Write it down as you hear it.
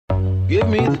Give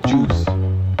me the juice.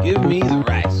 Give me the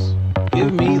rice.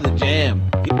 Give me the jam.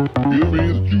 Give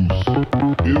me the juice.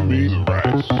 Give me the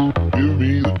rice. Give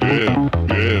me the jam.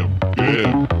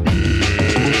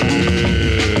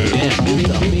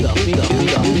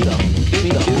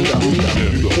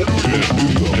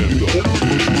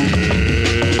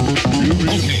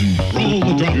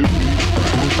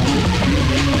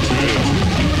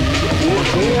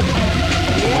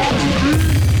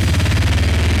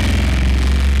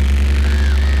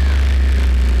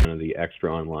 The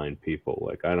extra online people,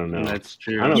 like, I don't know. That's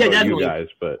true. I don't know Yeah, about definitely. you guys,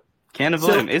 but Can't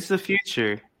avoid him. It's the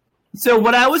future. So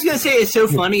what I was going to say is so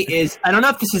funny is, I don't know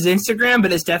if this is Instagram,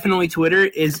 but it's definitely Twitter,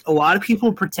 is a lot of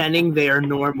people pretending they are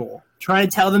normal. Trying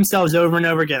to tell themselves over and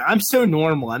over again, I'm so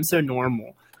normal.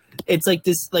 It's like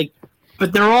this, like,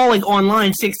 but they're all like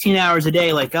online 16 hours a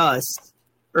day like us.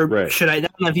 Or Right. should I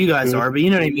don't know if you guys are, but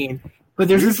you know what I mean. But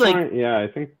there's this like, yeah, I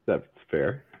think that's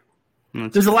fair.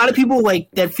 there's a lot of people like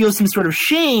that feel some sort of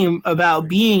shame about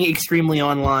being extremely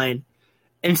online.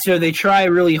 And so they try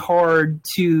really hard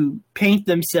to paint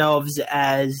themselves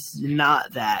as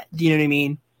not that. Do you know what I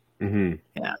mean?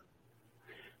 Mm-hmm. Yeah.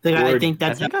 Like, I think I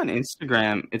that's think on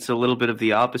Instagram, it's a little bit of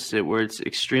the opposite, where it's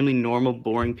extremely normal,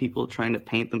 boring people trying to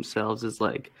paint themselves as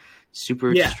like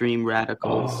super extreme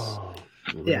radicals. Oh,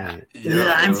 yeah.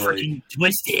 Yeah, I'm or, like, freaking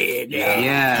twisted.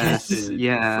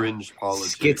 Yeah. Fringe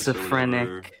politics. Schizophrenic.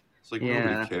 Or whatever. It's like, Yeah.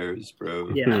 nobody cares, bro.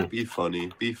 Yeah. Be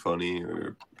funny,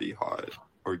 or be hot,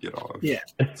 or get off. Yeah.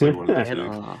 It's like one of the Get two.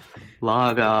 off.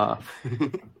 Log off.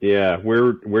 Yeah,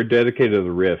 we're dedicated to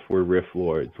the riff. We're riff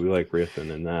lords. We like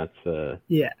riffing, and that's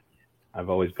Yeah. I've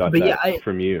always got But that yeah,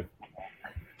 from you.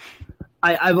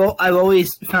 I've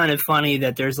always found it funny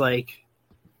that there's like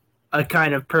a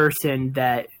kind of person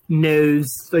that knows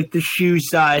like the shoe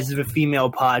size of a female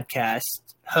podcast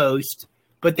host,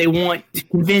 but they want to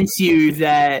convince you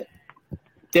that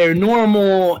they're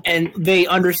normal and they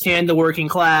understand the working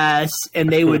class and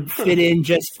they would fit in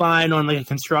just fine on like a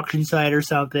construction site or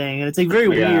something. And it's like very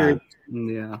weird.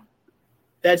 Yeah.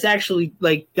 That's actually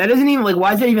like, that isn't even like,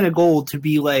 why is that even a goal to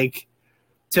be like,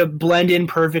 to blend in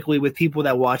perfectly with people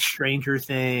that watch Stranger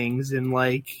Things and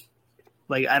like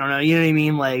I don't know, you know what I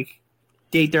mean? Like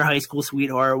date their high school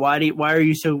sweetheart. Why are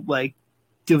you so like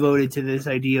devoted to this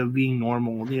idea of being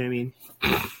normal? You know what I mean?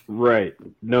 Right.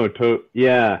 No,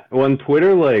 yeah. Well, on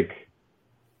Twitter, like,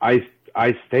 I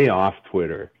stay off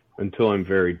Twitter until I'm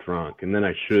very drunk, and then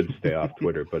I should stay off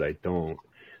Twitter, but I don't.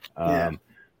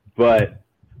 But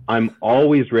I'm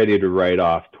always ready to write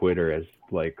off Twitter as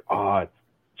like, it's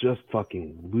just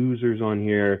fucking losers on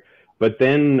here. But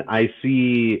then I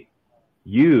see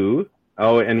you.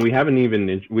 Oh, and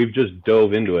we've just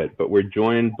dove into it, but we're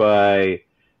joined by,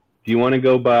 what do you want to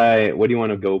go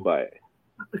by?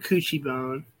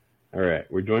 CoochieBone. All right,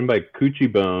 we're joined by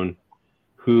CoochieBone,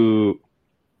 who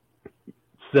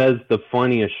says the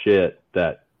funniest shit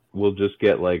that will just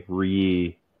get like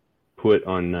put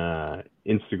on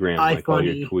Instagram, like all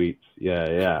your tweets.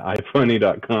 Yeah,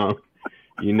 ifunny.com.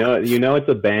 You know it's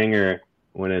a banger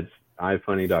when it's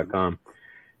ifunny.com.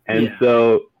 And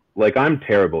so, like, I'm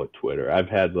terrible at Twitter. I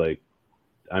have like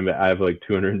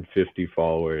 250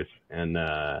 followers and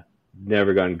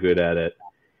never gotten good at it.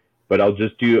 But I'll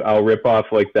rip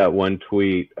off like that one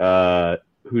tweet.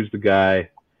 Who's the guy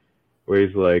where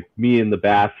he's like, me in the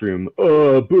bathroom,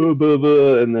 blah, blah,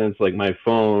 blah, and then it's like my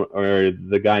phone or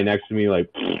the guy next to me like,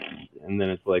 and then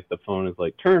it's like the phone is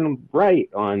like, turn right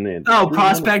on it. Oh,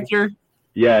 Prospector?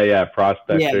 Yeah,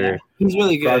 Prospector. Yeah. He's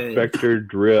really good. Prospector,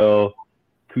 Drill,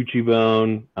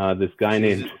 CoochieBone, this guy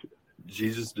named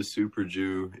Jesus the Super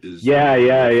Jew is Yeah.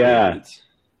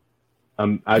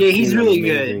 He's really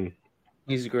good.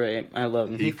 He's great. I love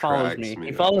him. He follows me. He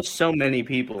up. follows so many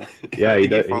people. Yeah, he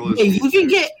does.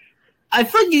 I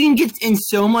feel like you can get in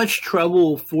so much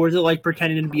trouble for the like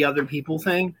pretending to be other people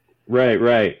thing.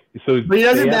 Right. So, but he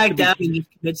doesn't back down and he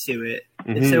commits to it.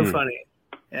 It's so funny.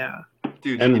 Yeah.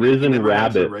 Dude, and he Risen never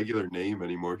has Rabbit. a regular name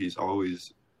anymore. He's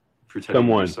always pretending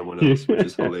to be someone else, which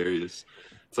is hilarious.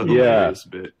 It's a hilarious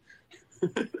bit.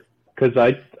 Because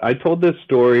I told this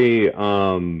story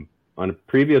on a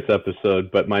previous episode,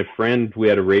 but my friend, we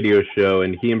had a radio show,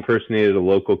 and he impersonated a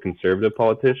local conservative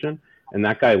politician, and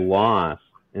that guy lost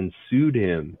and sued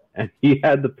him, and he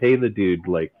had to pay the dude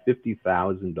like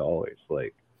 $50,000.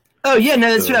 Like, oh yeah, no,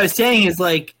 that's what I was saying. Is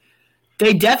like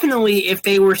they definitely, if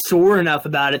they were sore enough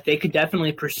about it, they could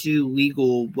definitely pursue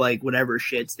legal like whatever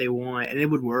shits they want, and it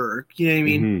would work. You know what I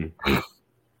mean? Mm-hmm.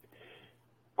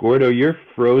 Gordo, you're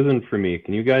frozen for me.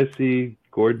 Can you guys see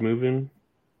Gord moving?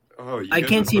 Oh, I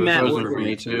can't see Matt for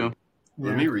me too.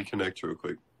 Let me reconnect real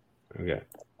quick. Okay.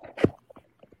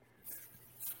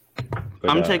 But,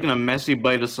 I'm taking a messy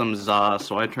bite of some za,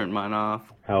 so I turned mine off.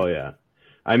 Hell yeah.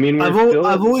 I mean, I've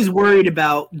always worried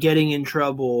about getting in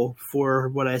trouble for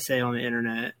what I say on the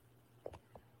internet.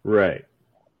 Right.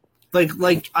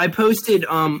 Like I posted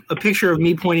a picture of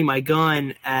me pointing my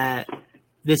gun at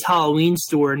this Halloween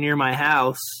store near my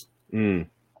house, and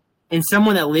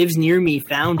someone that lives near me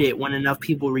found it when enough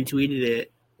people retweeted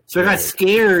it. So I got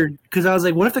scared because I was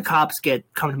like, what if the cops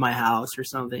come to my house or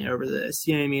something over this?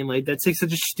 You know what I mean? Like, that's like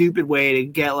such a stupid way to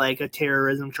get like a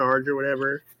terrorism charge or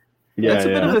whatever. Yeah, that's a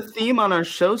bit of a theme on our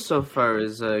show so far,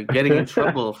 is getting in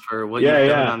trouble for what you've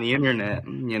done on the internet.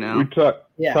 You know, we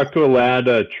talked to a lad,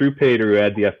 Troop Hater, who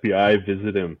had the FBI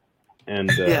visit him,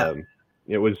 and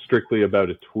it was strictly about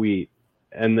a tweet.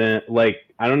 And then, like,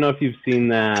 I don't know if you've seen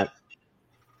that.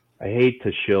 I hate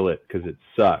to shill it because it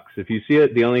sucks. If you see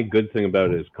it, the only good thing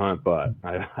about it is Contbot.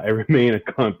 I remain a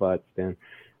Contbot stan.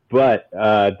 But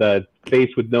the Face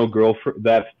with No Girlfriend,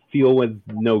 that Feel with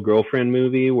No Girlfriend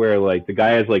movie where, like, the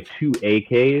guy has, like, 2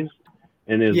 AKs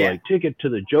and is like, ticket to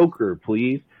the Joker,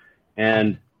 please.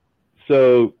 And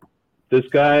so this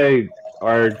guy,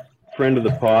 our friend of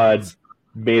the pod,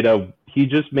 he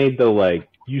just made the, like,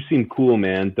 you seem cool,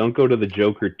 man. Don't go to the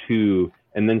Joker 2.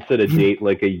 And then set a date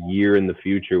like a year in the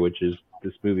future, which is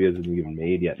this movie hasn't even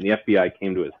made yet. And the FBI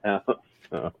came to his house.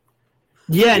 So.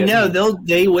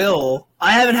 They will.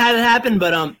 I haven't had it happen,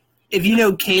 but if you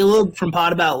know Caleb from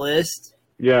Pod About List,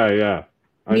 he had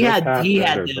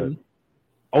them.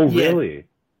 Oh, really?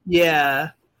 Yeah,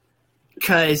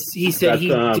 because he said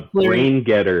that's Brain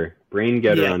Getter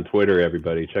on Twitter.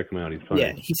 Everybody, check him out. He's funny.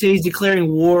 Yeah, he said he's declaring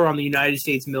war on the United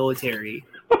States military.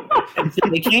 And so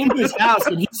they came to his house,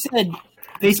 and he said.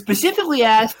 They specifically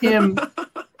asked him,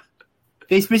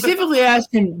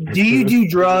 do you do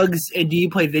drugs and do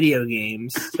you play video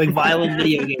games? Like violent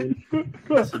video games.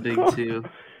 That's a big two.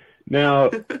 Now,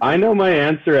 I know my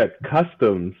answer at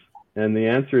customs, and the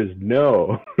answer is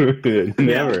no.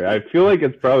 Never. I feel like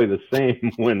it's probably the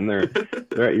same when they're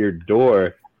at your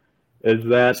door. Is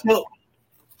that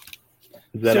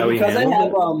how he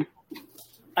handles it?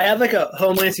 I have like a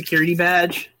Homeland Security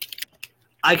badge.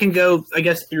 I can go, I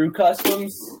guess, through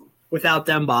customs without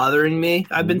them bothering me,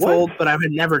 I've been told, but I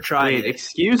would never try it.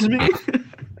 Excuse me?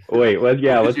 Let's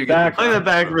back. Play that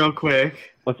back real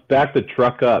quick. Let's back the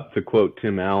truck up, to quote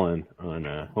Tim Allen on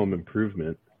Home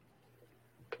Improvement.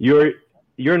 You're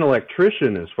an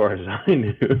electrician, as far as I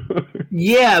knew.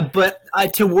 Yeah, but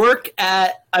I worked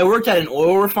at an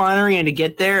oil refinery, and to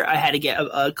get there, I had to get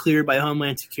cleared by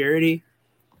Homeland Security.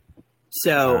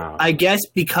 So wow. I guess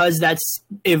because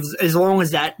as long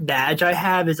as that badge I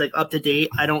have is like up to date,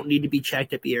 I don't need to be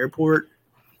checked at the airport.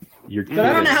 But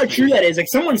I don't know how true that is. Like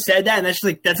someone said that, and that's just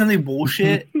like that's something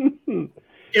bullshit. It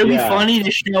would be funny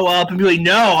to show up and be like,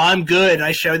 "No, I'm good." And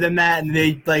I show them that, and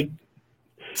they like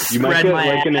you might get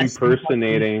like an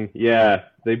impersonating. Yeah,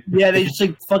 they just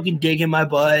like fucking dig in my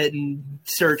butt and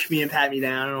search me and pat me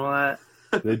down and all that.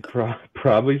 They'd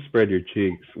probably spread your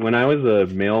cheeks. When I was a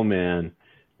mailman,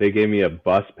 they gave me a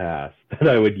bus pass that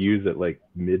I would use at like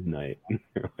midnight.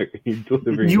 Like, you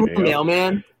were a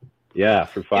mailman? Yeah,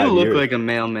 for 5 years. You look like a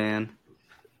mailman.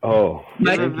 Oh.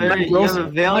 My girlfriend was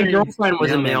a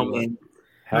mailman.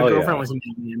 My girlfriend was a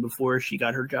mailman before she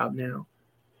got her job now.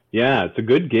 Yeah, it's a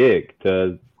good gig.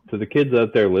 To the kids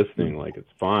out there listening, like,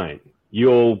 it's fine.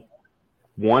 You'll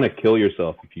want to kill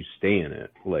yourself if you stay in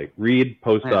it. Like, read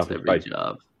Post Office by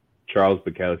Charles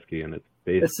Bukowski, and it's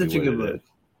basically that's such a good book.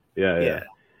 Yeah.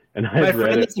 And my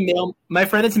friend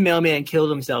that's a mailman killed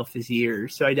himself this year,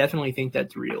 so I definitely think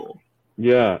that's real.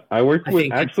 Yeah, I worked with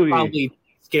actually probably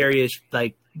scariest.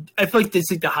 Like I feel like this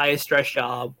is like the highest stress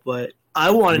job, but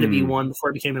I wanted to be one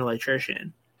before I became an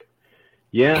electrician.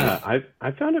 Yeah,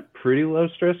 I found it pretty low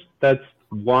stress. That's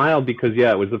wild because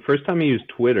it was the first time I used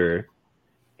Twitter,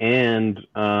 and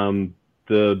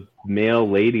the male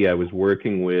lady I was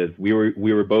working with, we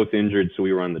were both injured, so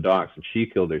we were on the docks, and she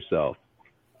killed herself.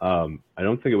 I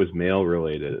don't think it was male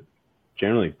related.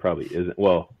 Generally, probably isn't.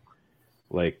 Well,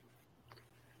 like,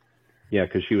 yeah,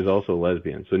 because she was also a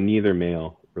lesbian, so neither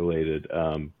male related.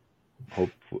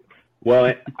 Hopefully,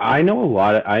 well, I know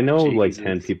like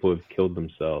 10 people have killed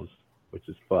themselves, which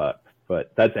is fucked.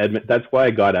 But that's why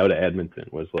I got out of Edmonton.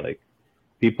 Was like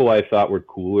people I thought were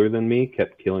cooler than me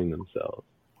kept killing themselves.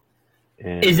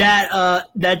 And, is that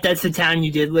that's the town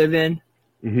you did live in?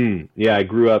 Mm-hmm. Yeah, I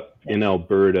grew up in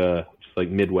Alberta. Like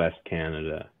Midwest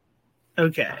Canada.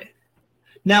 Okay.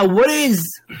 Now, I'm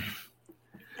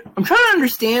trying to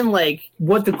understand like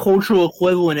what the cultural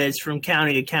equivalent is from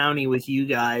county to county with you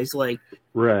guys. Like,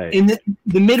 right in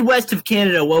the Midwest of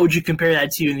Canada, what would you compare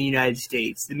that to in the United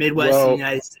States? The Midwest of the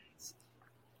United States.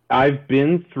 I've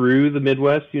been through the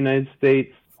Midwest United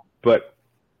States, but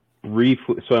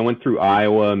so I went through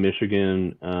Iowa,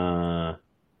 Michigan,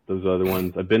 those other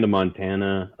ones. I've been to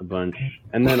Montana a bunch,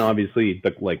 and then obviously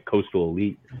the like coastal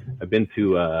elite. I've been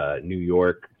to New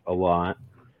York a lot,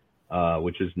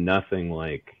 which is nothing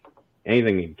like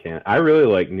anything in Canada. I really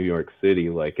like New York City.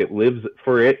 Like it lives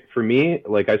for me.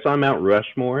 Like I saw Mount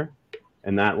Rushmore,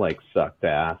 and that like sucked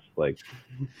ass. Like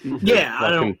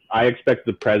yeah, I expect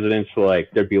the presidents to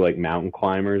like there'd be like mountain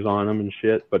climbers on them and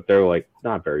shit, but they're like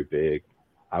not very big.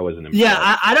 I wasn't impressed.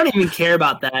 Yeah, I don't even care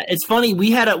about that. It's funny,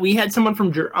 we had someone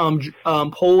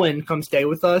from Poland come stay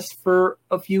with us for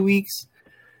a few weeks,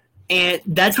 and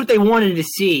that's what they wanted to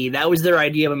see. That was their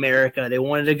idea of America. They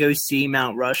wanted to go see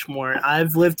Mount Rushmore. I've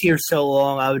lived here so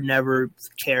long, I would never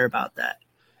care about that.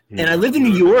 And I lived in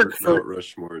New York for Mount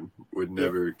Rushmore. Would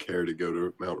never care to go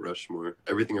to Mount Rushmore.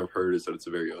 Everything I've heard is that it's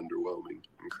very underwhelming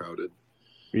and crowded.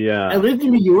 Yeah. I lived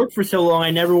in New York for so long, I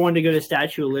never wanted to go to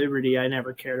Statue of Liberty. I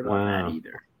never cared about that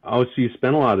either. Oh, so you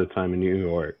spent a lot of time in New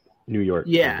York.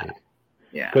 Yeah.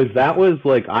 Yeah. Because that was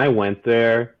like, I went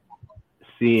there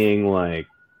seeing like,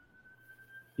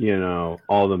 you know,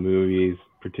 all the movies,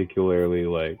 particularly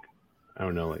like, I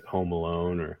don't know, like Home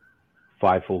Alone or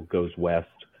Fievel Goes West.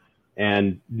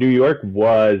 And New York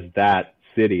was that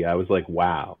city. I was like,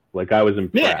 wow. Like I was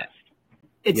impressed. Yeah.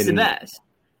 It's the best.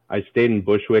 I stayed in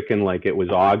Bushwick and like it was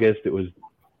August. It was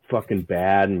fucking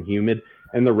bad and humid.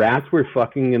 And the rats were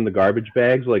fucking in the garbage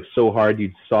bags like so hard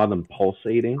you saw them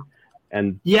pulsating.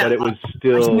 And but it was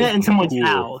still I met in someone's cool.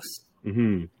 house.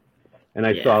 Mm-hmm. And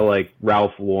I saw like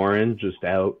Ralph Lauren just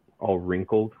out all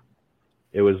wrinkled.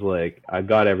 It was like I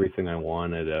got everything I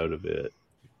wanted out of it.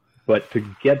 But to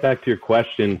get back to your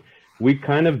question, we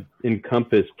kind of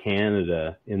encompass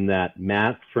Canada in that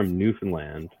Matt from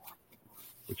Newfoundland,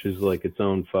 which is like its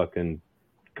own fucking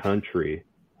country,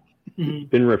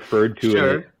 been referred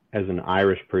to it as an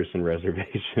Irish person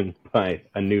reservation by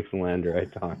a Newfoundlander I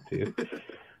talked to.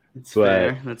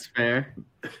 That's fair.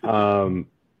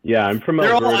 Yeah, I'm from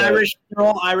They're Alberta.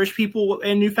 all Irish people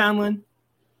in Newfoundland.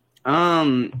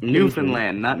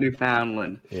 Newfoundland, not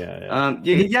Newfoundland.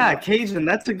 Yeah. Cajun.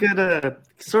 That's a good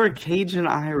sort of Cajun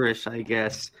Irish, I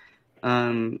guess.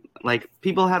 Like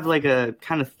people have like a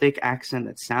kind of thick accent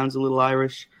that sounds a little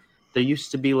Irish. There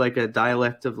used to be like a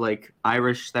dialect of like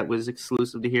Irish that was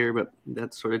exclusive to here, but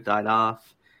that sort of died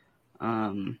off.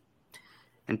 And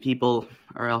people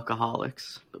are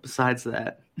alcoholics, but besides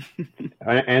that,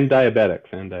 and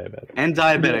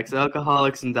diabetics,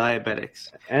 alcoholics and diabetics,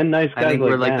 and nice guys. I think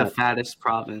we're like that. the fattest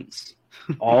province.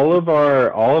 all of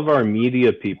our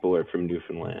media people are from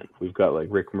Newfoundland. We've got like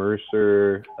Rick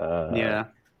Mercer,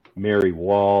 Mary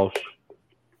Walsh,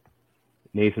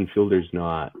 Nathan Fielder's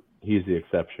not. He's the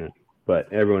exception,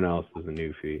 but everyone else is a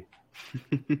Newfie.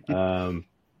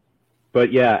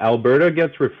 But yeah, Alberta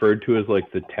gets referred to as like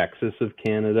the Texas of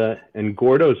Canada, and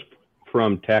Gordo's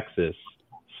from Texas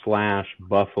 /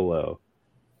 Buffalo,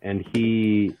 and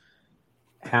he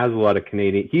has a lot of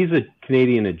Canadian. He's a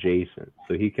Canadian adjacent,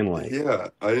 so he can like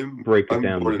break it down.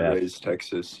 I'm born and raised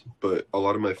Texas, but a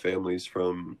lot of my family's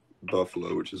from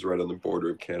Buffalo, which is right on the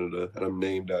border of Canada, and I'm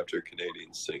named after a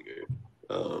Canadian singer.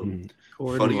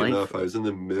 Funny enough, I was in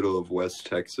the middle of West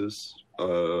Texas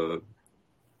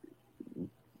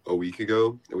a week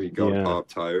ago, and we got a pop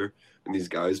tire, and these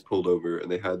guys pulled over,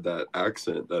 and they had that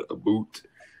accent, that a boot,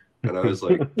 and I was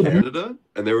like, Canada?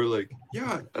 And they were like,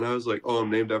 yeah, and I was like, oh, I'm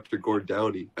named after Gord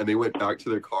Downie, and they went back to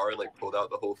their car and like pulled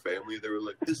out the whole family. They were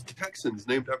like, this Texan's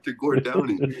named after Gord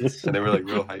Downie, and they were like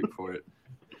real hyped for it.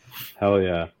 Hell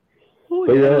yeah.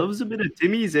 Oh yeah, loves a bit of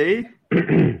Timmy's, eh?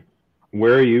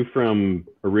 Where are you from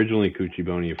originally,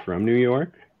 CoochieBone? Are you from New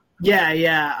York?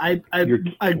 Yeah. I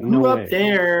grew up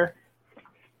there,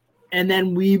 and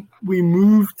then we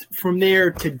moved from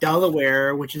there to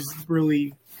Delaware, which is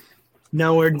really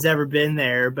no one's ever been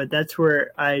there, but that's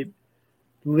where I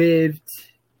lived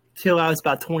till I was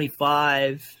about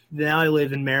 25. Now I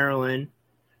live in Maryland,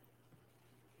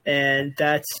 and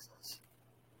that's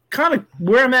kind of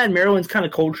where I'm at in Maryland's kind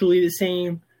of culturally the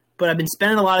same. But I've been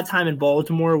spending a lot of time in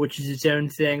Baltimore, which is its own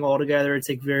thing altogether. It's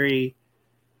like very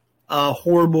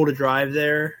horrible to drive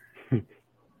there.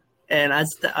 And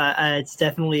it's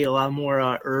definitely a lot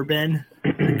more urban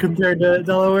compared to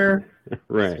Delaware.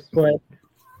 Right. But,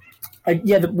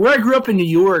 where I grew up in New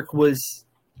York was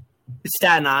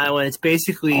Staten Island. It's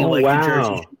basically New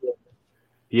Jersey.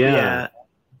 Yeah.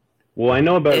 Well, I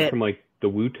know about it from like the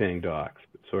Wu-Tang docs.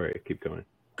 But sorry, keep going.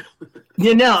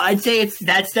 Yeah, no, I'd say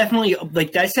that's definitely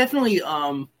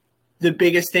the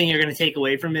biggest thing you're going to take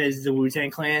away from it is the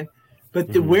Wu-Tang Clan.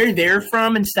 But where they're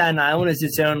from in Staten Island is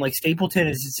its own, like Stapleton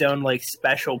is its own like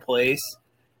special place.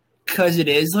 because it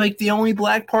is like the only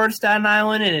black part of Staten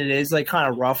Island, and it is like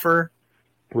kind of rougher.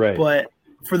 Right. But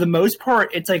for the most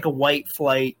part, it's like a white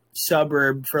flight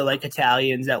suburb for like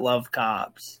Italians that love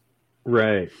cops.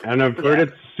 Right. And I've heard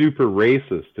it's super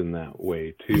racist in that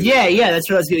way too. Yeah, that's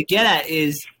what I was gonna get at.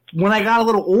 Is when I got a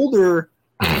little older,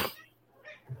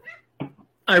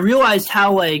 I realized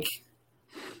how like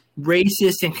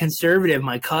racist and conservative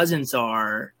my cousins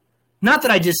are. Not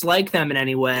that I dislike them in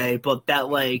any way, but that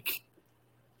like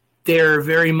they're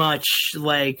very much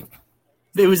like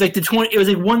it was like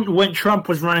when Trump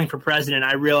was running for president,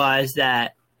 I realized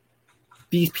that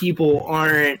these people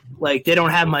aren't like they don't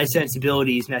have my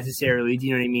sensibilities necessarily. Do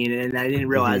you know what I mean? And I didn't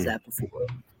realize that before.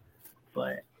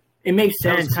 But it makes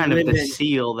sense. That was kind of the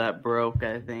seal that broke,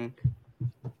 I think.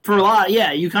 For a lot,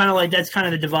 yeah, you kind of like that's kind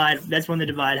of the divide. That's when the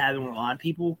divide happened with a lot of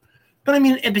people. But I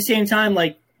mean, at the same time,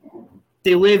 like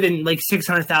they live in like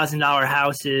 $600,000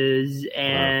 houses,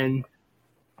 and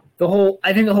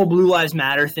I think the whole Blue Lives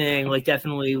Matter thing, like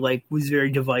definitely like was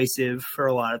very divisive for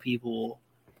a lot of people.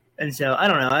 And so I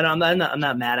don't know. I'm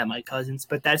not mad at my cousins,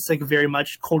 but that's like a very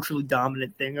much culturally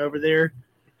dominant thing over there.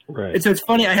 Right. And so it's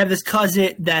funny. I have this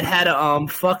cousin that had a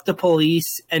 "fuck the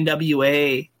police"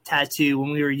 NWA tattoo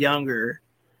when we were younger,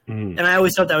 and I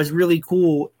always thought that was really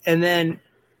cool. And then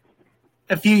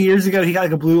a few years ago, he got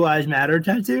like a Blue Lives Matter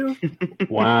tattoo.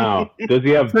 Wow. Does he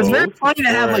have both? It's very funny to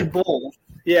have like both.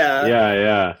 Yeah.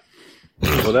 Yeah.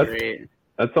 Well,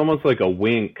 that's almost like a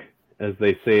wink, as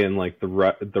they say in like the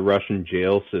Russian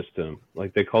jail system.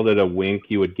 Like they called it a wink.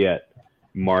 You would get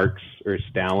Marx or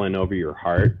Stalin over your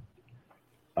heart,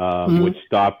 which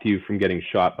stopped you from getting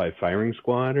shot by firing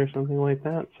squad or something like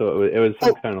that. So it was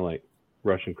some kind of like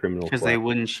Russian criminal. Because they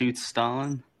wouldn't shoot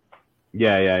Stalin?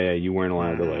 Yeah. You weren't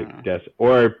allowed to like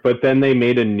but then they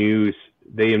made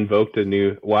they invoked a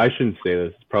new, well, I shouldn't say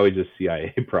this, it's probably just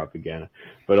CIA propaganda,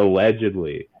 but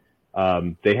allegedly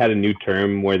they had a new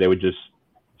term where they would just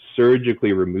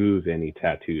surgically remove any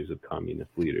tattoos of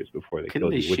communist leaders before they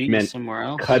killed you, which meant somewhere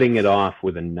else? Cutting it off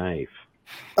with a knife.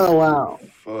 Oh, wow.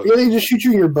 Fuck. Yeah, they just shoot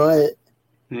you in your butt.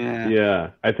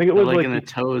 Yeah. I think it was like in the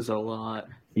toes a lot.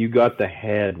 You got the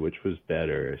head, which was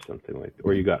better or something like that.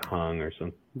 Or you got hung or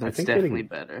something. That's definitely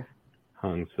better.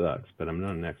 Hung sucks, but I'm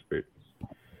not an expert.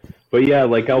 But yeah,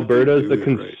 like Alberta's the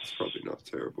it's probably not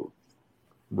terrible.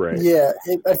 Right. Yeah,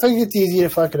 I think it's easy to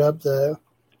fuck it up, though.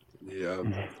 Yeah.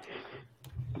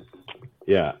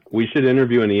 Yeah, we should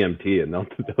interview an EMT, and they'll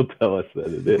tell us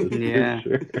that it is. Yeah.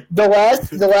 Sure. The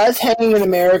last hanging in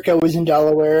America was in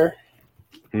Delaware.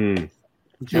 Mm.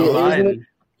 Joe Biden.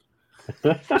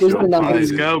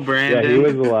 Let's go, Brandon. Yeah, he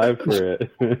was alive for it.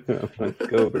 Let's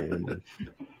go, Brandon.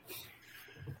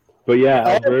 But yeah,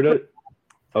 Alberta.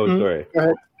 Sorry.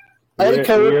 Go ahead.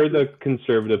 We're the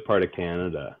conservative part of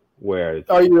Canada, where.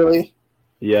 Are you really?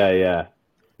 Yeah.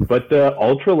 But the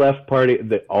ultra-left party,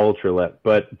 but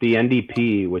the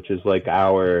NDP, which is like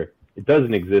it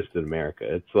doesn't exist in America.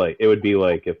 It's like, it would be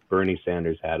like if Bernie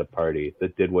Sanders had a party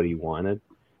that did what he wanted.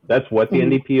 That's what the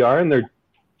NDP are, and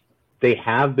they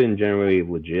have been generally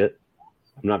legit.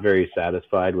 I'm not very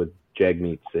satisfied with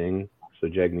Jagmeet Singh. So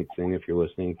Jagmeet Singh, if you're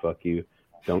listening, fuck you.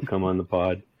 Don't come on the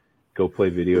pod. Go play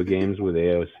video games with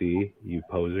AOC, you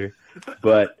poser.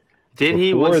 But was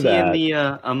he in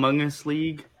the Among Us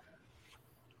League?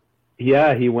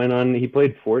 Yeah, he went on. He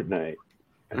played Fortnite.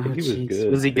 I think he was good.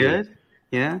 Was he good?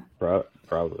 Yeah.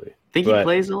 Probably. Think he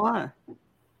plays a lot.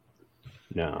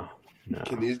 No.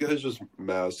 Can these guys just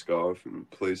mask off and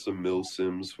play some Mill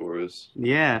Sims for us?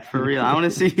 Yeah, for real. I want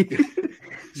to see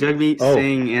Jagmeet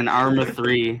Singh in Arma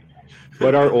 3.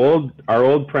 But our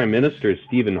old Prime Minister,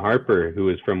 Stephen Harper, who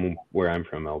is from where I'm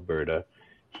from, Alberta,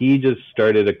 he just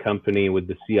started a company with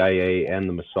the CIA and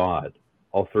the Mossad,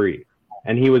 all three.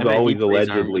 And he was always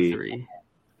allegedly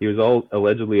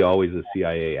always a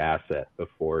CIA asset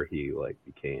before he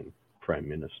became prime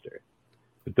minister.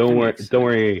 But don't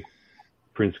worry,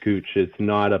 Prince Cooch. It's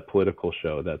not a political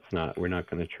show. We're not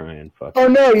going to try and fuck. Oh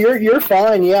no, you're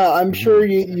fine. Yeah, I'm sure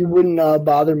you wouldn't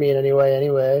bother me in any way.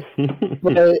 Anyway,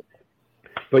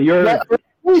 but you're a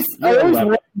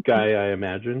left guy, I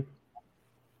imagine.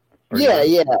 Yeah.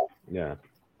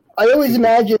 I always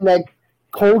imagine that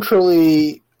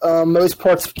culturally, most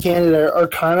parts of Canada are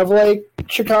kind of like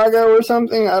Chicago or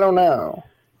something. I don't know.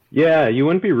 Yeah, you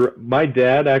wouldn't be. My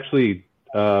dad actually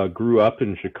grew up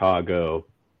in Chicago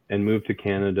and moved to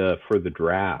Canada for the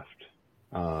draft.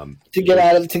 To get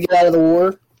out of the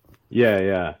war.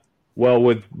 Yeah. Well,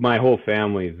 with my whole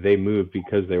family, they moved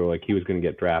because they were like, he was going to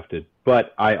get drafted.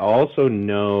 But I also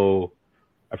know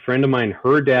a friend of mine,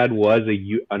 her dad was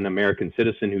an American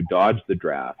citizen who dodged the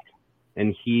draft,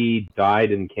 and he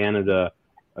died in Canada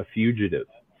a fugitive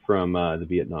from the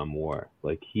Vietnam War.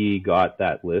 Like, he got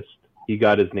that list. He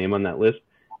got his name on that list.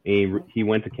 And he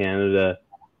went to Canada,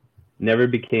 never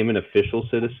became an official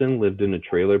citizen, lived in a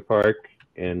trailer park,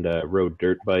 and rode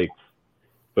dirt bikes.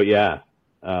 But yeah,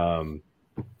 so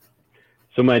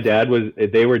my dad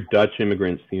they were Dutch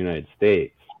immigrants to the United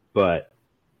States, but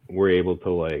were able to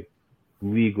like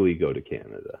legally go to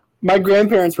Canada. My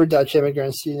grandparents were Dutch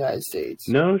immigrants to the United States.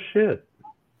 No shit.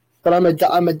 But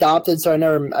I'm adopted, so I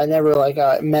never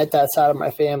like met that side of my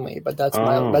family. But that's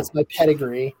my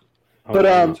pedigree. Oh, but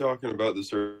We're talking about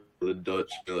the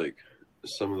Dutch, like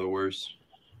some of the worst.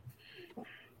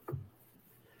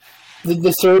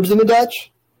 The Serbs and the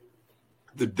Dutch.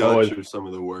 The Dutch are some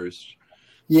of the worst.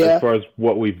 Yeah. As far as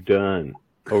what we've done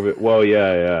over, well,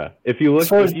 yeah. If you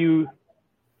look,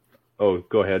 oh,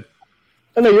 go ahead.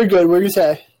 Oh no, you're good. What do you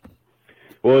say?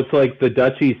 Well, it's like the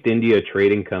Dutch East India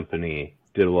Trading Company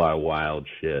did a lot of wild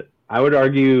shit. I would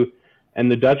argue,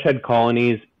 and the Dutch had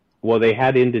colonies. Well, they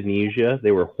had Indonesia.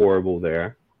 They were horrible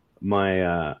there.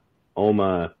 My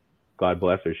Oma, God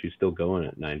bless her, she's still going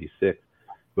at 96,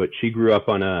 but she grew up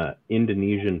on a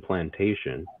Indonesian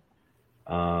plantation.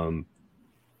 And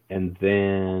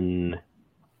then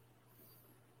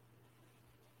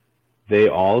they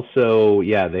also,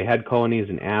 they had colonies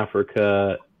in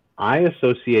Africa. I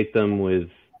associate them with,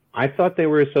 I thought they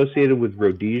were associated with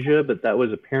Rhodesia, but that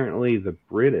was apparently the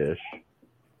British.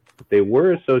 They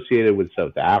were associated with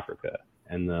South Africa,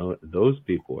 and those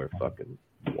people are fucking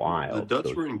wild. The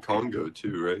Dutch were in Congo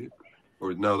too, right?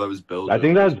 Or no, that was Belgium. I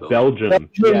think that was Belgium.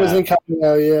 Belgium was in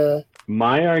Congo, yeah.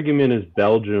 My argument is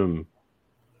Belgium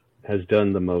has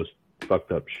done the most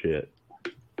fucked up shit.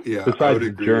 Yeah, besides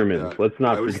the Germans. Let's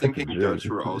not I was forget thinking the Germans.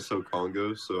 Dutch were also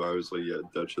Congo, so I was like, yeah,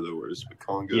 Dutch are the worst. But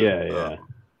Congo,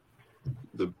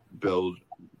 the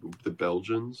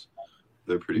Belgians,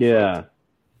 they're pretty fucked.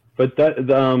 But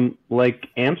that like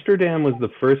Amsterdam was the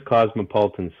first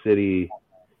cosmopolitan city,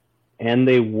 and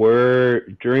they were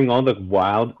during all the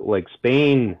wild, like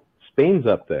Spain's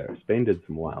up there. Spain did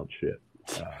some wild shit.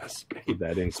 Spain,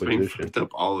 that Inquisition. Spain fucked up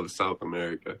all of South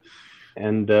America.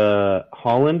 And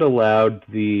Holland allowed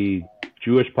the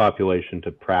Jewish population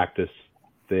to practice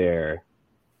there,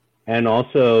 and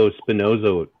also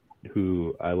Spinoza,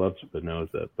 who I love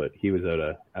Spinoza, but he was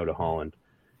out of Holland.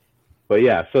 But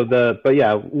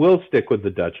we'll stick with the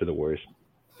Dutch are the worst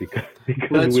because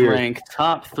let's rank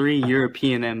top 3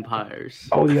 European empires.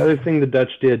 Oh, the other thing the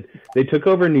Dutch did, they took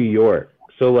over New York.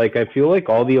 So like I feel like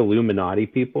all the Illuminati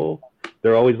people,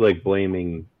 they're always like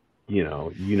blaming,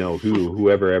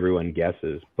 whoever everyone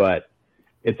guesses, but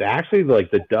it's actually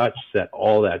like the Dutch set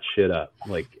all that shit up.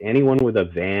 Like anyone with a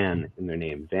Van in their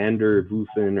name, Vander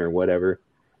Woofen or whatever,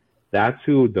 that's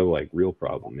who the like real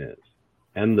problem is.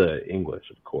 And the English,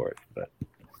 of course, but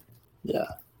yeah.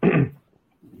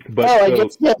 But I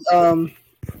guess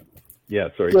yeah,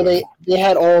 sorry. So they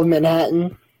had all of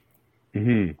Manhattan.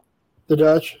 Mm-hmm. The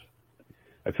Dutch.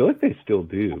 I feel like they still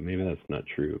do. Maybe that's not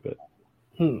true, but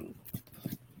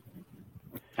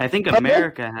I think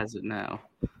America has it now.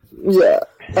 Yeah.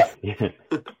 Yeah.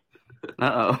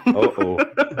 Uh-oh.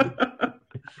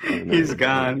 He's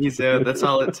gone. He's out. That's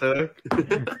all it took.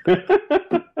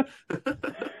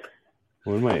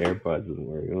 One of my AirPods isn't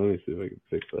working. Let me see if I can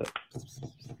fix that.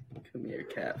 Come here,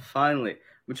 cat. Finally.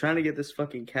 I'm trying to get this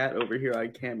fucking cat over here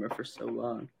on camera for so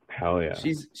long. Hell yeah.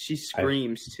 She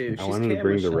screams too. I wanted to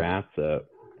bring the rats up.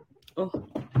 Oh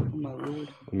my lord.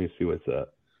 Let me see what's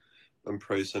up. I'm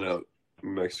pricing out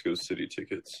Mexico City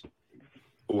tickets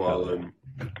while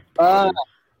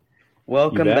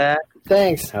welcome back.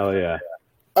 Thanks. Hell yeah.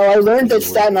 Oh, I learned that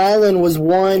Staten Island was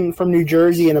won from New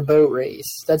Jersey in a boat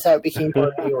race. That's how it became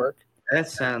part of New York. That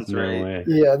sounds right. Way.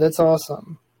 Yeah, that's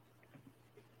awesome.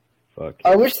 Fuck.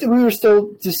 I wish that we were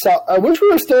still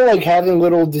like having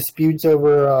little disputes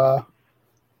over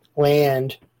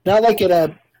land. Not like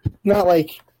not like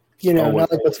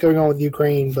what's going on with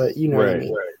Ukraine, but you know what I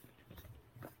mean.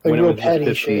 Like real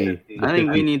petty shit. I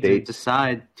think we need to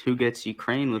decide who gets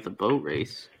Ukraine with a boat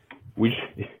race. We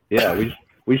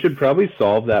should probably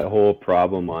solve that whole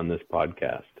problem on this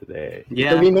podcast today.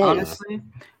 Yeah, honestly,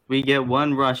 we get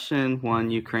one Russian,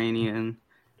 one Ukrainian.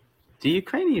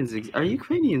 Are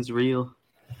Ukrainians real?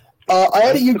 I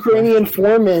had a Ukrainian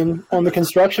foreman on the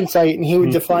construction site, and he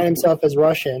would define himself as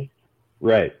Russian.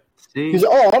 Right. See? He's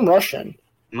I'm Russian.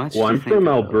 I'm from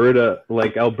Alberta.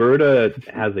 Like, Alberta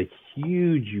has a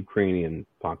huge Ukrainian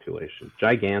population.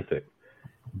 Gigantic.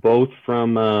 Both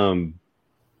from,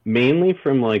 mainly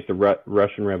from, like, the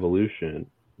Russian Revolution.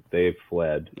 They've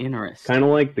fled. Interesting. Kind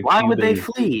of like the Why Cubans would they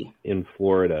flee? In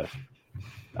Florida.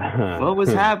 What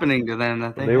was happening to them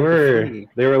that they were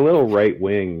a little right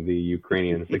wing, the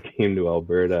Ukrainians that came to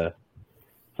Alberta.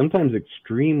 Sometimes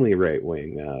extremely right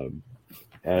wing.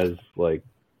 As like,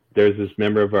 there's this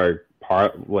member of our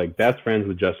best friends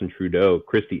with Justin Trudeau,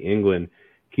 Christy England,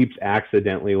 keeps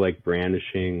accidentally like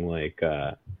brandishing like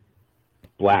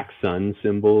black sun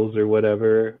symbols or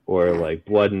whatever, or like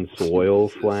blood and soil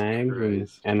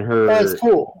flags, and her That's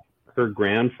cool. Her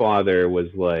grandfather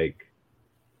was like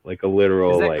a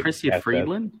literal Is that like Chrissy SS.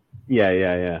 Friedland?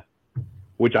 Yeah.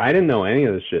 Which I didn't know any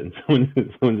of this shit, and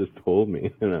someone just told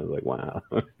me, and I was like, wow.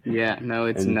 Yeah, no,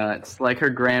 it's nuts. Like,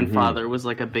 her grandfather was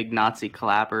like a big Nazi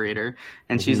collaborator,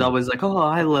 and she's always like, oh,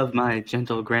 I love my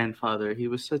gentle grandfather. He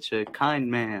was such a kind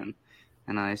man,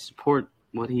 and I support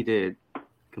what he did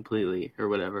completely, or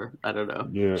whatever. I don't know.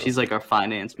 Yeah. She's like our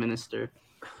finance minister.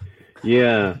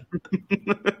 Yeah.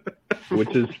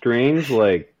 Which is strange,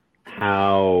 like,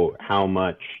 how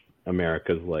much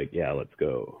America's like, yeah, let's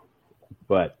go.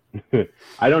 But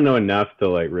I don't know enough to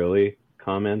like really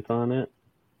comment on it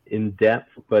in depth,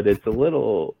 but it's a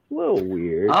little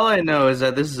weird. All I know is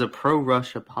that this is a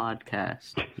pro-Russia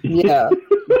podcast. Yeah.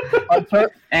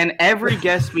 And every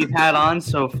guest we've had on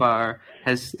so far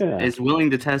is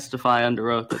willing to testify under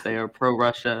oath that they are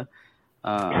pro-Russia.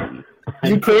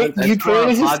 Ukraine is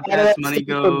podcast money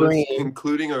goes,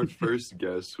 including our first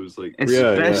guest was like,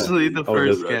 especially the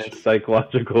first guest.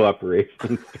 Psychological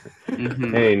operations.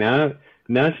 Hey,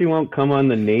 now she won't come on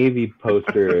the Navy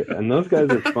poster, and those guys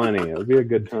are funny. It'll be a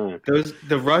good time.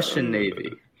 The Russian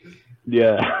Navy.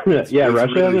 Yeah, it's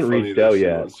Russia really hasn't reached out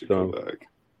yet, so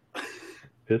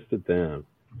pissed at them.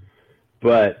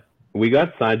 But we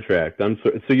got sidetracked. I'm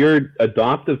sorry. So your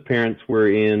adoptive parents were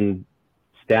in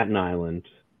Staten Island.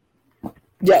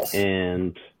 Yes.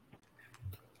 And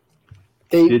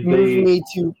they moved me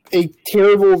to a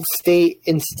terrible state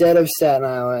instead of Staten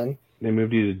Island. They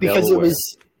moved you to because Delaware. It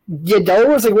was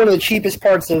Delaware was like one of the cheapest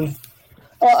parts of.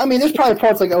 I mean, there's probably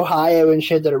parts like Ohio and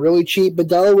shit that are really cheap, but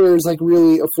Delaware is like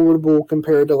really affordable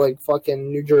compared to like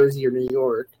fucking New Jersey or New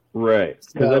York. Right,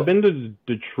 because I've been to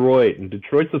Detroit, and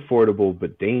Detroit's affordable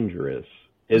but dangerous.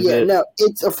 No,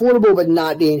 it's affordable but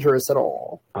not dangerous at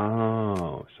all.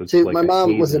 Oh, so it's like my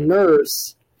mom was a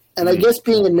nurse, and I guess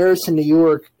being a nurse in New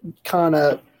York kind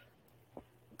of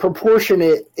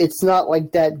proportionate. It's not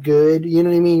like that good. You know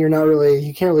what I mean?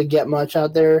 You can't really get much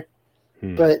out there.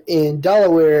 But in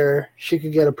Delaware, she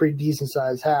could get a pretty decent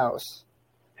sized house.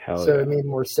 It made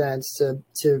more sense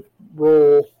to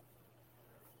roll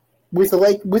with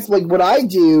what I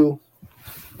do.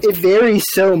 It varies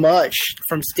so much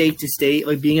from state to state.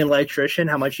 Like being an electrician,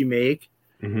 how much you make.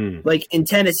 Mm-hmm. Like in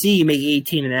Tennessee, you make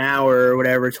 18 an hour or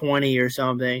whatever, 20 or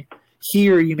something.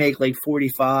 Here, you make like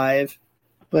 45.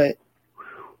 But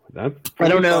that's I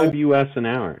don't know US an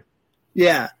hour.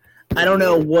 Yeah, I don't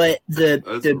know what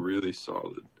that's really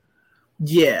solid.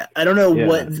 Yeah, I don't know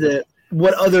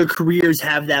what other careers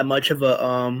have that much of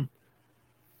a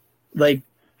like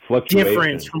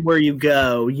difference from where you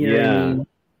go. You know what I mean?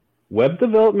 Web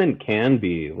development can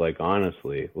be like,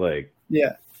 honestly, like,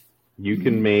 you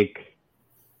can make,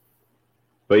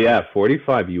 but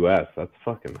 45 US, that's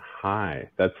fucking high.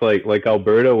 That's like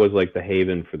Alberta was like the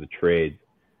haven for the trades.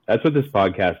 That's what this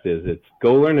podcast is. It's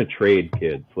go learn a trade,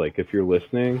 kids. Like, if you're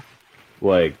listening,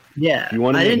 like, you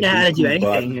want to. I didn't know how to do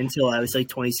anything until I was like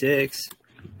 26.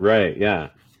 Right? Yeah,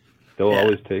 they'll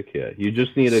always take you. You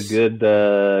just need a good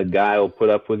guy who'll put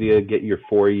up with you. Get your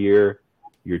 4-year.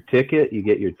 Your ticket, you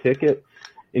get your ticket.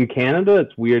 In Canada,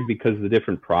 it's weird because the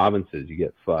different provinces, you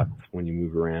get fucked when you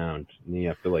move around, and you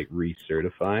have to like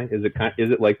recertify. Is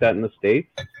it like that in the States?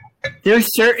 There's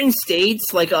certain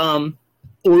states like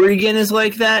Oregon is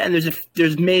like that, and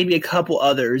there's maybe a couple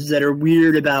others that are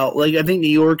weird about. Like I think New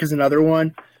York is another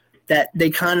one that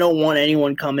they kind of don't want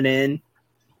anyone coming in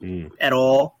at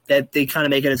all. That they kind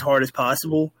of make it as hard as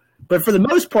possible. But for the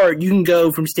most part, you can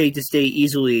go from state to state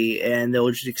easily, and they'll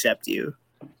just accept you.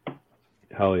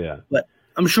 Hell yeah. But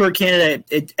I'm sure Canada,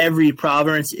 every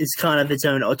province is kind of its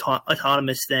own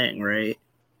autonomous thing, right?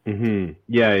 Mm-hmm.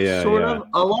 Yeah. Sort of.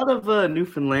 A lot of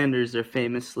Newfoundlanders are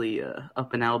famously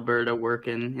up in Alberta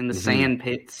working in the sand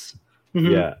pits.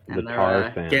 Mm-hmm. Yeah, and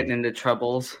they're getting into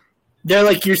troubles. They're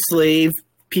like your slave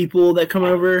people that come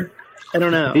over. I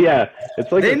don't know. Yeah, it's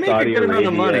like they make Saudi a good amount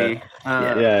of Arabia.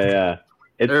 money. Yeah.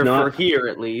 It's or not for here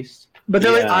at least. But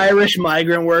they're like Irish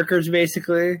migrant workers,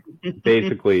 basically.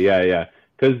 Basically, yeah.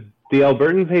 Because the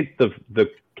Albertans hate the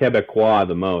Quebecois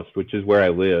the most, which is where I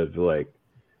live. Like,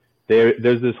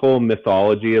 there's this whole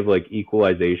mythology of like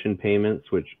equalization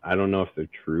payments, which I don't know if they're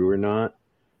true or not.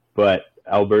 But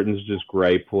Albertans just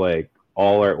gripe like,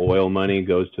 all our oil money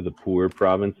goes to the poor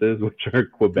provinces, which are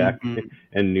Quebec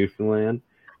and Newfoundland.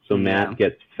 So Matt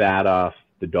gets fat off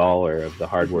the dollar of the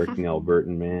hardworking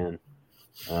Albertan man.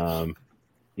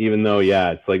 Even though,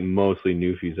 it's like mostly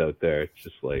Newfies out there. It's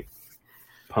just like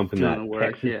pumping that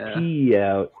Texas tea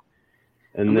out.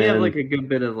 And then we have like a good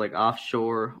bit of like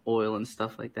offshore oil and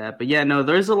stuff like that. But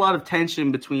there's a lot of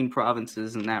tension between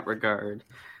provinces in that regard.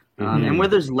 And where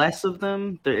there's less of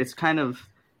them, it's kind of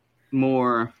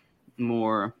more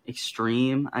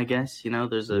extreme, I guess.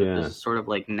 There's a sort of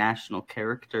like national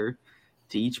character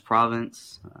to each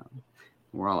province.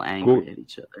 We're all angry at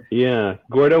each other. Yeah.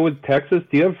 Gordo, with Texas,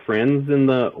 do you have friends in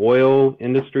the oil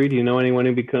industry? Do you know anyone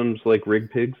who becomes like rig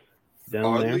pigs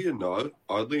down there?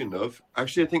 Oddly enough,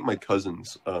 actually, I think my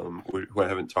cousins, who I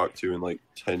haven't talked to in like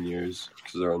 10 years,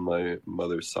 because they're on my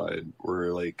mother's side,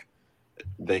 were like,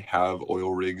 they have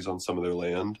oil rigs on some of their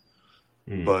land,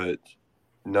 but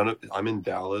I'm in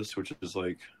Dallas, which is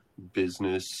like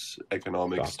business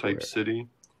economics type city.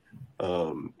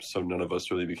 So none of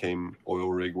us really became oil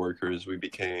rig workers. We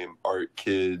became art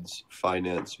kids,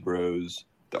 finance bros.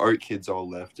 The art kids all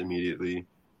left immediately.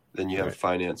 Then you have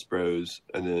finance bros,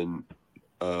 and then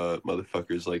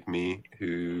motherfuckers like me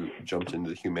who jumped into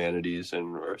the humanities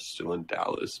and are still in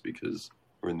Dallas because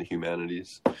we're in the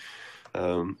humanities.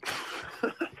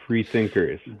 Free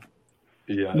thinkers.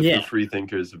 The free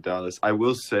thinkers of Dallas. I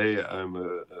will say I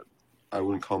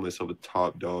wouldn't call myself a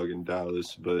top dog in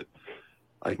Dallas, but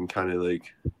I can kind of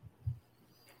like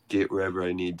get wherever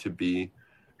I need to be,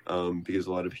 because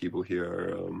a lot of people here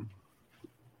are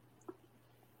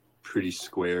pretty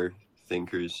square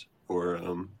thinkers, or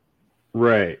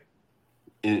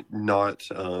not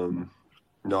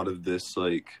of this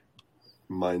like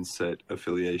mindset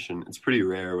affiliation. It's pretty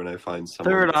rare when I find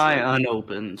someone third eye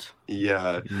unopened.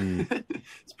 Yeah.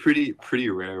 It's pretty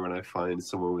rare when I find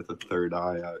someone with a third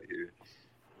eye out here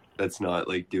that's not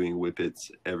like doing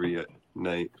whippets every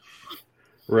night.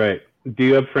 Right. Do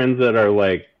you have friends that are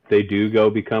like, they do go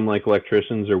become like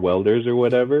electricians or welders or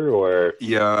whatever? Or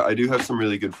yeah, I do have some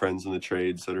really good friends in the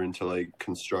trades that are into like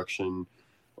construction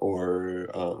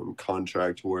or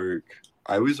contract work.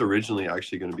 I was originally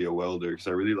actually going to be a welder because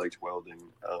I really liked welding.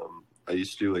 I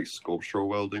used to do like sculptural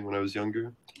welding when I was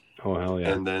younger. Oh, hell yeah.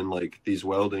 And then like these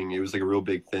welding, it was like a real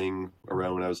big thing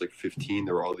around when I was like 15.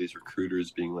 There were all these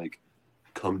recruiters being like,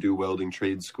 come do welding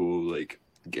trade school, like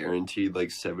guaranteed like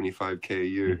 $75K a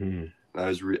year. And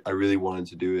I really wanted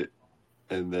to do it.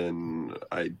 And then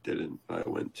I didn't. I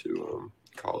went to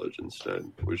college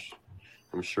instead, which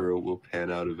I'm sure will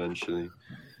pan out eventually.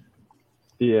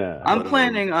 Yeah. I'm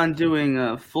planning on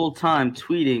doing full-time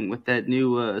tweeting with that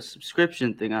new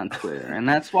subscription thing on Twitter. And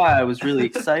that's why I was really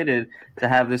excited to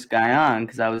have this guy on,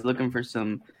 because I was looking for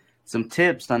some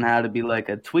tips on how to be like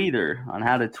a tweeter, on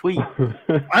how to tweet.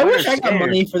 I wish I got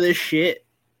money for this shit.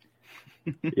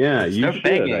 Yeah, you Start should,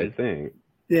 begging. I think.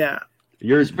 Yeah.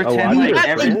 You're Just pretend like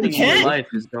everything in can. your life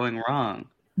is going wrong.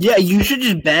 Yeah, you should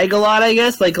just beg a lot, I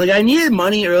guess. Like I needed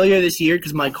money earlier this year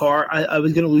because my car, I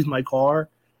was going to lose my car.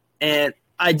 And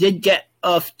I did get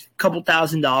a couple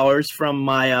 $1,000s from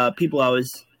my people I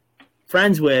was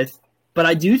friends with. But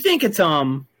I do think it's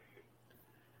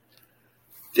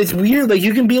weird. Like,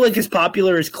 you can be like as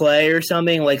popular as Clay or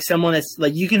something. Like someone that's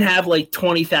like, you can have like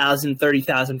 20,000,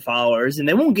 30,000 followers, and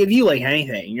they won't give you like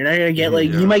anything. You're not gonna get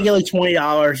like you might get like $20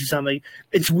 or something.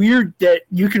 It's weird that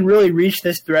you can really reach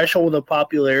this threshold of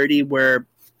popularity where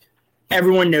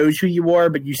everyone knows who you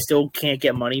are, but you still can't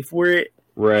get money for it.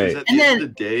 Right. At the end of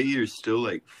the day, you're still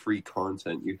like free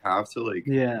content. You have to like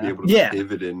be able to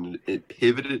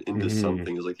pivot it into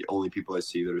something. Is like the only people I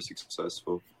see that are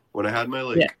successful. When I had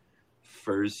my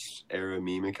first era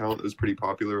meme account that was pretty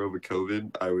popular over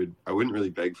COVID, I wouldn't really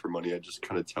beg for money. I'd just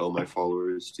kind of tell my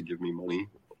followers to give me money.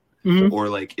 Or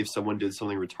like if someone did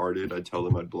something retarded, I'd tell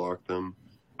them I'd block them.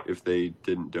 If they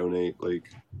didn't donate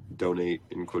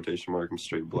in quotation marks, I'm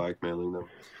straight blackmailing them.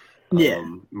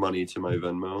 Money to my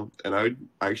Venmo, and I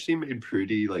actually made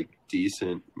pretty like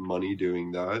decent money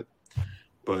doing that,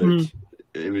 but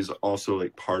it was also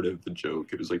like part of the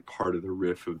joke. It was like part of the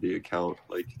riff of the account.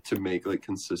 Like to make like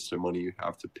consistent money, you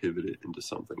have to pivot it into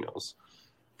something else.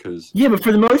 But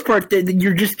for the most part,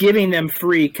 you're just giving them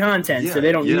free content, so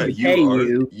they don't need to pay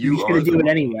you. You're just gonna do it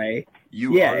anyway.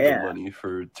 You are the money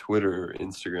for Twitter or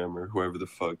Instagram or whoever the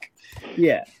fuck.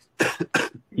 Yeah.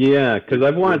 Yeah, because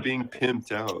We're being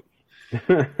pimped out.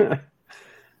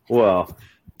 Well,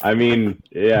 I mean,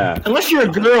 yeah. Unless you're a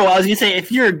girl, I was gonna say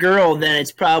if you're a girl, then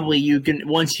it's probably you can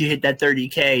once you hit that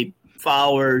 30K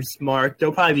followers mark,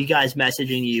 there'll probably be guys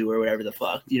messaging you or whatever the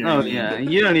fuck. You know?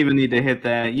 You don't even need to hit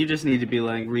that. You just need to be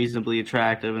like reasonably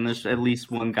attractive, and there's at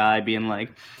least one guy being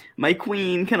like, My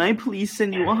queen, can I please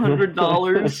send you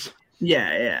 $100?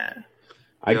 Yeah.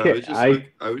 I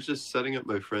was just setting up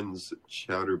my friend's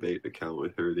Chowderbait account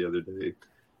with her the other day,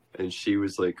 and she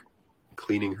was like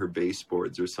cleaning her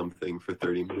baseboards or something for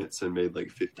 30 minutes and made like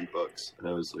 $50, and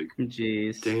I was like,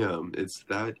 jeez, damn, it's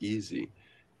that easy.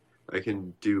 I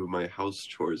can do my house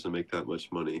chores and make that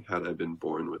much money had I been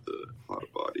born with a hot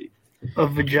body. A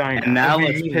vagina. And now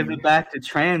let's pivot back to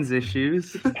trans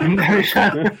issues.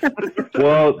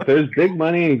 Well, there's big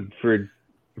money for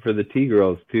the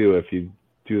T-girls too if you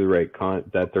do the right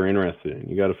that they're interested in.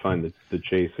 You got to find the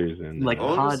chasers and like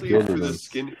honestly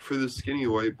for the skinny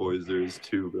white boys there is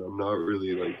too, but I'm not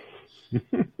really like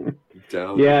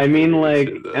down. Yeah, I mean like,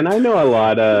 and I know a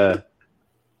lot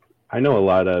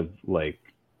of like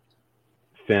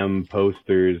femme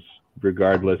posters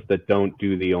regardless that don't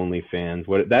do the OnlyFans.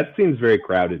 That seems very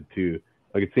crowded too.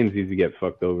 Like it seems easy to get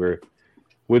fucked over.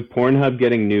 With Pornhub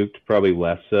getting nuked, probably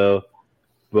less so,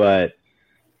 but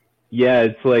yeah,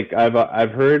 it's like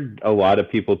I've heard a lot of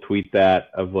people tweet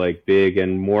that of like big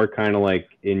and more kind of like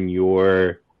in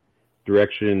your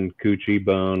direction,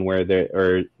 CoochieBone, where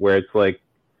it's like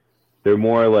they're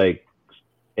more like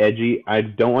edgy. I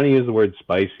don't want to use the word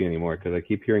spicy anymore because I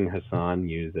keep hearing Hassan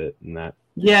use it, and that.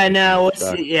 Yeah, no,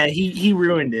 he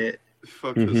ruined it.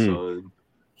 Fuck Hassan.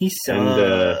 He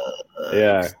sucks.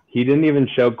 Yeah, he didn't even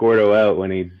shout Gordo out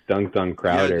when he dunked on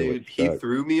Crowder. Yeah, dude, he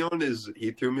threw me on his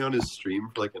stream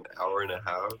for like an hour and a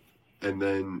half, and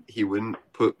then he wouldn't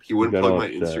plug my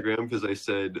Instagram because I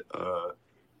said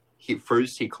he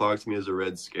clocked me as a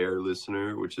Red Scare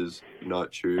listener, which is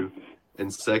not true,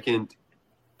 and second,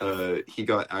 he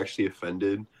got actually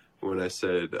offended when I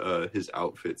said his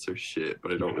outfits are shit,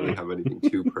 but I don't really have anything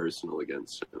too personal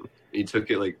against him. He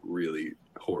took it like really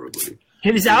horribly.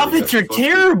 His outfits are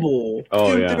terrible.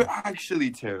 Oh, dude, yeah. They're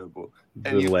actually terrible.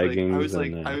 And The leggings. I was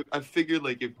like, I figured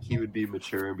like if he would be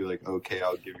mature and be like, okay,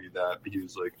 I'll give you that. But he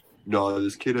was like, no,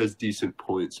 this kid has decent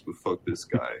points, but fuck this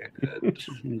guy.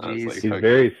 And I was like, he's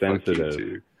very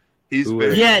sensitive. He's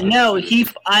very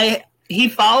sensitive. He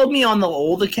followed me on the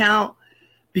old account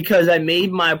because I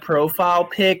made my profile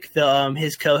pic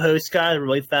his co-host guy, the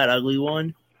really fat ugly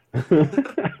one.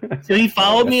 So he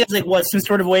followed me as like some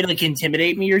sort of way to like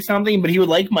intimidate me or something, but he would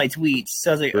like my tweets.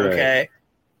 So I was like, okay.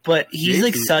 But he's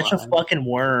like such a fucking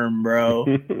worm, bro.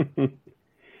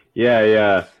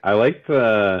 Yeah. I like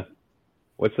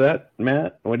what's that,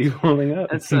 Matt? What are you holding up?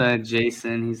 That's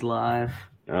Jason. He's live.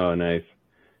 Oh, nice.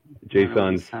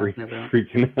 Jason's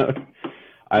freaking out.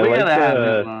 I we like gotta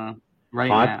have him, right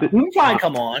now. He can probably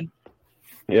come on.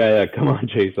 Yeah, come on,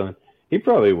 Jason. He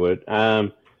probably would.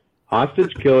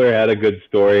 Hostage Killer had a good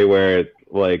story where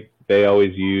like they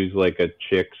always use like a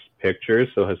chick's picture,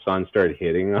 so Hassan started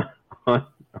hitting on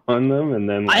them, and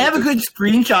then I have a good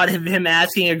screenshot of him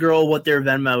asking a girl what their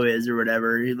Venmo is or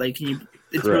whatever. Like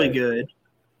it's really good.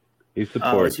 He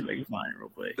supports. Let's see if I can find it real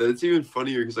quick. That's even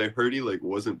funnier because I heard he like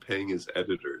wasn't paying his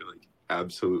editor like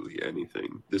absolutely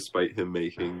anything, despite him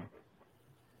making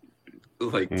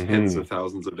like tens of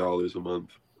thousands of dollars a month.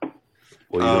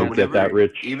 Well, you don't get that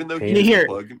rich. Even though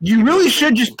you really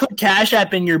should just put Cash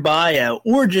App in your bio,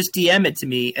 or just DM it to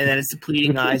me, and then it's the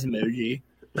pleading eyes emoji.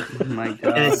 Oh my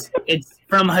god! And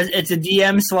it's a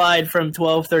DM slide from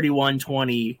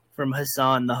 12/31/20 from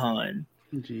Hassan the Hun.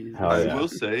 Jeez. I will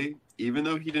say, even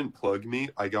though he didn't plug me,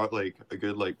 I got like a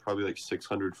good probably like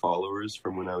 600 followers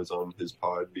from when I was on his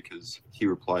pod because he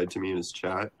replied to me in his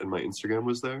chat and my Instagram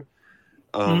was there.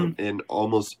 And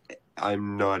almost,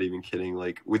 I'm not even kidding,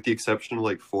 like with the exception of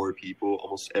like 4 people,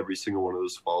 almost every single one of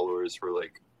those followers were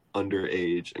like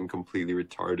underage and completely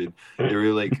retarded. They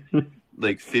were like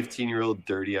 15-year-old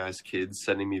dirty ass kids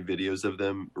sending me videos of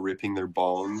them ripping their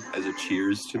bong as a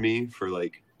cheers to me for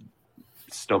like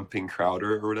stumping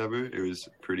Crowder or whatever. It was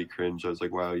pretty cringe. I was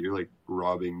like, wow, you're like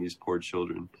robbing these poor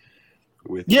children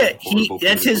with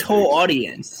that's his whole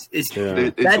audience. It's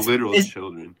literal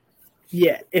children.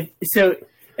 Yeah, so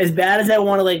as bad as I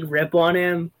want to like rip on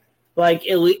him, like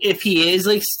if he is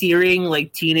like steering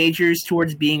like teenagers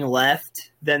towards being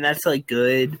left, then that's like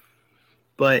good.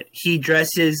 But he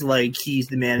dresses like he's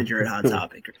the manager at Hot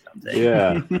Topic or something.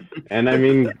 Yeah, and I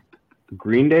mean,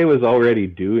 Green Day was already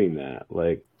doing that.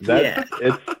 Like that.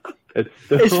 Yeah.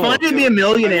 It's fun to be a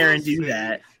millionaire and do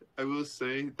that. I will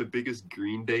say the biggest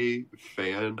Green Day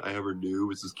fan I ever knew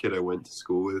was this kid I went to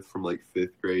school with from like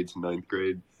 5th grade to 9th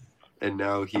grade. And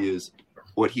now he is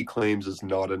what he claims is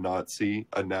not a Nazi,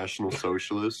 a National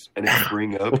Socialist, and if you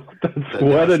bring up That's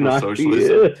what a Nazi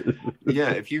is.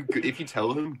 yeah, if you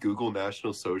tell him Google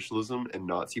National Socialism and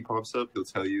Nazi pops up, he'll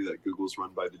tell you that Google's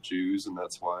run by the Jews, and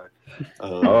that's why.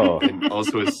 And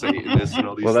also a Satanist and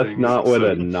all these things. Well, that's not what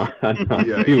a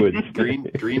Nazi would say.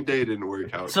 Green Day didn't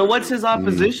work out. So what's his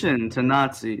opposition to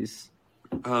Nazis?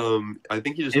 I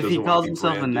think he just if doesn't he calls want to be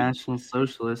himself branded. a National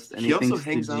Socialist and He he also thinks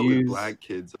hangs the out Jews... with black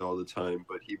kids all the time,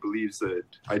 but he believes that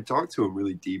I talked to him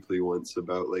really deeply once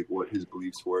about like what his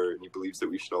beliefs were, and he believes that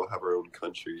we should all have our own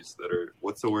countries that are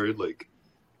what's the word like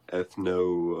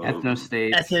ethno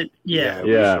states. We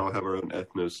should all have our own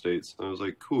ethno states. And I was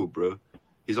like, cool, bro.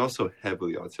 He's also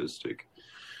heavily autistic.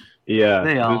 Yeah,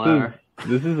 they all are.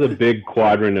 This is a big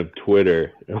quadrant of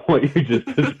Twitter. What you just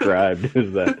described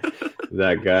is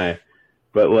that guy.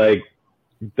 But like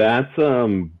that's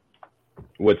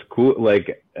what's cool.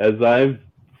 Like as I've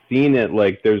seen it,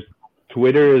 like there's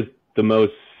Twitter is the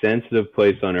most sensitive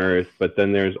place on earth, but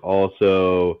then there's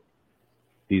also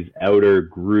these outer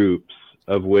groups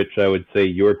of which I would say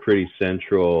you're pretty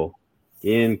central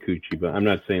in CoochieBone. I'm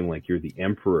not saying like you're the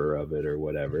emperor of it or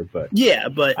whatever, but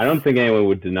I don't think anyone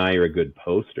would deny you're a good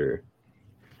poster.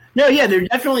 No, yeah,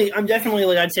 I'm definitely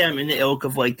like I'd say I'm in the ilk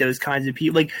of like those kinds of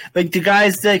people, like the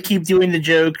guys that keep doing the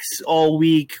jokes all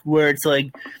week, where it's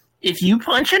like, if you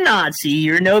punch a Nazi,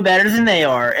 you're no better than they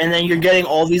are, and then you're getting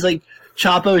all these like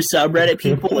Chapo subreddit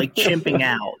people like chimping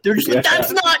out. They're just like,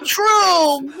 that's not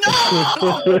true. No,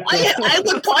 I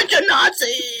would punch a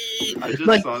Nazi. I just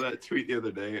like, saw that tweet the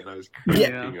other day, and I was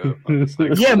cracking up. I was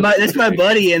like, that's my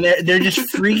buddy, and they're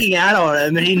just freaking out on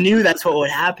him, and he knew that's what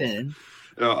would happen.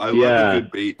 No, I love a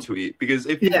good bait tweet because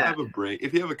if you have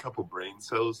a couple brain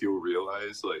cells, you'll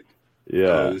realize like,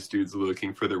 this dude's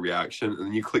looking for the reaction, and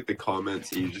then you click the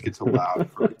comments, and you just get to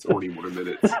laugh for like 20 more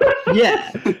minutes.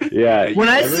 Yeah. When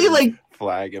I see like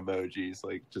flag emojis,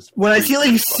 like just when I see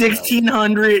like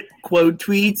 1,600 quote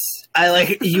tweets,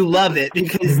 you love it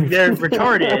because they're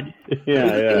retarded.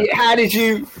 Yeah. How did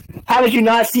you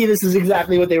not see this is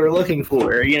exactly what they were looking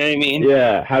for? You know what I mean?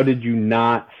 Yeah. How did you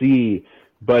not see?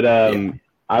 But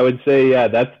I would say,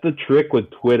 that's the trick with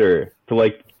Twitter.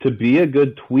 To be a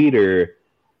good tweeter,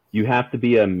 you have to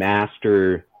be a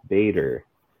master baiter.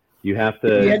 You have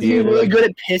to be really good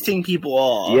at pissing people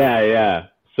off. Yeah.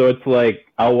 So it's like,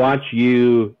 I'll watch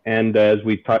you, and as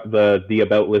we talk, the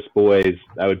About List boys,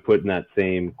 I would put in that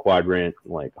same quadrant,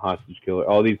 like Hostage Killer,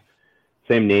 all these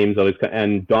same names,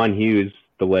 and Don Hughes,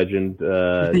 the legend.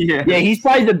 He's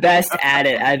probably the best at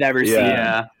it I've ever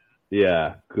seen.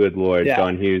 Yeah, good Lord. Yeah.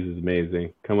 Don Hughes is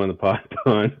amazing. Come on the pod,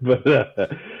 Don.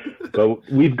 But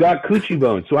we've got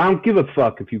CoochieBone, so I don't give a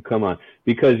fuck if you come on.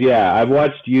 Because, I've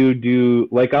watched you do,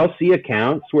 like, I'll see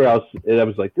accounts where I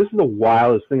was like, this is the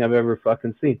wildest thing I've ever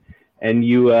fucking seen. And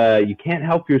you can't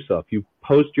help yourself. You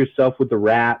post yourself with the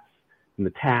rats and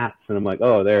the tats, and I'm like,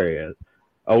 oh, there he is.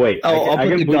 Oh, wait. I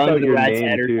can bleep out your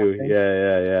name, too.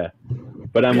 Yeah.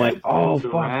 But I'm like, oh,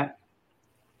 fuck. Rat.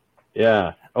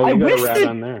 Yeah. Oh, you got a rat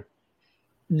on there.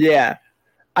 Yeah.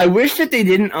 I wish that they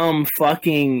didn't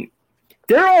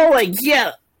they're all like,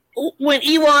 when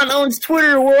Elon owns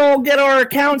Twitter, we'll all get our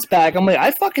accounts back. I'm like,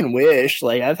 I fucking wish.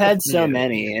 Like, I've had so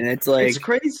many, and it's like... It's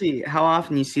crazy how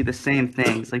often you see the same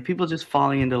things. Like, people just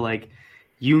falling into, like,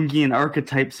 Jungian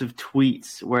archetypes of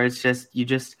tweets, where it's just,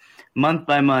 month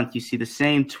by month, you see the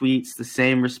same tweets, the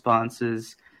same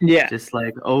responses. Yeah. Just,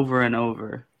 like, over and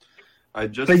over.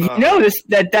 That's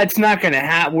not going to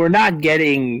happen. We're not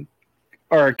getting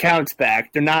our accounts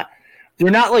back. They're not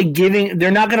like giving.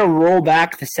 They're not going to roll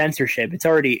back the censorship. It's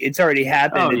already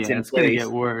happened. Oh, it's going to get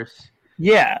worse.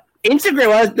 Yeah,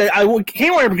 Instagram. I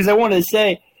came on here because I wanted to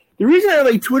say the reason I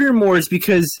like Twitter more is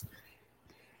because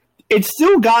it's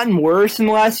still gotten worse in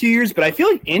the last few years. But I feel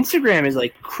like Instagram is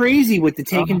like crazy with the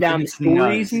taking down the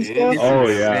stories and stuff. Oh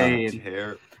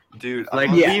yeah. Dude,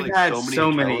 we've had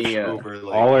so many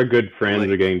all our good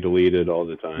friends are getting deleted all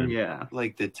the time. Yeah.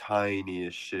 Like the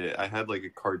tiniest shit. I had like a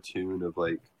cartoon of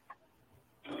like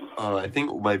I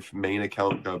think my main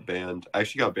account got banned. I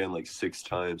actually got banned like 6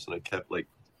 times, and I kept like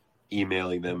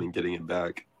emailing them and getting it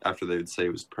back after they would say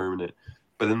it was permanent.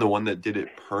 But then the one that did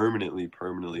it permanently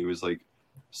was like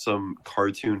some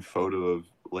cartoon photo of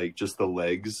like just the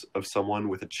legs of someone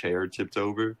with a chair tipped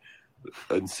over,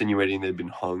 insinuating they'd been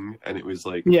hung, and it was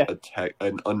like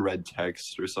an unread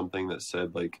text or something that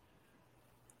said like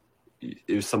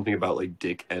it was something about like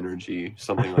dick energy,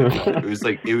 something like that.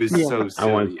 It was so silly. I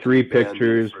want 3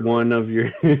 pictures, one of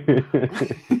your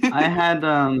I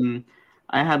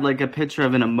had like a picture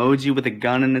of an emoji with a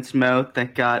gun in its mouth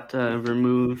that got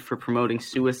removed for promoting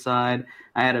suicide.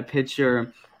 I had a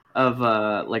picture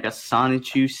like a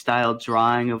Sonichu style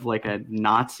drawing of like a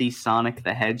Nazi Sonic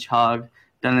the Hedgehog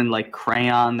done in like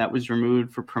crayon that was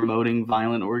removed for promoting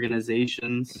violent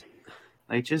organizations.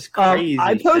 Like just crazy.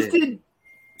 I posted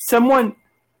someone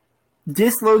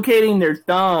dislocating their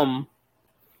thumb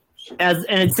and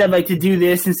it said like to do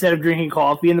this instead of drinking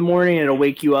coffee in the morning and it'll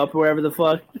wake you up or whatever the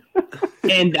fuck.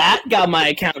 And that got my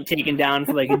account taken down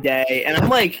for like a day. And I'm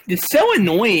like, it's so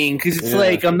annoying because it's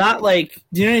like I'm not like,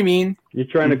 do you know what I mean? You're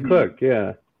trying to cook,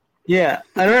 yeah. Yeah,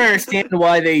 I don't understand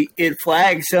why it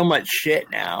flags so much shit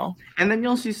now. And then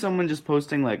you'll see someone just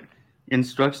posting like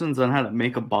instructions on how to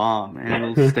make a bomb, and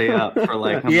it'll stay up for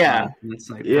like a month. And it's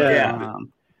like,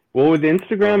 well, with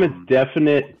Instagram, it's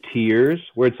definite tiers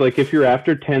where it's like if you're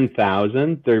after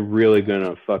 10,000, they're really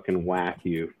gonna fucking whack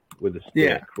you with a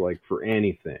stick, like for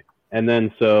anything. And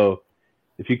then so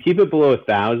if you keep it below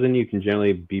 1,000, you can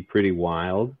generally be pretty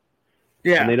wild.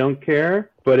 Yeah, and they don't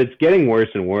care, but it's getting worse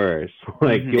and worse.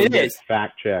 Like you'll get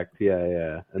fact checked.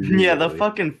 Yeah. Yeah, the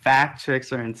fucking fact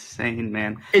checks are insane,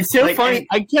 man. It's so funny.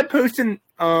 I kept posting.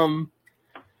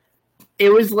 It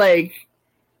was like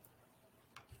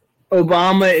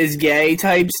Obama is gay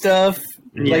type stuff.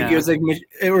 Yeah. Like it was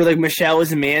like Michelle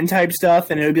is a man type stuff,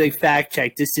 and it would be like fact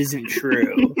check. This isn't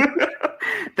true.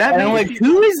 And I'm like,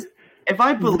 who is? If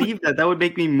I believe that would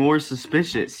make me more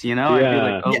suspicious. You know, I'd be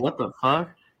like, oh, what the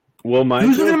fuck. Well,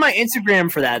 who's looking at my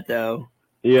Instagram for that though?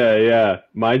 Yeah.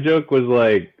 My joke was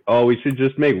like, oh, we should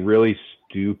just make really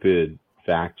stupid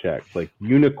fact checks, like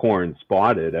unicorn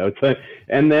spotted outside,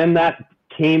 and then that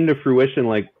came to fruition.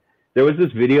 Like there was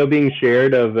this video being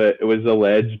shared of it was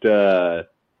alleged a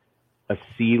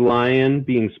sea lion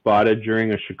being spotted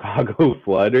during a Chicago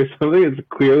flood or something. It's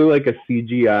clearly like a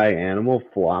CGI animal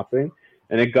flopping,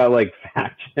 and it got like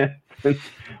fact checked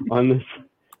on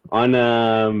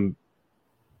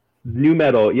New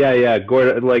Metal,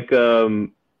 Gordon, like,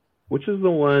 which is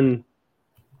the one?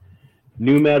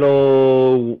 New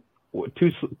Metal,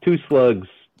 two slugs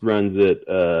runs it.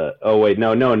 Oh wait,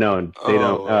 no, they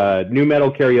don't. New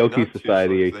Metal Karaoke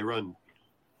Society. They run.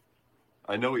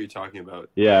 I know what you're talking about.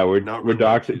 Yeah, we're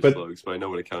doxing, but slugs, but I know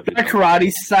what account. A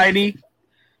Karate Society.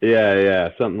 Yeah,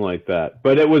 something like that.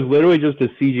 But it was literally just a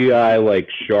CGI like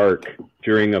shark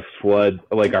during a flood,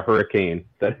 like a hurricane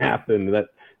that happened. That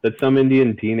some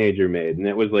Indian teenager made, and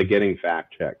it was like getting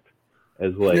fact checked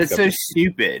as like that's so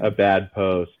stupid. A bad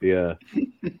post, yeah.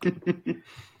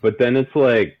 But then it's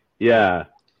like, yeah.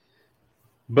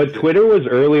 But Twitter was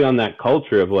early on that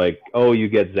culture of like, oh, you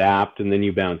get zapped and then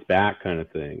you bounce back kind of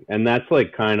thing, and that's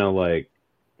like kind of like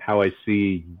how I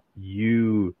see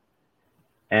you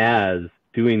as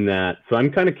doing that. So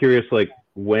I'm kind of curious, like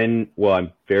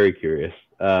I'm very curious.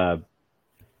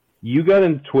 You got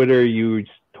into Twitter, you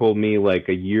told me like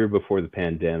a year before the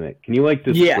pandemic. Can you like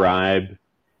describe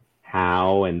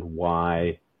how and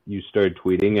why you started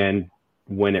tweeting and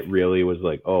when it really was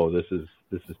like, oh, this is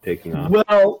taking off?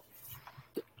 Well,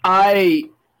 I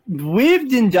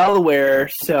lived in Delaware,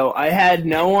 so I had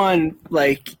no one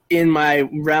like in my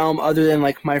realm other than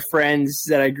like my friends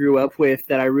that I grew up with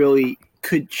that I really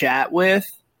could chat with.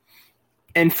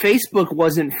 And Facebook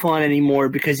wasn't fun anymore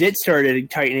because it started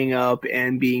tightening up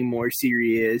and being more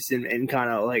serious and kind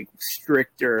of like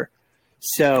stricter.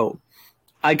 So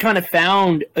I kind of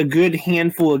found a good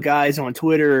handful of guys on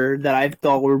Twitter that I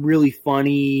thought were really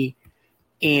funny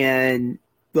and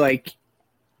like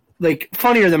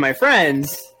funnier than my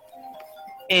friends.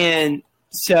 And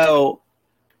so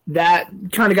that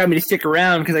kind of got me to stick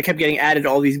around because I kept getting added to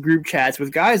all these group chats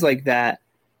with guys like that.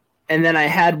 And then I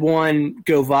had one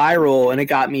go viral, and it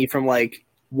got me from like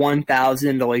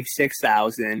 1,000 to like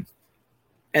 6,000.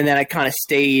 And then I kind of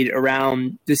stayed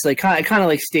around this, like kind of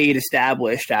like stayed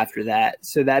established after that.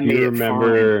 So that made it fun.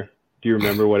 Do you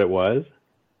remember what it was?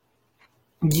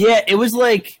 Yeah, it was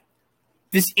like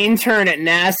this intern at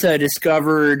NASA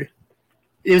discovered.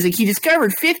 It was like he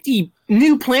discovered 50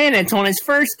 new planets on his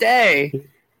first day, and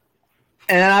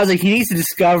then I was like, he needs to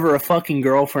discover a fucking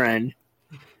girlfriend.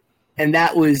 And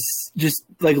that was just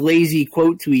like lazy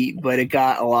quote tweet, but it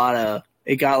got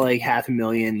like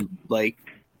 500,000 like.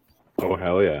 Oh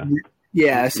hell yeah!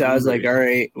 Yeah, so I was like, all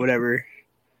right, whatever.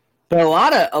 But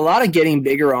a lot of getting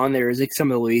bigger on there is like some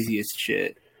of the laziest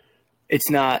shit. It's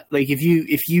not like if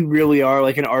you really are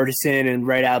like an artisan and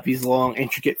write out these long,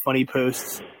 intricate, funny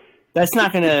posts, that's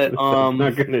not gonna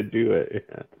not gonna do it.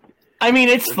 Yeah. I mean,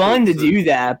 it's fun to do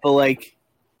that, but like.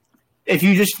 If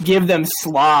you just give them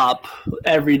slop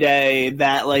every day,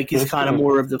 that like is kind of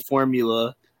more of the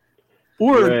formula,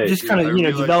 or just kind of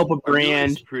develop a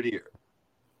brand.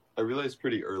 I realized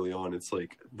pretty early on, it's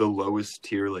like the lowest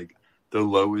tier, like the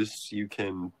lowest you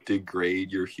can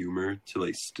degrade your humor to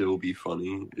like still be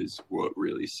funny is what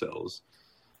really sells.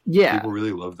 Yeah. People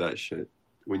really love that shit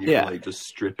when you can like just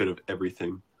strip it of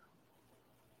everything.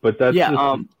 But that's Yeah.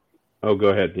 just... Oh, go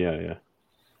ahead. Yeah.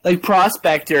 Like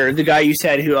Prospector, the guy you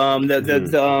said who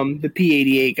the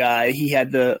P88 guy, he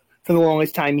had for the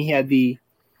longest time he had the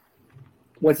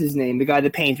what's his name? The guy, the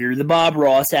painter, the Bob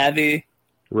Ross Abbey.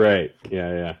 Right.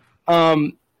 Yeah.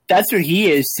 That's what he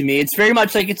is to me. It's very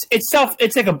much like it's stuff.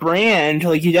 It's like a brand.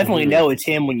 Like you definitely know it's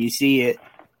him when you see it,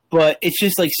 but it's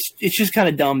just kind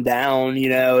of dumbed down. You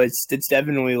know, it's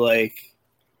definitely like,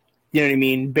 you know what I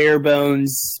mean, bare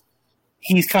bones.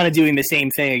 He's kind of doing the same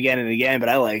thing again and again, but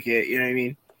I like it. You know what I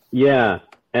mean? Yeah,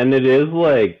 and it is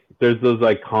like there's those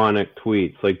iconic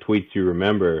tweets, like tweets you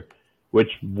remember.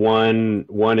 Which one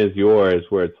is yours?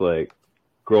 Where it's like,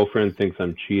 girlfriend thinks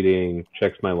I'm cheating,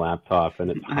 checks my laptop,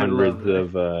 and it's hundreds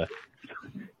of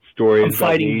stories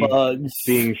about me bugs,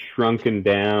 being shrunken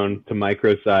down to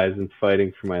micro size and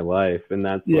fighting for my life. And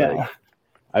that's like,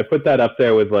 I put that up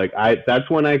there with like, that's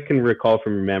one I can recall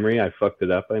from memory. I fucked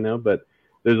it up, I know, but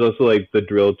there's also like the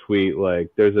drill tweet,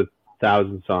 like there's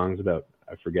 1,000 songs about,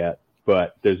 I forget,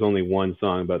 but there's only one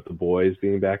song about the boys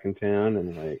being back in town,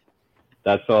 and like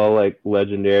that's all like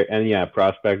legendary. And yeah,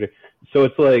 Prospector. So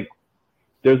it's like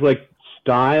there's like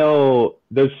style,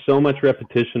 there's so much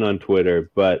repetition on Twitter,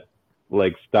 but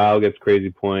like style gets crazy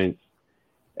points.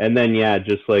 And then yeah,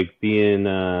 just like being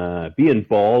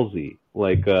ballsy,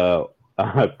 like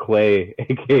Clay,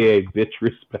 aka Bitch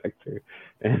Respector,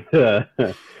 and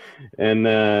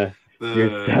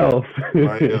yourself.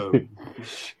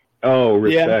 Oh,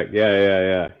 Respect.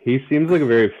 Yeah. He seems like a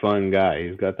very fun guy.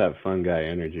 He's got that fun guy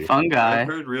energy. Fun guy. I've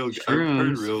heard real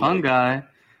fun guy.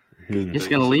 Just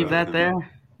gonna leave that there?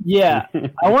 Yeah,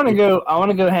 I want to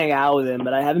go hang out with him,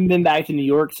 but I haven't been back to New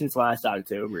York since last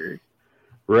October.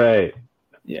 Right.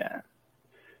 Yeah.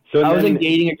 So I was like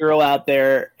dating a girl out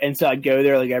there, and so I'd go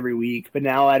there like every week. But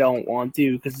now I don't want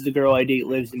to because the girl I date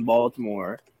lives in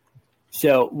Baltimore.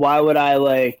 So why would I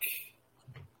like?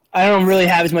 I don't really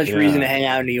have as much reason to hang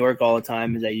out in New York all the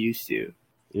time as I used to.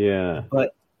 Yeah.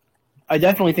 But I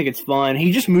definitely think it's fun.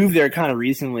 He just moved there kind of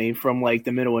recently from like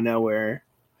the middle of nowhere.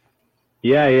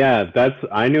 Yeah.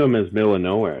 I knew him as middle of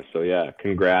nowhere. So yeah,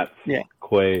 congrats,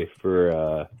 Clay,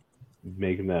 for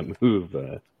making that move.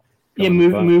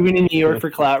 Moving to New York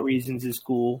for clout reasons is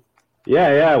cool.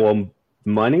 Yeah. Well,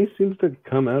 money seems to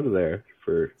come out of there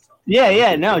for.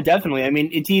 Yeah, no, definitely. I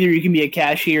mean, it's either you can be a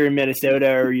cashier in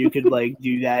Minnesota or you could like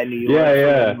do that in New York.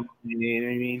 Yeah. You know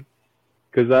what I mean?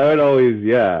 Because I would always,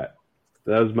 that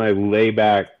was my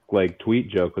layback like tweet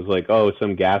joke. Was like, oh,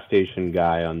 some gas station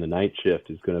guy on the night shift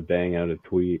is gonna bang out a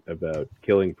tweet about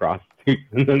killing prostitutes,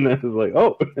 and then I was like,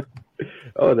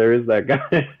 oh, there is that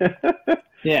guy.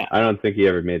 Yeah. I don't think he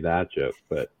ever made that joke,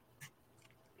 but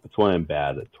that's why I'm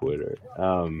bad at Twitter.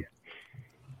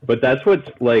 But that's what's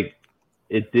like.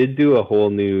 It did do a whole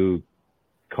new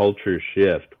culture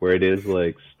shift where it is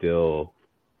like still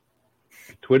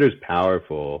Twitter's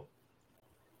powerful.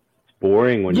 It's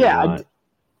boring when you're not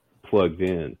plugged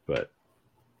in, but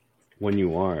when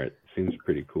you are, it seems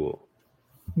pretty cool.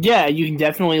 Yeah, you can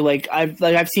definitely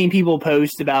I've seen people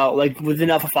post about like with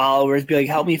enough followers be like,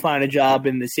 help me find a job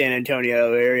in the San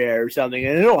Antonio area or something,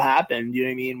 and it'll happen. You know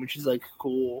what I mean? Which is like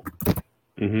cool.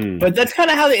 Mm-hmm. But that's kind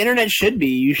of how the internet should be.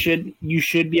 You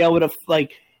should be able to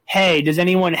like, hey, does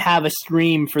anyone have a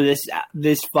stream for this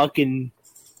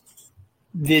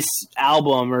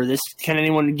album or this? Can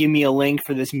anyone give me a link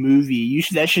for this movie?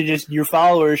 Your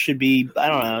followers should be. I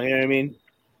don't know. You know what I mean?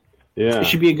 Yeah, it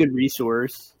should be a good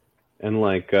resource. And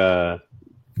like,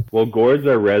 Gord's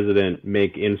our resident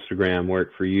make Instagram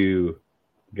work for you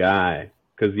guy,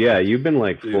 because you've been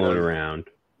like fooling around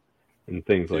and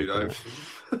things like that.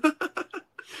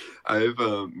 I've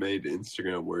made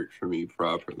Instagram work for me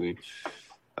properly.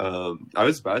 I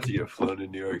was about to get flown to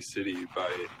New York City by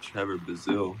Trevor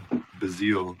Bazile.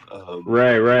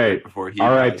 Right. Before he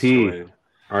R.I.P. passed away.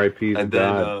 R.I.P. And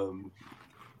God. then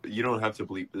you don't have to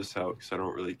bleep this out because I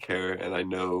don't really care, and I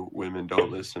know women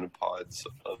don't listen to pods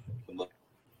unless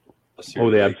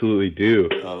you're they absolutely do.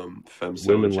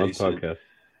 Women love podcasts.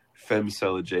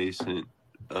 Femcell adjacent.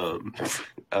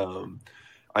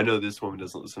 I know this woman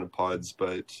doesn't listen to pods,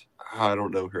 but I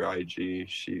don't know her IG.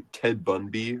 Ted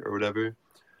Bunby or whatever.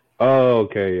 Oh,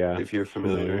 okay, yeah. If you're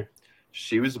familiar.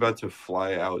 She was about to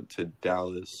fly out to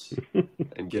Dallas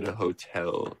and get a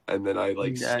hotel, and then I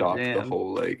stopped the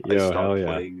whole I stopped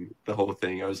playing the whole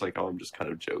thing. I was like, I'm just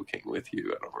kind of joking with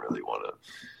you. I don't really want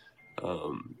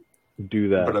to do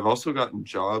that. But I've also gotten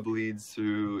job leads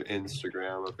through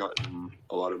Instagram. I've gotten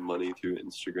a lot of money through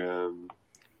Instagram.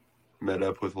 met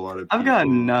up with a lot of people. I've got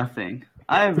nothing.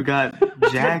 I've got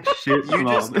jack shit. You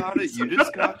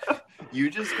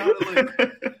just gotta like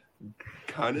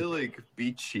kind of like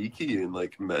be cheeky and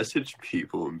like message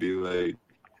people and be like,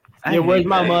 Yeah, where's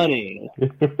my hey, money?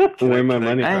 Where's my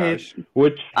money?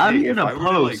 Which I'm hey, here if to I were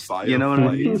post. to, like, buy You a know what I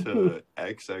flight mean? to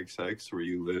XXX where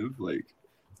you live, like,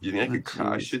 do you think I could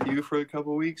crash with you for a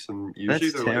couple weeks? And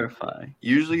usually That's they're terrifying. like,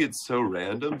 usually it's so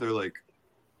random. They're like,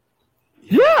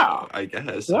 Yeah. I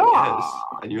guess. Yeah. I guess.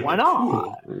 And you're Why like,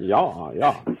 not? cool.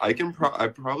 yeah. I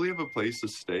probably have a place to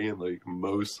stay in like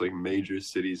most like major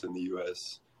cities in the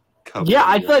U.S. Yeah,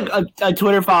 I feel like a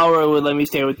Twitter follower would let me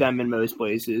stay with them in most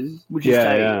places, which is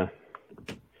tight. Yeah.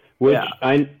 Which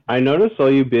I notice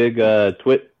all you big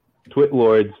twit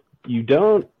lords,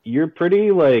 you're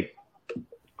pretty like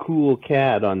cool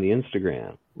cat on the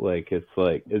Instagram. Like it's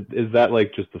like is that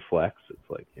like just a flex? It's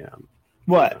like I'm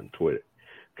What? on Twitter.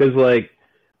 Cuz like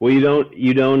well you don't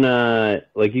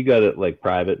like you got it like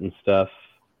private and stuff.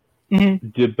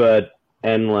 Mm-hmm. But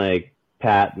and like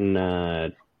Pat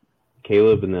and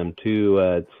Caleb and them too,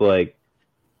 it's like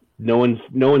no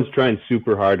one's trying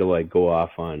super hard to like go off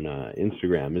on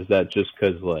Instagram. Is that just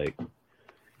because like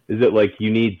is it like you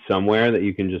need somewhere that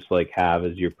you can just like have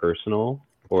as your personal,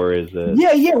 or is it?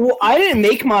 Yeah. Well, I didn't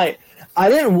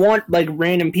want like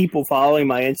random people following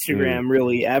my Instagram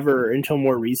really ever until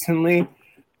more recently,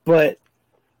 but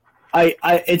I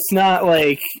it's not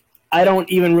like I don't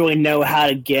even really know how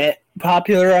to get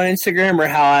popular on Instagram or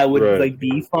how I would like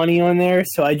be funny on there.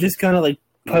 So I just kind of like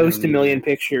post a million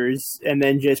pictures and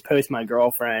then just post my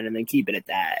girlfriend and then keep it at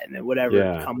that and then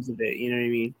whatever comes of it, you know what I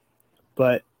mean?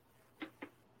 But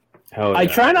I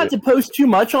try not to post too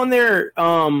much on there.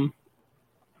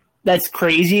 That's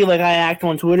crazy. Like I act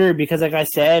on Twitter because, like I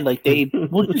said, like they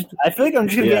will just. I feel like I'm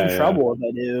just gonna get in trouble if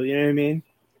I do. You know what I mean?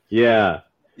 Yeah.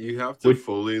 You have to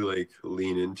fully like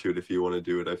lean into it if you want to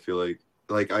do it. I feel like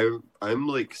I'm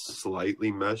like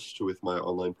slightly meshed with my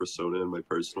online persona and my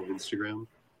personal Instagram,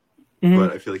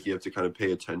 but I feel like you have to kind of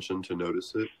pay attention to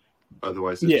notice it.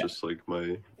 Otherwise, it's just like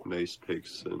my nice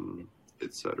pics and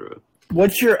etc.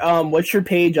 What's your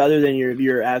page other than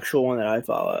your actual one that I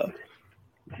follow?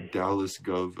 Dallas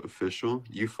Gov official.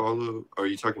 You follow? Are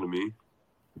you talking to me?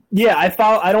 Yeah, I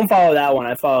follow. I don't follow that one.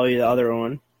 I follow the other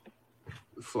one.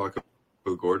 Flaco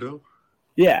Gordo.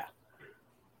 Yeah.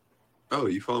 Oh,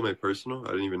 you follow my personal?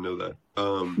 I didn't even know that.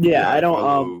 I don't.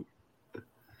 Follow,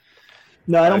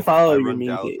 no, I don't follow your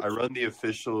main page. I run the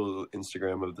official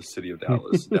Instagram of the city of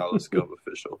Dallas, Dallas Gov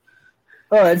official.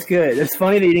 Oh, that's good. It's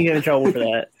funny that you didn't get in trouble for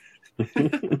that.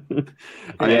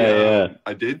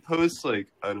 I did post like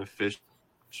an official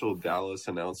Dallas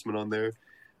announcement on there,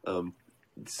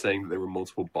 saying that there were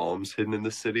multiple bombs hidden in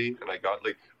the city, and I got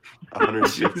like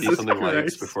 150 something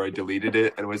likes before I deleted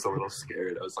it, and was a little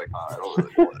scared. I was like, I don't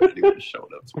really want anyone showing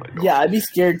up to my door. Yeah, I'd be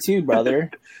scared too, brother.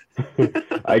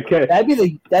 I can't. That'd be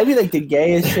like the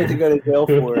gayest shit to go to jail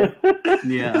for.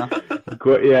 Yeah.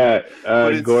 Gordo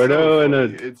so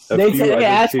and they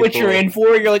ask what you're in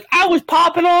for. You're like, I was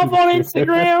popping off on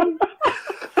Instagram.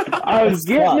 I was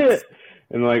getting it.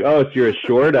 And like, oh, you're a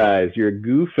short eyes. You're a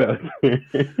goof out there.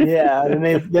 Yeah, and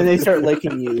then they start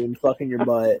licking you and fucking your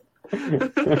butt.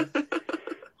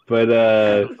 But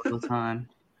all the time.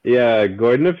 Yeah,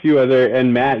 Gordon, a few other,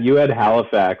 and Matt, you had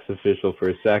Halifax official for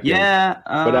a second. Yeah,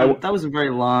 that wasn't very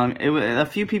long. It was a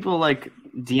few people like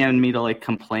DM'd me to like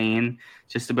complain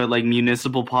just about like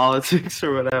municipal politics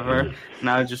or whatever, and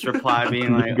I would just reply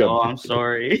being like, "Oh, I'm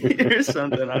sorry" or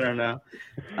something. I don't know.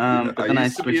 But then I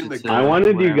switched it to I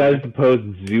wanted you guys to post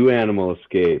zoo animal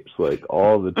escapes like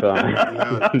all the time.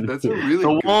 Yeah, that's a really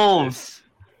the good wolves.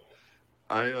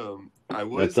 I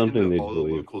was in all the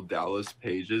local Dallas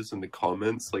pages in the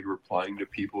comments, like replying to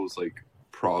people's like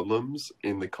problems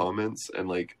in the comments and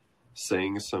like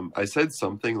saying I said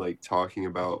something like talking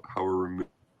about how we're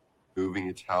removing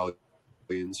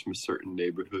Italians from a certain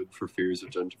neighborhood for fears of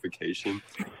gentrification,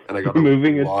 and I got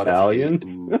moving a lot Italians of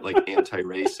hate and like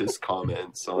anti-racist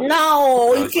comments.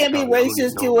 No, you can't be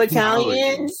racist to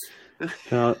Italians.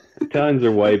 Italians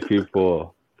are white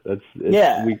people.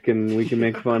 We can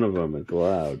make fun of them. It's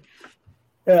allowed.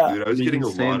 Yeah. Dude, I was getting a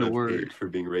lot of hate for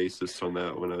being racist on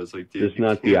that when I was like, dude, just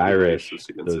not the Irish.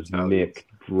 Those Mick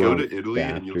Go to Italy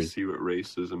bastards. and you'll see what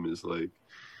racism is like.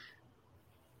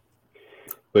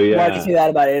 But yeah, why do you say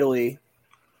that about Italy?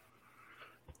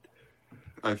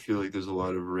 I feel like there's a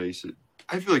lot of racist.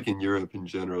 I feel like in Europe in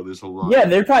general, there's a lot. Yeah,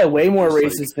 they're probably way more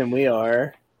racist than we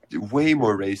are. Way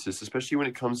more racist, especially when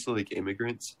it comes to like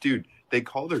immigrants. Dude, they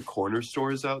call their corner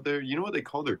stores out there. You know what they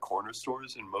call their corner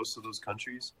stores in most of those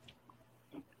countries?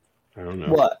 I don't know.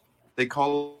 What? They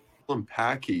call them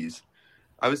packies.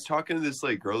 I was talking to this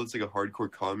like girl that's like a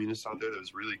hardcore communist out there that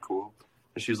was really cool.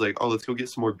 And she was like, "Oh, let's go get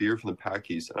some more beer from the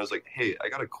Packies." And I was like, "Hey, I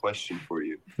got a question for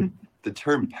you. The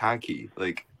term Packy,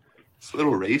 like, it's a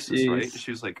little racist, right?" And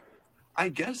she was like, "I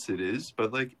guess it is,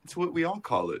 but like, it's what we all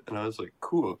call it." And I was like,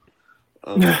 "Cool."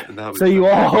 And that was So you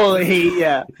all hate,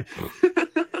 yeah.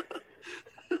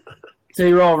 So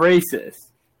you're all racist.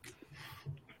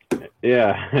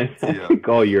 Yeah, I think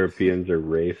all Europeans are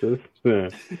racist.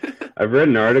 I've read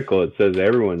an article that says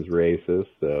everyone's racist,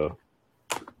 so.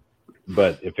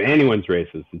 But if anyone's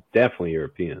racist, it's definitely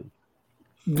Europeans.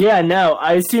 Yeah, no,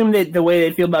 I assume that the way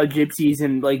they feel about gypsies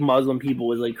and like Muslim people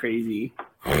was like crazy.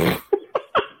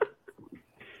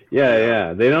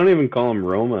 Yeah. They don't even call them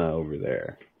Roma over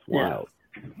there. It's wild.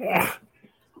 Yeah.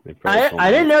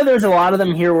 I didn't know there's a lot of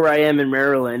them here where I am in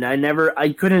Maryland.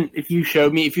 I couldn't, if you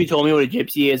told me what a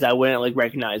gypsy is, I wouldn't like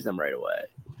recognize them right away.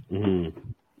 Mm-hmm.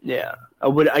 Yeah. I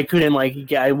would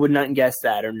not guess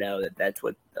that or know that that's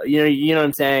what, you know what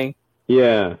I'm saying?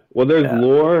 Yeah. Well, there's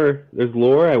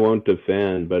lore I won't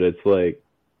defend, but it's like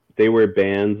they were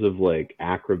bands of like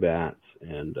acrobats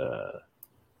and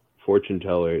fortune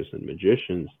tellers and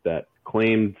magicians that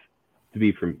claimed to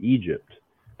be from Egypt,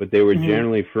 but they were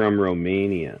generally from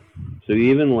Romania. So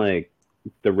even like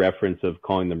the reference of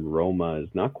calling them Roma is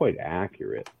not quite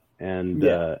accurate. And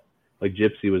like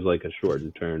gypsy was like a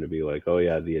shortened term to be like, oh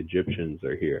yeah, the Egyptians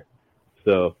are here.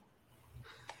 So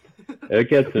it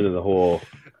gets into the whole,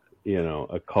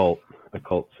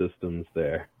 occult systems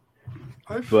there.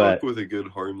 I fuck with a good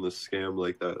harmless scam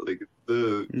like that. Like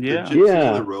the gypsies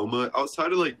and the Roma,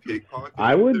 outside of like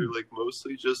pickpocketing, they're like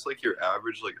mostly just like your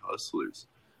average like hustlers.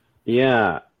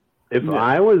 Yeah. If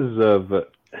I was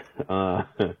of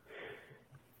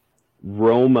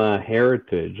Roma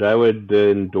heritage, I would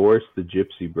endorse the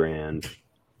gypsy brand.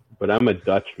 But I'm a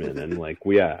Dutchman, and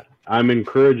I'm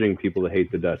encouraging people to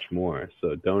hate the Dutch more.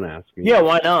 So don't ask me. Yeah,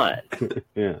 why not?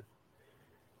 Yeah.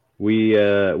 We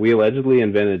allegedly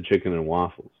invented chicken and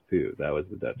waffles too. That was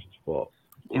the Dutch's fault.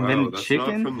 Wow, that's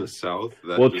chicken? Not from the South.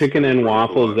 Chicken and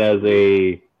waffles as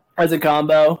a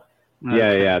combo.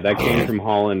 Yeah, that came from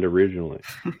Holland originally.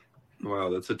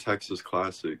 Wow, that's a Texas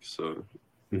classic. So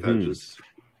that just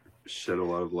shed a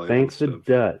lot of light. Thanks to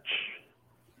Dutch.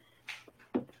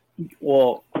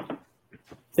 Well,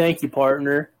 thank you,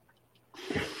 partner.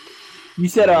 You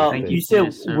said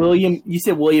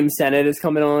William Sennett is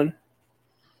coming on.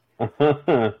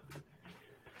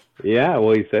 Yeah,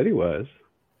 well, he said he was.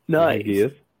 Nice. He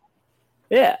is.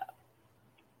 Yeah.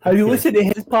 Have you listened to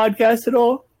his podcast at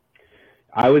all?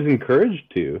 I was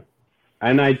encouraged to.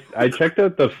 And I checked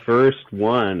out the first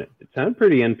one. It sounded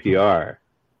pretty NPR.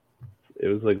 It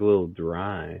was like a little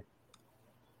dry.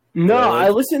 No, I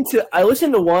listened to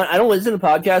one. I don't listen to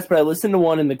podcasts, but I listened to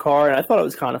one in the car, and I thought it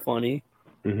was kind of funny.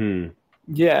 Mm-hmm.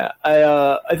 Yeah,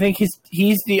 I think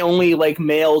he's the only like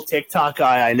male TikTok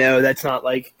guy I know that's not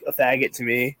like a faggot to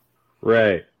me.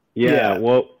 Right. Yeah.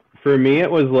 Well, for me,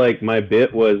 it was like my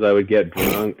bit was I would get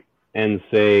drunk and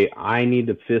say I need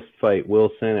to fist fight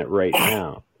Will Sennett right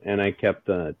now, and I kept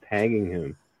tagging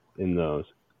him in those,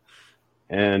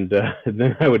 and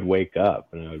then I would wake up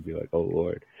and I would be like, oh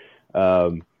Lord.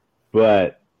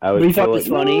 But I was. We thought it was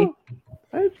funny. No,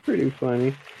 that's pretty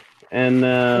funny,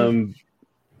 and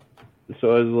so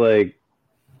I was like,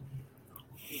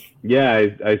 yeah,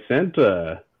 I sent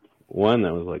one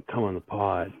that was like, come on the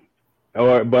pod,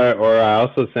 or I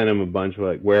also sent him a bunch of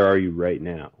like, where are you right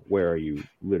now? Where are you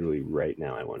literally right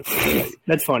now? I want to see you.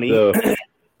 That's funny.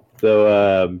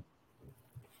 So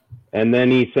and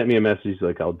then he sent me a message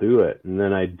like, I'll do it, and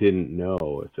then I didn't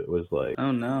know if it was like,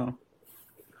 oh no.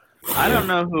 I don't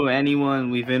know who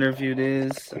anyone we've interviewed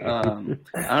is. I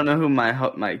don't know who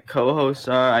my co-hosts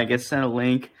are. I get sent a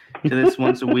link to this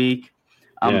once a week.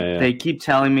 They keep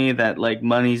telling me that like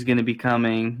money's gonna be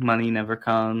coming. Money never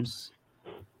comes.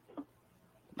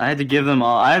 I had to give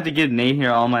Nate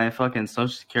here all my fucking social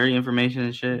security information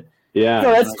and shit. Yeah,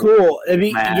 no, that's cool.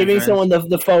 Giving someone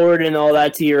the forward and all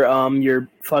that to your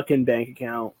fucking bank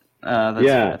account.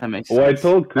 That makes sense. Well, I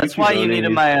told Coochie that's why you needed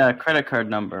my credit card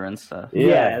number and stuff.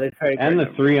 Yeah, the credit card and the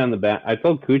number. 3 on the back. I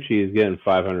told Coochie he's getting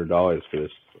 $500 for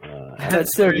this.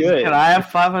 That's so good. Can I have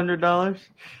 $500?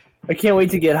 I can't wait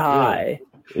to get high.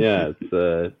 Yeah,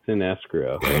 it's in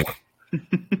escrow.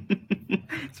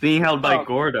 It's being held by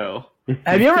Gordo.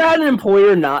 Have you ever had an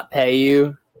employer not pay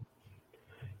you?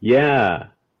 Yeah.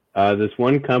 This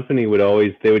one company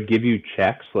they would give you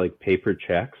checks, like paper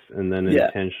checks, and then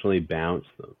intentionally bounce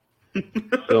them.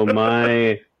 So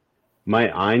my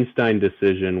Einstein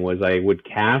decision was I would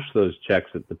cash those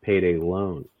checks at the payday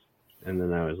loans. And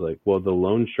then I was like, well, the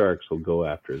loan sharks will go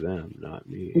after them, not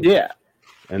me. Yeah.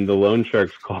 And the loan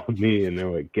sharks called me, and they're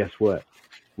like, "Guess what?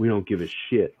 We don't give a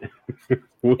shit.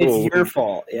 It's your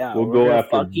fault. Yeah, We'll we're go gonna after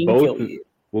fucking both. kill you.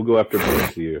 We'll go after both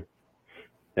of you."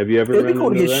 Have you ever It'd be run cool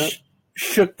to into get that?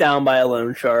 shook down by a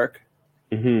loan shark.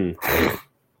 Mm-hmm.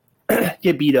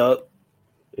 Get beat up.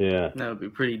 Yeah. That would be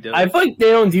pretty dope. I feel like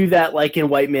they don't do that like in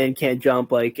White Man Can't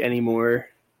Jump like anymore.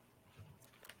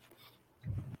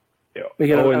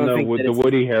 Like, I don't think that the it's-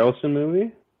 Woody Harrelson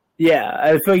movie? Yeah,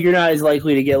 I feel like you're not as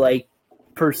likely to get like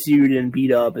pursued and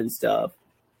beat up and stuff.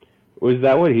 Was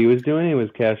that what he was doing? He was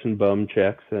cashing bum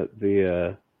checks at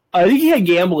the. I think he had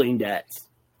gambling debts.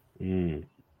 Mm.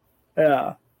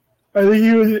 Yeah, I think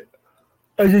he was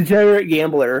a degenerate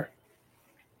gambler.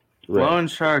 Right. Loan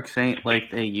sharks ain't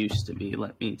like they used to be,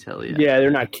 let me tell you. Yeah, they're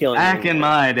not killing. Back in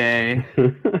my day.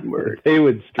 They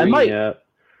would I string might- you up.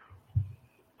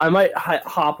 I might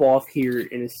hop off here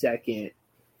in a second.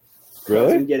 I'm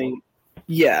Really? getting.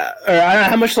 Yeah. I don't know,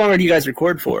 how much longer do you guys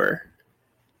record for?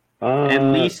 At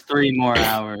least 3 more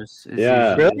hours. is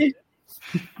Yeah. usually- Really?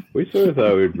 We sort of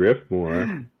thought we'd riff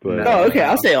more, but No. Oh, okay.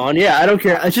 I'll stay on. Yeah, I don't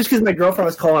care. It's just because my girlfriend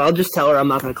was calling. I'll just tell her I'm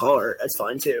not going to call her. That's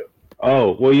fine too.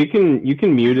 oh well, you can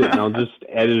mute it, and I'll just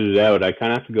edit it out. I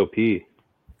kind of have to go pee.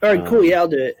 All right, cool. Yeah, I'll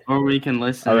do it. Or we can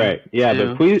listen. All right, yeah, too.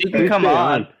 but please, You can please come stay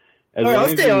on. As All right, long I'll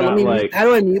as stay you're on. not, Let me. How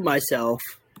do I mute myself?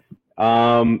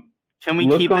 Can we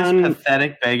Look keep on- this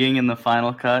pathetic begging in the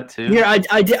final cut, too? Here, I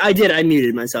did. I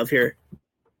muted myself here.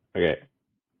 Okay.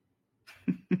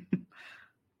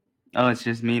 Oh, it's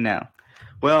just me now.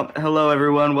 Well, hello,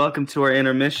 everyone. Welcome to our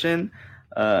intermission.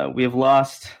 We have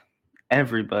lost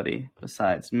everybody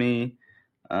besides me.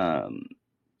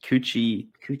 Coochie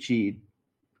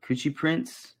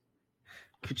Prince,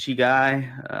 Coochie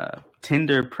Guy,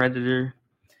 Tinder Predator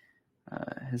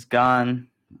has gone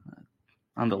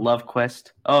on the love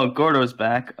quest. Oh, Gordo's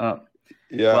back. Oh,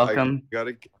 Yeah, welcome.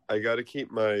 I gotta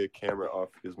keep my camera off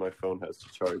because my phone has to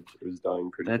charge. It was dying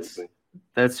pretty That's- quickly.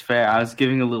 That's fair. I was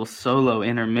giving a little solo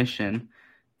intermission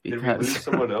Did we because lose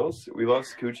someone else? We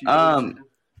lost Coochie.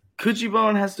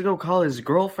 CoochieBone has to go call his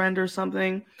girlfriend or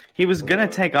something. He was gonna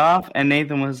take off, and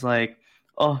Nathan was like,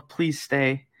 "Oh, please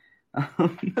stay."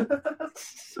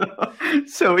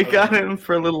 so we got him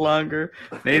for a little longer.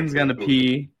 Nathan's gonna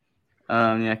pee.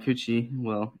 Yeah, Coochie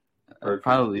will Perfect.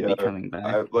 probably be Yeah, coming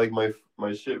back.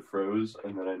 my shit froze,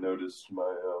 and then I noticed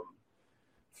my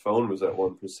phone was at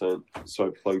 1%, so I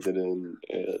plugged it in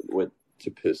and went to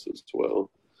piss as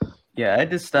well. Yeah, I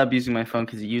just stopped using my phone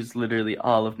because it used literally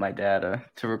all of my data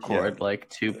to record like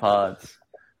 2 pods.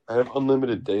 I have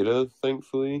unlimited data,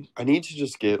 thankfully. I need to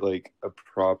just get like a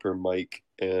proper mic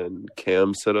and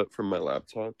cam set up from my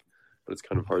laptop, but it's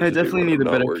kind of hard I to do definitely when need a I'm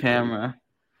not better working. camera.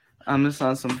 I'm just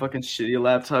on some fucking shitty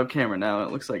laptop camera now. It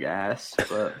looks like ass,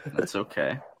 but that's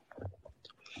okay.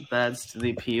 Adds to the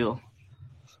appeal.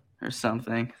 Or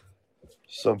something.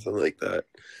 Something like that.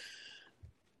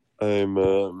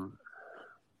 I'm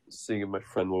seeing if my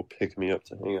friend will pick me up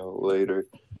to hang out later,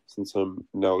 since I'm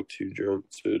now too drunk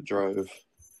to drive.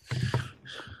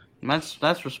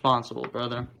 That's responsible,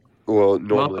 brother. Well,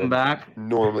 Welcome back.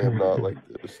 Normally I'm not like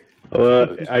this.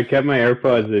 Well, I kept my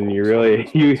AirPods in.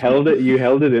 You held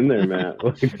it in there, Matt.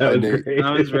 Like, that I was knew. great.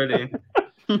 I was ready.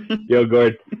 Yo,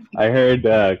 Gord, I heard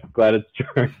glad it's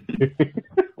charged.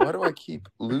 Why do I keep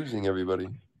losing everybody?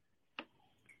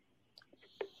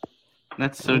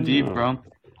 That's so deep, bro.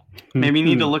 Maybe you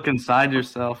need to look inside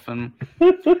yourself and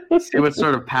see what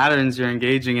sort of patterns you're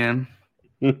engaging in.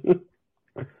 I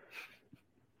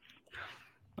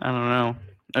don't know.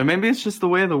 Or maybe it's just the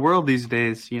way of the world these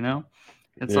days, you know?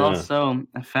 It's all Yeah. so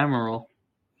ephemeral.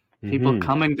 People Mhm.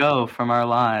 come and go from our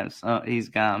lives. Oh, he's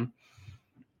gone.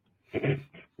 just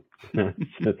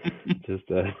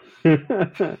yeah,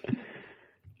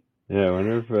 I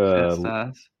wonder if Just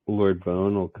us. Lord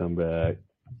Bone will come back.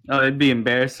 Oh, it'd be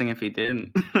embarrassing if he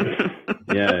didn't.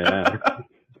 Yeah.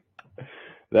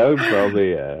 That would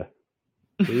probably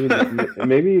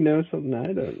maybe you know something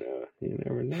I don't know. You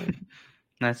never know.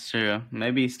 That's true.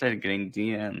 Maybe he started getting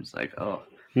DMs like, oh,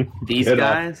 these Get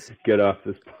guys? Get off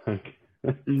this punk.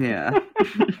 Yeah.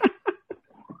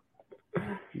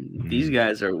 These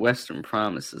guys are Western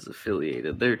Promises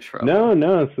affiliated. They're trouble.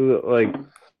 No. So like,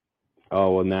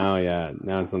 oh well, now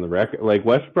it's on the record. Like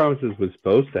West Promises was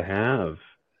supposed to have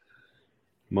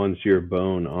Monsieur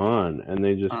Bone on, and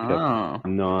they just kept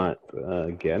not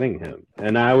getting him.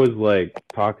 And I was like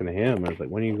talking to him. I was like,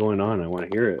 "When are you going on? I want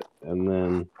to hear it." And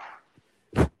then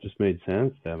it just made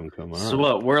sense to have him come on. So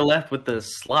what? We're left with the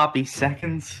sloppy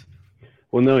seconds.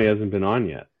 Well, no, he hasn't been on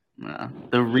yet.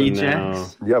 The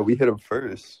rejects. Yeah, we hit him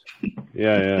first.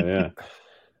 Yeah.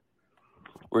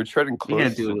 We're treading gotta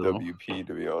close do a to little. WP,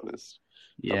 to be honest.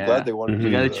 Yeah. I'm glad they wanted to You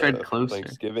do gotta the tread closer.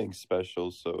 Thanksgiving special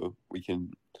so we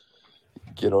can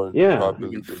get on Yeah. properly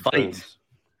We can good fight. terms.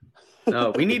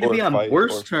 No, we need to Or be on fight,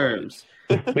 worse or terms.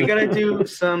 fight. We gotta do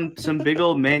some big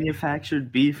old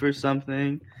manufactured beef or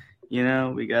something. You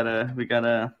know, we gotta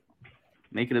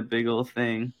make it a big old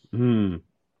thing.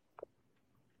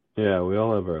 Yeah, we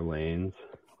all have our lanes.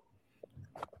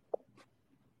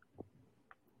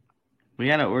 We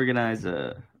gotta organize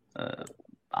a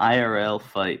IRL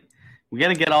fight. We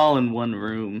gotta get all in one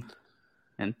room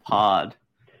and pod,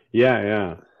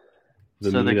 Yeah.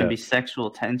 so there can be sexual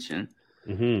tension.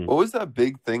 What was that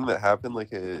big thing that happened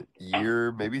like a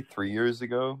year, maybe 3 years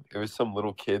ago? It was some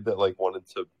little kid that like wanted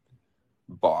to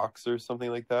box or something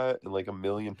like that, and like 1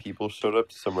 million people showed up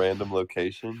to some random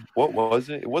location. What was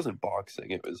it? It wasn't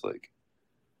boxing. It was like.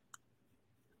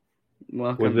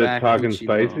 Welcome Was it back, talking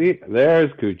CoochieBone. spicy?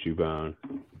 There's CoochieBone.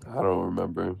 I don't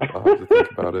remember. I'll have to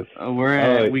think about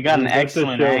it. We got an that's a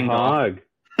excellent show angle. hog.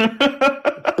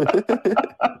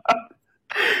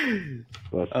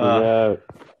 Bust it out.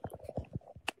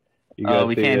 You got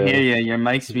we the, can't hear you. Your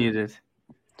mic's muted.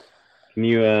 Can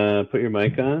you put your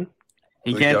mic on?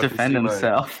 He Look, can't y'all can defend see my-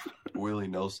 himself. Willie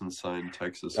Nelson signed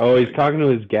Texas. Oh, he's flag. talking to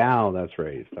his gal. That's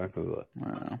right. He's talking to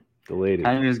Wow. the lady.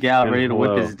 Time this gal ready to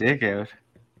whip Hello. his dick out.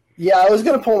 Yeah, I was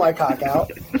gonna pull my cock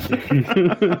out.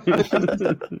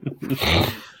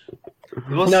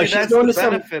 Well, No, see, she's that's going the to some-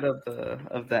 benefit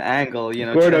of the angle, you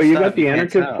know. Gordo, chest you up, got the can't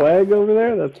anarchist tell. flag over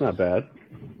there? That's not bad.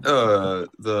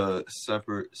 The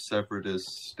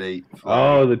separatist state flag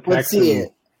Oh, the Let's see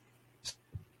Texan. it.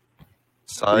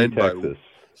 signed by Texas.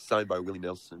 Willie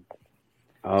Nelson.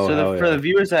 Oh, So hell for yeah. the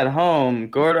viewers at home,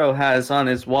 Gordo has on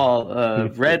his wall a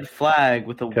red flag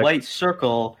with a white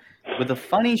circle with a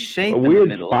funny shape A in the weird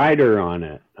middle. spider on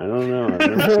it. I don't know. I've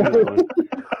never seen that one.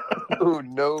 Oh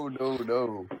no!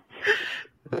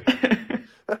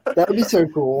 That would be so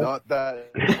cool. Not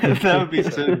that. That would be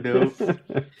so dope.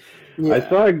 Yeah. I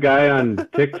saw a guy on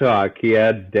TikTok. He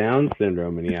had Down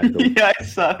syndrome, and he had the, Yeah, I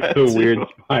saw that the too. weird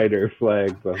spider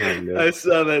flag behind it. I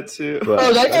saw that too. Oh,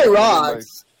 But, that guy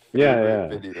rocks. yeah.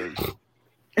 Videos.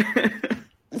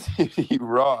 He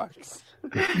rocks.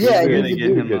 Yeah, We're He's gonna he's,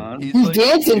 get him good. on. He's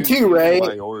dancing huge too, right?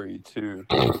 Maori too.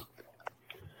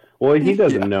 Well, he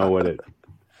doesn't Yeah. know what it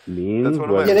means. That's one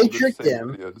of my Yeah, they oldest tricked same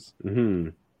him. videos. Mm-hmm.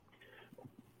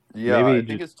 Yeah, Maybe I he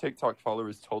think just- his TikTok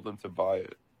followers told him to buy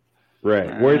it.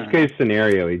 Right. Worst case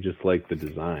scenario, he just liked the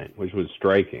design, which was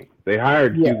striking. They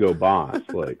hired Yeah. Hugo Boss.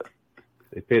 Like,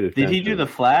 they paid attention. Did he do the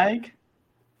flag?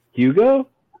 Hugo?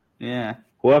 Yeah.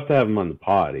 We'll have to have him on the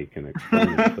pod. He can explain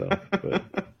himself.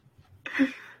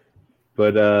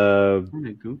 But I'm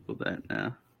gonna Google that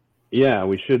now. yeah,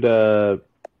 we should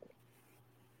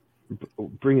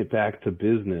bring it back to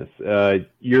business.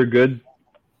 You're good?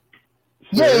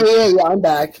 Yeah, I'm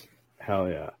back. Hell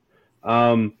yeah.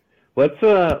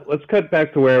 Let's cut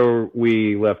back to where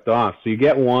we left off. So you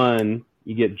get one,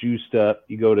 you get juiced up,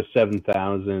 you go to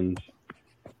 7,000,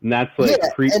 and that's like Yeah,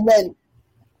 and then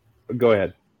Go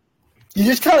ahead. you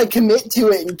just kind of commit to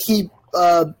it and keep,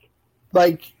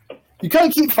 you kind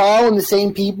of keep following the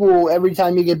same people every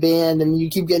time you get banned, and you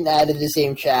keep getting added to the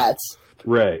same chats.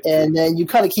 Right. And then you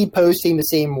kind of keep posting the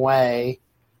same way,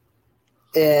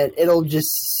 and it'll just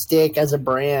stick as a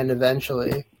brand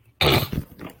eventually.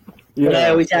 And I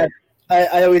always have,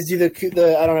 I always do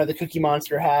the I don't know, the Cookie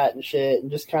Monster hat and shit,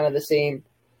 and just kind of the same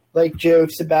like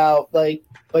jokes about like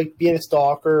being a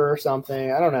stalker or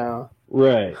something. I don't know.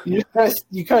 Right. You kind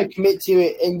of commit to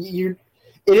it, and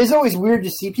it is always weird to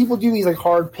see people do these like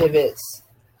hard pivots.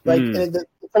 Like and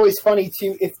it's always funny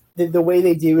too if the way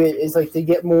they do it is like they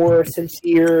get more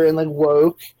sincere and like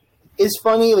woke. It's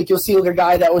funny, like you'll see like a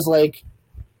guy that was like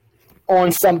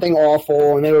on something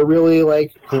awful and they were really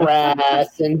like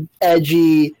crass and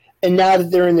edgy, and now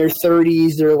that they're in their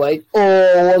 30s, they're like,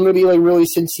 oh, I'm gonna be like really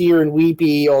sincere and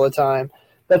weepy all the time.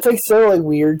 That's like so like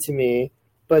weird to me.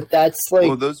 But that's like,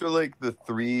 Well, those are like the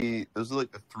three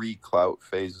clout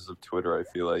phases of Twitter. I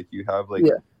feel like you have like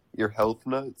your health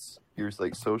nuts, your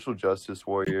like social justice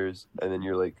warriors, and then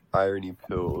you're like irony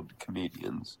pilled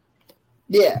comedians.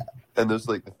 yeah. And those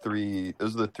are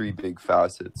the three big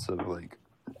facets of like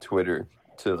Twitter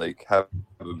to like have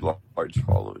a large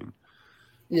following.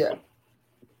 Yeah.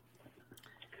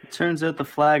 It turns out the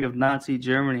flag of Nazi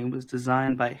Germany was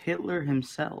designed by Hitler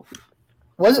himself.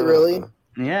 Was it really?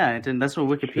 Yeah, it didn't, that's what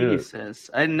Wikipedia Shit. says.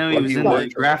 I didn't know he Well, was he into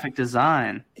was. graphic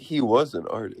design. He was an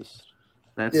artist.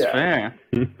 That's Yeah. fair.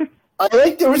 I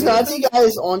like there was Nazi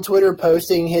guys on Twitter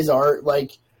posting his art,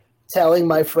 like telling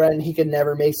my friend he could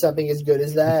never make something as good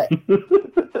as that.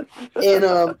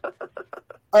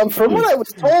 And from what I was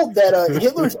told, that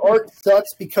Hitler's art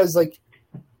sucks because like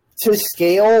to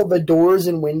scale, the doors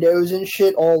and windows and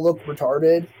shit all look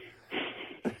retarded.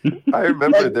 I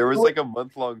remember there was like a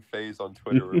month-long phase on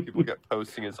Twitter where people kept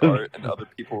posting his art, and other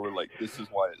people were like, "This is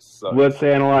why it sucks." Let's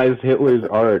analyze Hitler's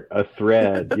art. A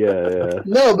thread. Yeah.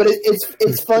 No, but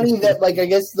it's funny that like I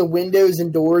guess the windows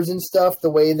and doors and stuff,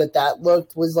 the way that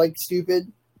looked was like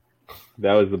stupid.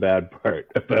 That was the bad part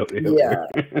about Hitler.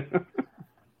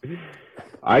 Yeah.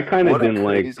 I kind of What a didn't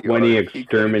like crazy when he art. He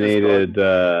exterminated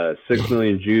 6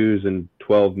 million Jews and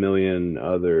 12 million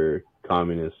other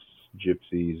communists,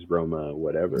 gypsies, Roma,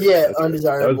 whatever. Yeah, That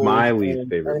undesirable. was my least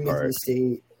favorite enemies of part. the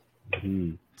state.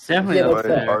 Mhm. It's definitely Yeah, up that's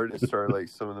Why there. artists are like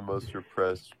some of the most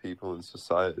repressed people in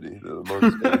society. They're the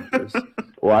most dangerous.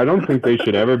 Well, I don't think they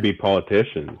should ever be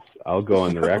politicians. I'll go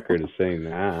on the record as saying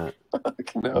that.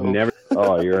 No. I've never.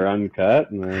 Oh, you're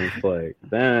uncut, and then it's like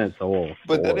then it's a whole.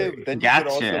 But then, story. then you Gotcha.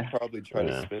 could also probably try Yeah.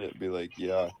 to spin it and be like,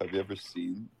 yeah, have you ever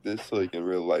seen this like in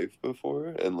real life before?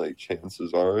 And like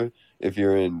chances are, if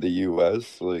you're in the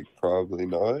US, like probably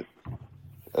not.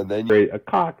 And then A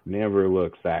cock never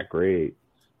looks that great.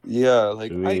 yeah,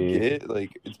 like I I mean, get like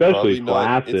it's especially probably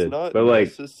not it's flaccid, not but, like-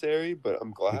 necessary, but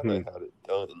I'm glad Mhm. I had it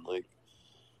done. Like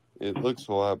it looks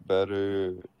a lot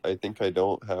better. I think I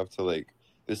don't have to like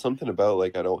there's something about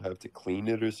like I don't have to clean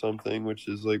it or something, which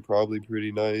is like probably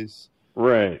pretty nice.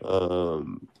 Right.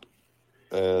 And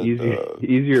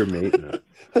Easier maintenance.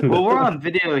 Well, we're on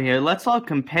video here. Let's all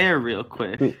compare real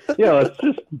quick. Yeah, let's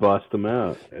just bust them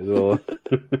out. It'll-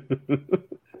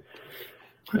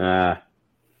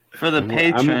 For the I'm-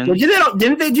 patrons, Well,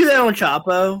 didn't they do that on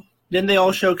Chapo? Didn't they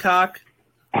all show cock?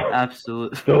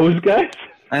 absolutely. those guys?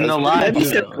 And the That's live that'd be so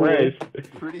video. cool.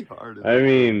 Christ. pretty hard. I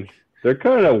mean, they're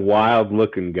kind of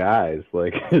wild-looking guys.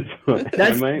 Like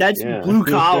That's blue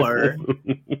collar.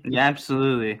 Yeah,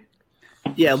 absolutely.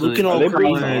 Yeah, Absolutely. looking all They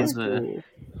crazy. bring That's those, cool.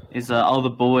 Is all the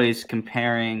boys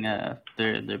comparing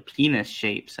their penis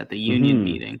shapes at the union Mhm.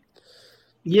 meeting.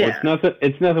 Yeah. Well,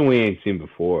 it's nothing we ain't seen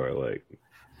before. Like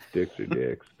dicks are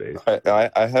dicks, basically.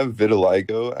 I have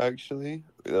vitiligo actually,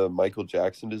 Michael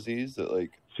Jackson disease. That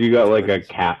like So you got like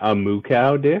a moo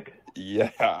cow dick? yeah,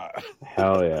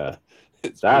 Hell yeah.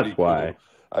 it's That's pretty cool. why.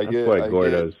 I That's get why I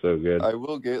Gordo's get- so good. I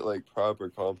will get like proper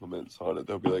compliments on it.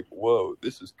 They'll be like, "Whoa,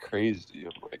 this is crazy."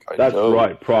 I'm like, I That's know.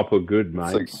 right, proper good, It's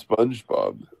mate. like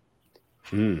SpongeBob.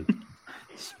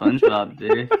 SpongeBob,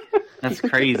 dude. That's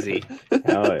crazy.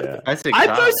 Hell yeah. That's I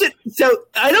exciting. posted so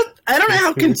I don't know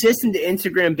how consistent the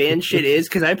Instagram ban shit is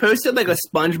because I posted like a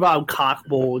SpongeBob cock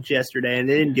bulge yesterday and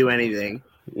they didn't do anything.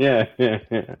 Yeah.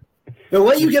 They'll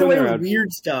let you get away They're with out.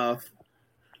 weird stuff,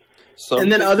 Some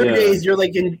and then other Yeah. days you're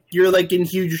like in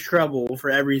huge trouble for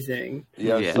everything.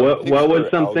 yeah. Yeah. some What pictures was are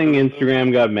something algorithm.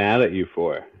 Instagram got mad at you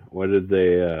for? What did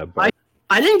they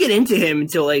I didn't get into him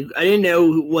until like I didn't know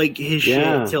like his shit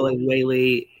Yeah. until like way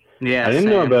late. Yeah, I didn't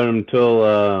know same. about him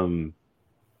until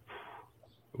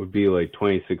it would be like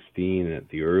 2016 at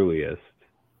the earliest,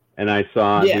 and I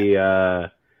saw the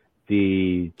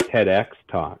TEDx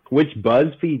talk, which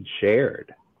BuzzFeed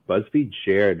shared. BuzzFeed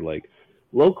shared like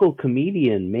local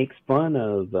comedian makes fun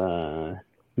of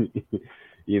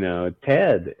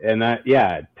Ted, and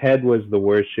Ted was the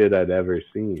worst shit I'd ever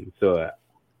seen. So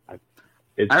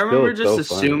it's I remember still just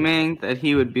so funny. assuming that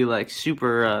he would be like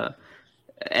super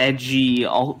edgy,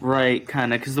 alt-right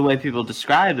kind of, because the way people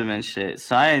described him and shit.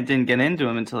 So I didn't get into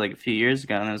him until like a few years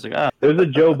ago, and I was like, oh, There's a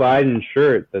Joe Biden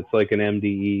shirt that's like an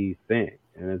MDE thing,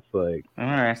 and it's like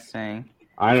interesting.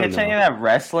 I don't Can any know. of that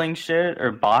wrestling shit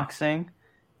or boxing?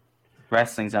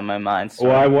 Wrestling's on my mind. So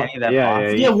Well, any of that yeah,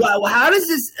 boxing?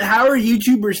 Yeah, how are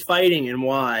YouTubers fighting and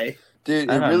why? Dude,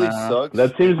 I it don't really know. sucks.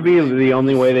 That seems to be It really, the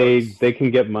only way really sucks. they can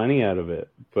get money out of it.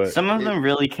 But Some of them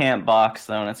really can't box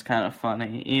though, and it's kind of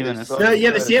funny. Even It if sucks. No,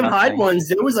 yeah, the Yeah, Sam Hyde nothing.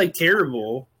 ones, it was like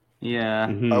terrible. Yeah.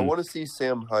 Mhm. I want to see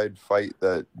Sam Hyde fight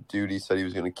that dude he said he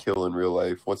was going to kill in real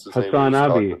life. What's his name? Hassan We were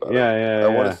just Abi, talking about yeah, it. I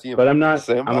wanna see him. But I'm not.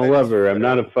 Sam I'm a Hyde is lover. I'm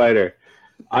not a fighter.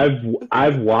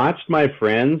 I've watched my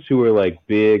friends who are like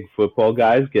big football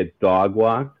guys get dog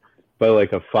walked by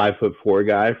like a 5'4"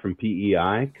 guy from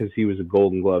PEI because he was a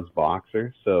Golden Gloves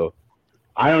boxer. So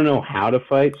I don't know how to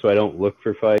fight, so I don't look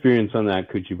for fight. Experience on that,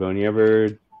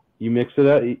 CoochieBone. You mix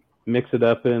it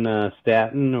up in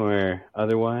Staten or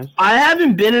otherwise? I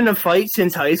haven't been in a fight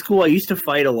since high school. I used to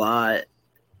fight a lot,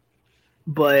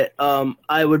 but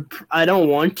I don't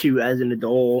want to as an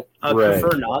adult. I Right.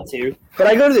 prefer not to. But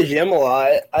I go to the gym a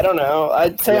lot. I don't know.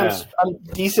 I'd say Yeah. I'm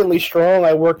decently strong.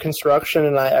 I work construction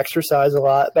and I exercise a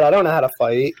lot, but I don't know how to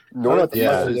fight. Northeast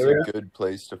Yeah. is a good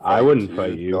place to fight. I wouldn't too.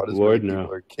 fight you. Not as Lord, many no.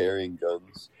 people are carrying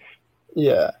guns.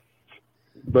 Yeah.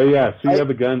 But yeah, so you I- have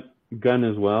a gun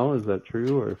as well. Is that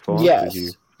true or false? Yes. Did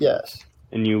you, Yes.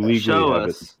 and you legally Show have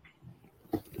us.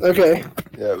 it. Okay.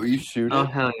 Yeah, will you shoot Oh it?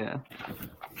 hell yeah.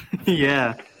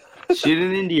 Yeah. Shoot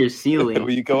it into your ceiling.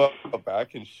 Will you go up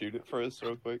back and shoot it for us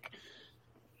real quick?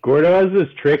 Gordo has this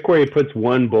trick where he puts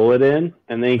one bullet in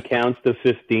and then he counts to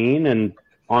 15 and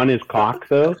on his cock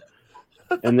though,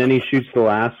 and then he shoots the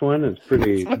last one.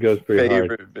 It goes pretty hard.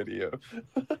 Favorite video.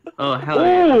 Oh hell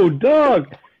yeah. Oh,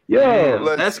 dog! Yo,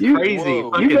 Damn, that's crazy.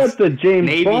 whoa. you got the James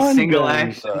Navy Bond single gun.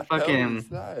 action What the hell fucking. is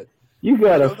that? You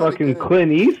got Show a that fucking again.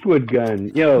 Clint Eastwood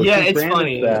gun. Yo, Yeah, keep it's Brandon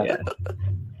funny. that. Yeah.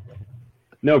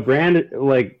 No, Brandon,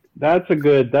 like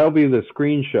that'll be the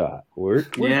screenshot. We're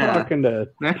Yeah. talking to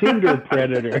Tinder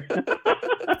predator.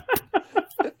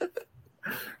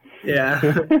 Yeah.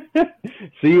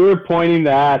 So you were pointing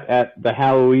that at the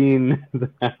Halloween.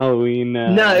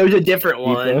 No, it was a different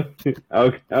one.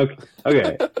 Okay.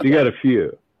 So you got a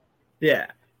few. Yeah.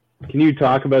 Can you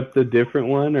talk about the different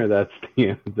one, or that's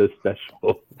the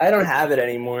special? I don't have it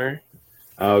anymore.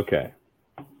 Okay.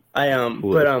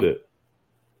 But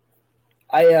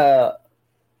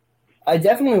I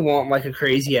definitely want like a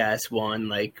crazy ass one,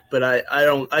 like, but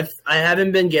I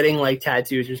haven't been getting like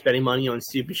tattoos or spending money on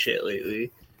stupid shit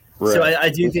lately. Right. So I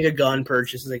do think a gun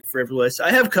purchase is like frivolous.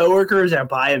 I have coworkers that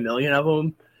buy 1 million of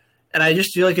them, and I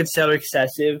just feel like it's so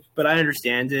excessive. But I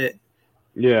understand it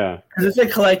Yeah. because it's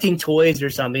like collecting toys or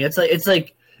something. It's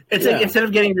like Yeah. instead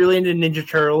of getting really into Ninja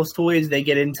Turtles toys, they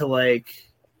get into like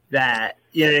that.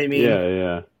 You know what I mean?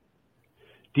 Yeah.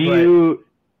 Do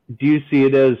you see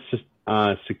it as just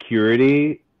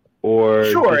security, or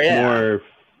Sure, just yeah. more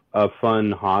a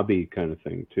fun hobby kind of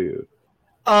thing too?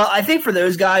 I think for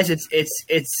those guys, it's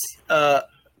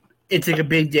like a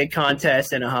big dick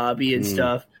contest and a hobby and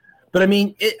stuff. But I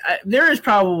mean, there is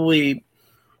probably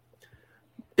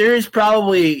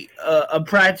a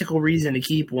practical reason to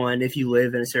keep one if you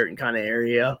live in a certain kind of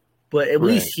area. But at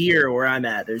least here where I'm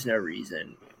at, there's no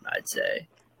reason, I'd say.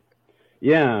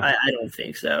 Yeah. I don't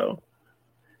think so.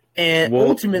 And Well-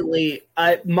 ultimately,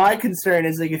 my concern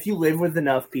is like if you live with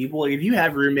enough people, like if you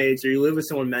have roommates or you live with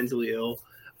someone mentally ill,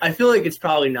 I feel like it's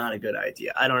probably not a good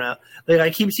idea. I don't know. Like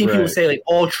I keep seeing people Right. say like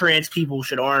all trans people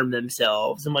should arm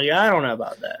themselves. I'm like, I don't know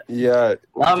about that. Yeah.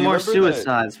 A lot Do you more remember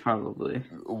suicides, probably.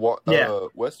 Yeah.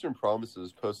 Western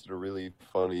Promises posted a really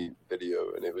funny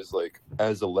video, and it was like,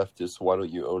 as a leftist, why don't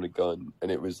you own a gun?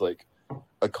 And it was like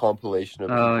a compilation of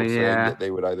people saying that they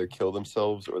would either kill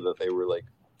themselves or that they were like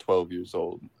 12 years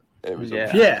old. And it was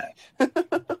Yeah.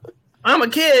 I'm a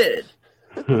kid.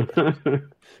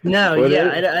 No, What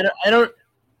I don't.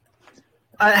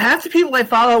 Half the people I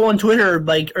follow on Twitter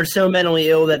like are so mentally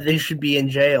ill that they should be in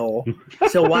jail.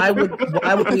 So why would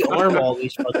we arm all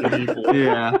these fucking people?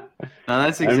 Yeah. No,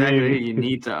 that's exactly mean- who you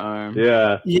need to arm.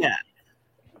 Yeah. Yeah.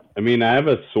 I mean, I have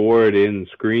a sword in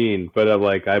screen, but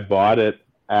I bought it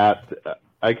at.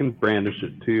 I can brandish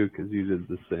it too because you did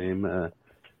the same.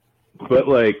 But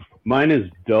like mine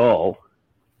is dull,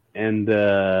 and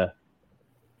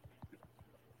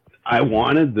I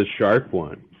wanted the sharp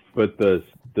one, but the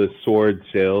sword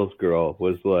sales girl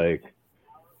was like,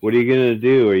 "What are you gonna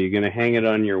do? Are you gonna hang it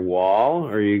on your wall,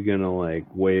 or are you gonna like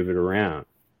wave it around?"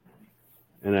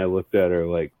 And I looked at her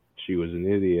like she was an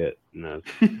idiot, and I was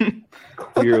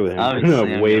clearly I'm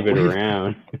gonna wave it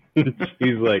around.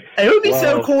 She's like, It would be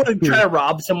so "Well." cool to try to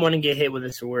rob someone and get hit with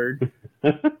a sword.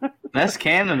 That's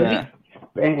Canada.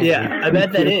 Bam. Yeah, I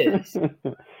bet that is.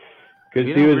 Because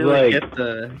We she was don't really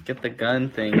like, get the gun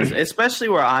things, especially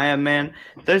where I am, man.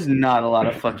 There's not a lot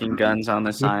of fucking guns on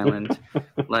this island.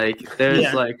 Like there's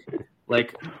Yeah.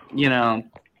 like you know,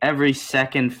 every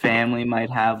second family might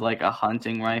have like a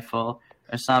hunting rifle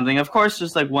or something. Of course,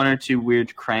 there's like one or two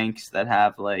weird cranks that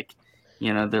have like,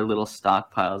 you know, their little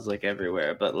stockpiles like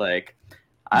everywhere. But like,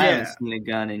 I haven't seen a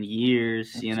gun in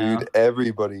years. You know, Dude,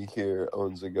 everybody here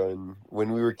owns a gun.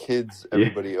 When we were kids,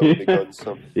 everybody owned a gun.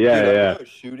 Yeah, Dude,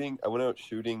 yeah. I went out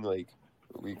shooting. Like,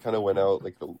 we kind of went out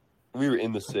like we were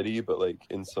in the city, but like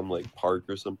in some like park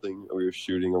or something. And we were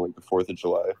shooting on like the 4th of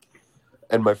July.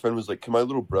 And my friend was like, "Can my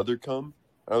little brother come?"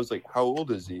 And I was like, "How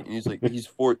old is he?" And he's like, "He's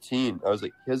 14." I was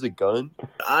like, "He has a gun?"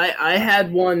 I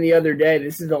had one the other day.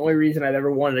 This is the only reason I've ever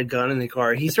wanted a gun in the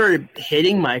car. He started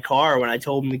hitting my car when I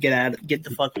told him to get the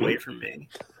fuck away from me.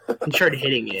 He started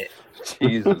hitting it.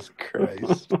 Jesus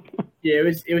Christ. Yeah,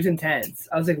 it was intense.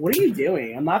 I was like, "What are you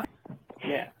doing?" I'm not.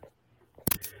 Yeah.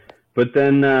 But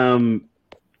then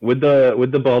with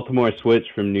the Baltimore switch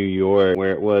from New York,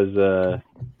 where it was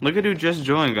look at who just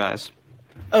joined, guys.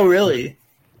 Oh, really?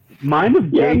 Mind of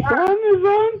Json is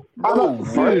on? No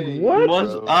way. Dude, what?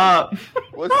 What's bro. up?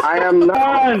 I am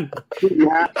not. On!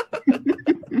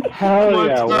 Hell What's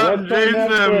yeah! up, What's on Jason?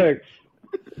 Netflix?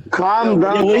 Calm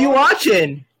Yeah, down. what are you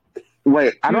watching?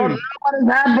 Wait, I don't know what is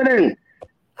happening.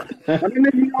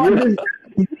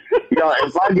 Yo,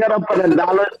 if I get up with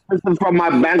 $1 from my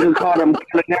bank account, I'm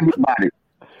killing everybody.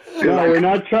 No, we're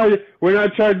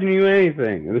not charging you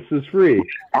anything. This is free.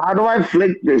 How do I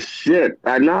flick this shit?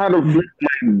 I know how to flick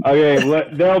my. Okay,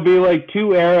 there'll be like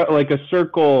two arrow, like a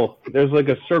circle. There's like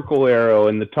a circle arrow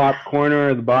in the top corner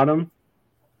or the bottom.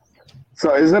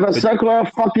 So is it a circle or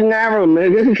a fucking arrow,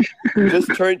 nigga?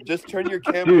 Just turn your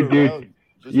camera around.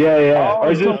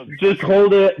 Or just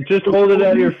hold it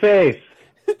at your face.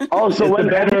 Oh, so it's a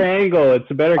better angle.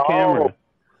 It's a better camera.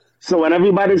 So when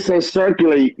everybody says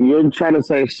circular, you're trying to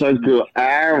say circular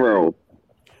arrow.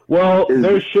 Well,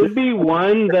 there should be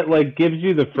one that like gives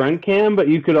you the front cam, but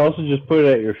you could also just put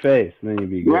it at your face, and then you'd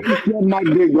be good. My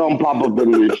dick gonna pop up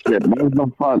in this shit. What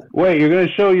the fuck? Wait, you're gonna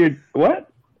show your what?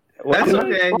 That's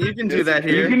okay. You can do that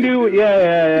here. You can do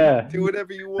yeah. Do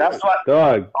whatever you want. That's what.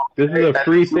 Dog, this is a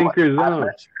free thinker zone.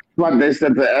 That's what they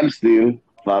said to Epstein.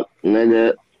 Fuck,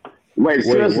 nigga. Wait,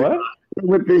 seriously? What?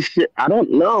 With this shit, I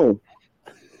don't know.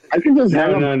 I can just no. I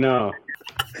don't know.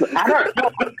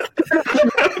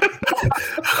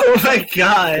 Oh my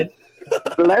god.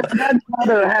 Let's not try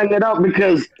to hang it up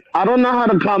because I don't know how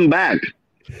to come back.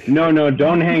 No,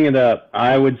 don't hang it up.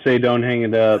 I would say don't hang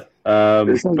it up. But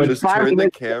just turn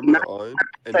the camera on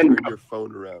and turn your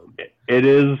phone around. It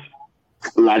is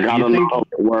like I don't know how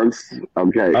it works.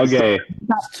 Okay.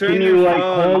 Can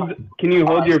you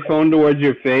hold your phone towards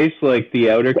your face like the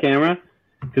outer camera?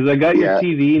 Because I got your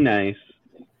TV nice.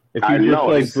 If you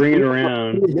just bring it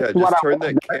around. Yeah, just turn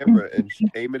that camera and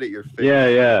aim it at your face.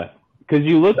 Yeah. Because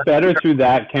you look better through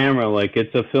that camera. Like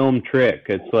it's a film trick.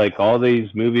 It's like all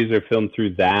these movies are filmed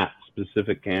through that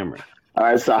specific camera. All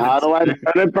right, so how do I turn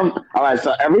it from? All right,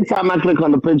 so every time I click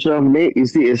on the picture of me, you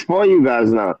see, it's for you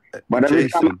guys now. But every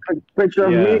time I click the picture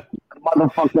of me,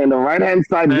 motherfucker, on the right hand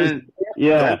side,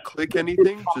 don't click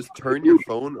anything. Just turn your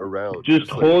phone around.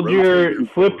 Just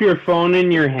flip your phone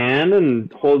in your hand and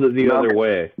hold it the other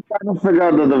way. I'm trying to figure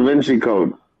out the Da Vinci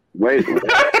Code. Wait.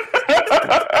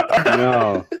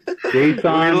 No,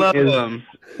 JSON is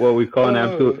what we call an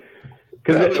absolute.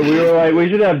 Because we were like, we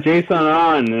should have Jason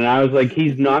on, and I was like,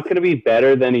 he's not going to be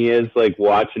better than he is like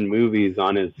watching movies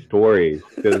on his stories,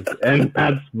 and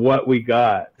that's what we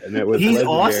got, and it was. He's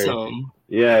legendary. Awesome.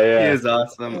 Yeah. He is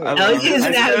awesome. I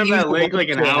sent him that link like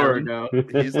an hour ago.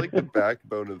 He's like the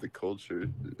backbone of the culture.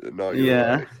 Not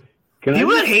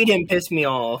People that hate him piss me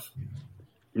off.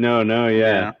 No,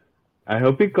 yeah. I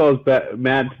hope he calls back.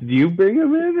 Matt, do you bring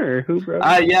him in or who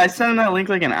brought him? Yeah, I sent him that link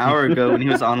like an hour ago when he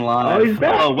was online. Oh, he's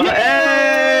back. Oh,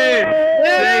 hey!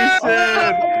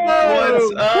 Jason!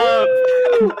 What's up?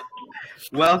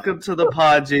 Welcome to the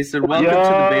pod, Jason. Welcome to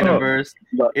the Betaverse.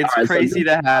 It's crazy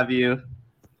to have you.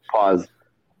 Pause.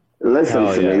 Listen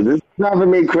to me. This is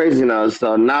driving me crazy now.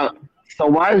 So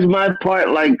why is my part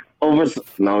like over?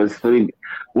 No, it's free.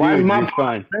 Why is my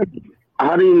fine?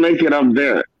 How do you make it up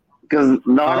there? Because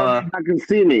I can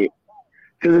see me.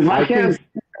 Because if I can't,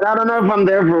 I don't know if I'm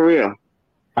there for real.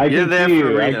 You're there for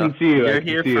real. I can see you. You're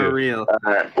here for real.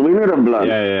 We need a blunt.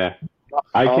 Yeah.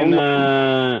 I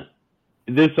can.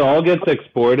 This all gets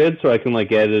exported, so I can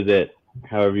like edit it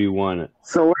however you want it.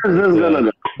 So where's this gonna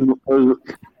go?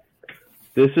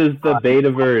 This is the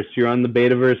Betaverse. You're on the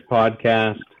Betaverse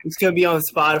podcast. It's gonna be on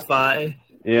Spotify.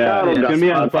 Yeah, it's gonna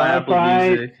be on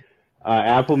Spotify,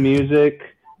 Apple Music.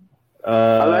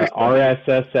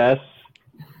 RSS.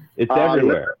 It's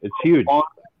everywhere. It's huge.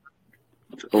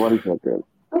 1 second.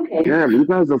 Okay. Damn, you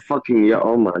guys are fucking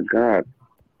oh my god.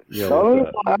 I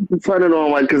have to turn it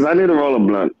on because I need to roll a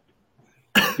blunt.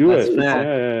 Do it.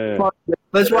 Yeah.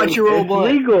 Let's watch you roll a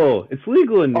blunt. It's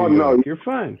legal in New York. No. You're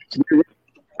fine.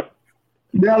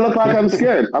 Yeah, I look like I'm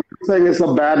scared. I'm not saying it's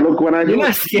a bad look when I do. You're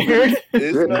not scared?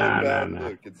 It's not a bad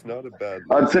look. It's not a bad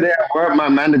look. Today at work, my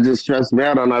manager stressed me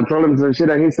out, and I told him some shit,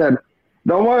 and he said,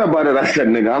 "Don't worry about it." I said,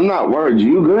 "Nigga, I'm not worried.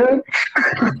 You good?"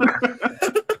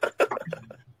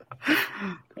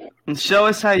 Show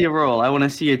us how you roll. I want to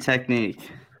see your technique.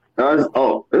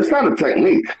 It's not a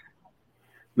technique.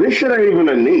 This shit ain't even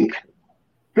a nique.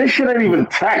 This shit ain't even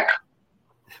tech.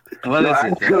 What is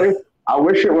it? Actually, I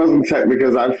wish it wasn't tech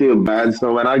because I feel bad.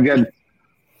 So when I get,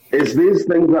 it's these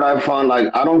things that I found, like,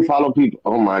 I don't follow people.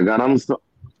 Oh my God,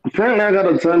 apparently I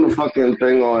gotta turn the fucking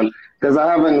thing on because I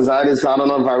have anxiety, so I don't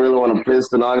know if I really want to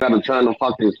piss, and I gotta turn the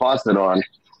fucking faucet on.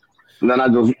 And then I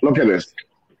just, look at this.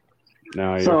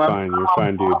 No, you're fine. You're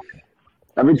fine, dude.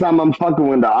 Every time I'm fucking,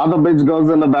 when the other bitch goes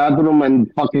in the bathroom and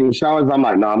fucking showers, I'm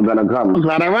like, no, I'm gonna come.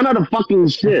 God, I ran out of fucking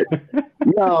shit.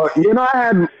 Yo,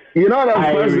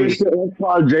 that first shit was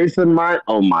called Jason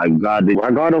Oh my God, dude.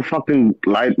 Why Gardo fucking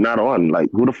light not on?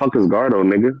 Like, who the fuck is Gardo,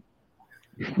 nigga?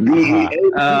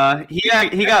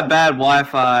 He got bad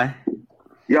Wi-Fi.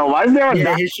 Yo, why is there a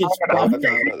Yeah, his shit's buffed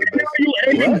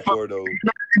up. Gordo.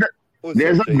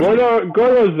 There's a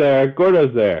Gordo's there.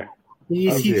 Gordo's there. He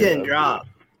didn't drop.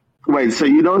 Wait, so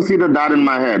you don't see the dot in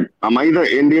my head? Am I either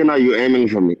Indian or you aiming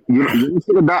for me? You don't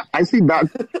see the dot? I see dot.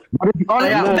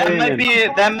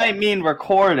 That might mean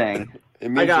recording.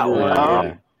 I got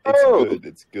one.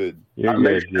 It's good. You're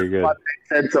good. You're good. I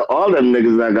said to all them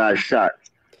niggas that got shot.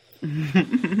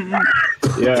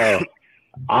 Yo,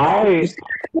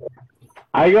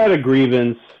 I got a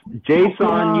grievance.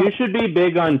 Jason, you should be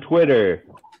big on Twitter.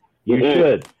 You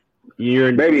should.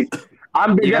 You're Baby,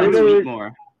 I'm big You on gotta Twitter. tweet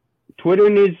more. Twitter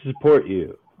needs to support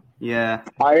you. Yeah.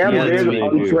 I am Yeah, big they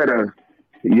on do. Twitter.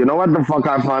 You know what the fuck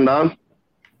I found out?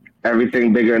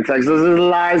 Everything bigger in Texas is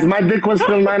lies. My dick was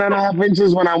still 9.5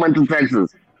 inches when I went to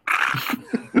Texas.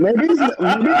 Maybe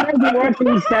I was working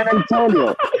in San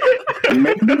Antonio.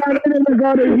 Maybe I didn't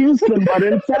go to Houston, but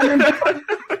in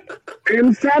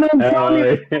San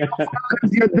Antonio,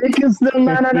 your dick is still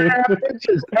 9.5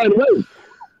 inches. Hey, wait.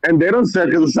 And they don't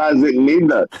circumcise it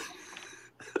neither.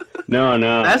 No.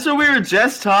 That's what we were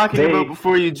just talking about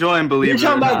before you joined, believe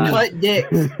You're it or talking about not. cut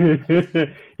dicks.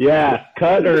 Yeah,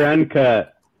 cut or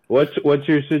uncut. What's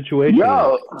your situation?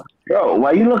 Yo,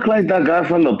 why you look like that guy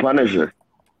from The Punisher?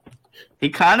 He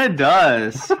kind of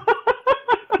does.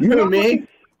 You know me?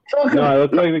 No, I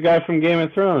look like the guy from Game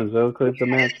of Thrones. I look like the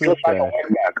Matt Smith guy. I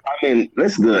mean,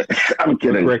 let's do it. I'm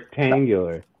kidding.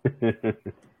 Rectangular.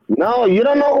 No, you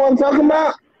don't know who I'm talking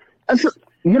about?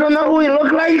 You don't know who he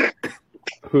look like?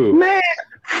 Who? Man,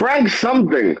 Frank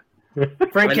something. Frank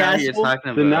What now you're Castle.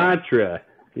 talking about? Sinatra.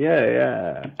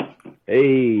 Yeah.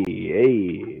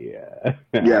 Hey.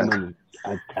 Yeah.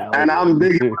 And I'm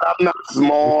big, but I'm not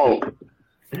small.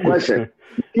 Question.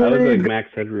 I look like Max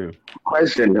Headroom.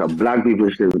 Question. Black people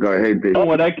should go hate this.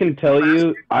 What I can tell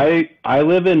you, I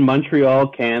live in Montreal,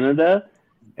 Canada,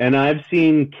 and I've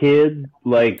seen kids,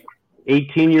 like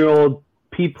 18-year-old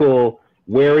people,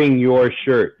 wearing your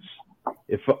shirts.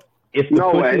 If the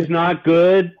No way. pussy's not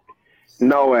good,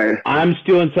 No way. I'm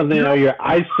stealing something out of here.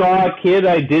 I saw a kid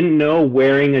I didn't know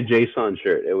wearing a JSON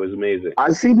shirt. It was amazing.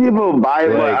 I see people buy it,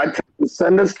 but Like- I tell them,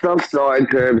 send us stuff so I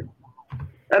could.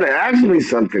 And ask me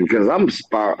something, because I'm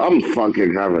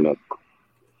fucking having a.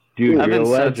 Dude, I've you're a been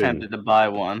so legend. tempted to buy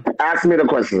one. Ask me the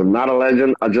questions. I'm not a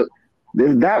legend.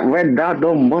 If that red dot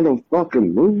don't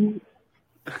motherfucking move.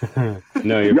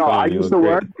 No, you're Yo, fine. I You used look to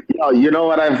great. work. Yo, you know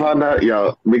what I found out?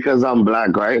 Yo, because I'm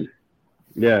black, right?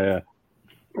 Yeah.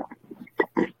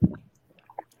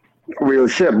 Real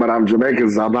shit, but I'm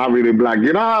Jamaican, so I'm not really black.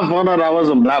 You know how I found out I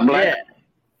wasn't black? Yeah.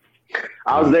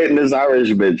 I was dating this Irish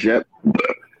bitch, yep.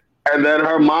 And then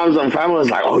her mom's and family was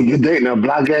like, "Oh, you're dating a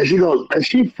black guy?" She goes, and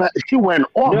she went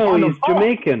off No, on he's the phone.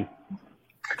 Jamaican.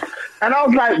 And I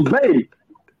was like, "Babe,"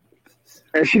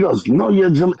 and she goes, "No, you're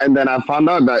Jamaican." And then I found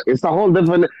out that it's a whole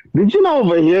different. Did you know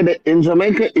over here that in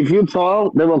Jamaica, if you're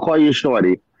tall, they will call you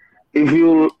shorty. If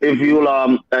you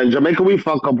in Jamaica we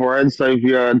fuck up words. So if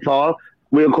you're tall,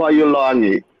 we'll call you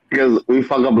longy because we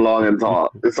fuck up long and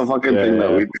tall. It's a fucking thing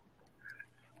that we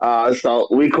do. So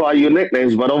we call you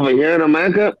nicknames, but over here in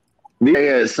America,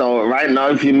 so right now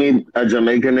if you meet a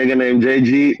Jamaican nigga named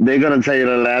JG, they're gonna tell you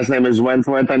the last name is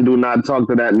Wentworth and do not talk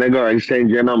to that nigga or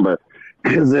exchange your number.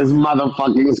 Cause there's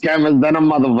motherfucking scammers, then a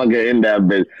motherfucker in that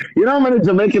bitch. You know how many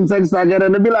Jamaican texts I get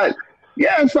and they be like,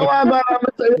 yeah, so I'm gonna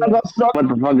tell you about stuff. What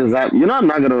the fuck is that? You know I'm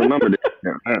not gonna remember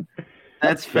this.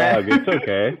 That's fair. Dog, it's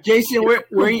okay. Jason, where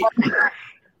you?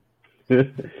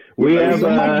 we have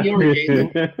Somebody here,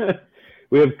 Jason.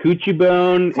 we have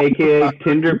CoochieBone, aka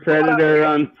Tinder Predator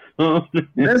on phone.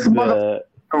 This And, mother-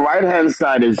 The right hand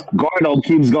side is Gordo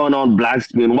keeps going on black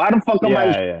screen. Why the fuck am I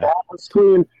Yeah. on the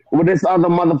screen with this other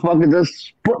motherfucker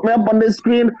just put me up on this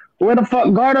screen? Where the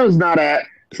fuck Gordo's not at?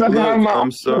 Look,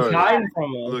 I'm sorry. Hiding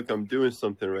from us. Look, I'm doing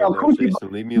something right Yo, now, Coochie-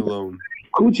 Jason. Leave me alone.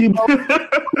 Coochie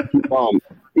bone.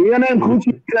 Your name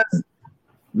Coochie says,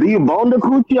 do you bone the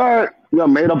coochie or you're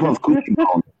made up of coochie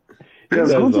bone? Because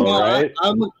That's coochie all right.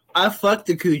 I fucked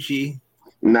the coochie.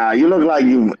 Nah, you look like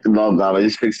you love that.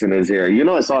 He's fixing his hair. You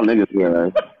know it's all niggas here,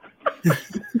 right?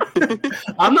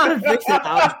 I'm not a vixen.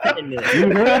 I was petting it.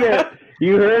 You heard it.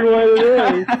 You heard what it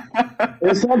is.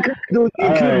 It's okay, dude. You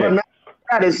All cute, right. but not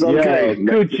that is okay. Yeah,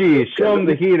 Coochie, show him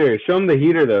the heater. Show him the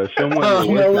heater, though. Show him what Oh,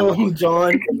 you're working on. Little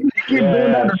John. Keep doing Yeah,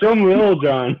 that. show him Lil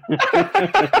John.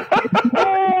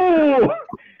 Oh!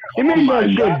 He made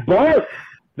that shit bark.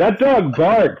 That dog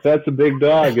barks. That's a big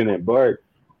dog, and it barks.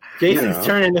 Jason's You know.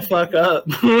 turning the fuck up.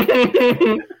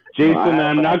 Jason,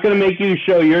 I'm not going to make you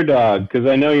show your dog, because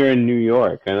I know you're in New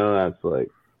York. I know that's like,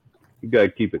 you got to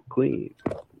keep it clean.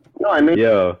 No, I knew.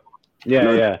 Yo,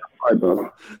 Yeah. Alright,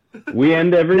 bro. We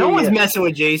end every. No one's messing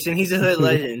with Jason. He's a hood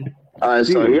legend. Alright,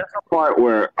 so here's the part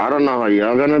where I don't know how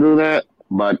y'all gonna do that,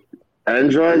 but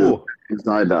Android Ooh. is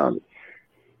upside down.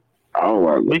 I'll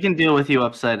work. We can deal with you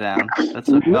upside down. That's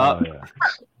okay. Oh, yeah.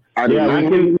 I do Yeah,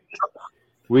 not-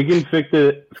 we can fix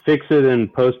it in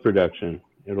post production.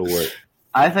 It'll work.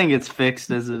 I think it's fixed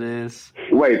as it is.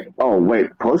 Wait,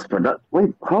 post production.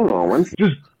 Wait, hold on one second.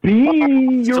 Just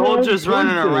be your Soldiers own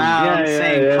running person. around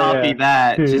saying copy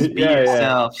that. Just be Yeah, yeah.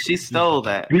 yourself. She stole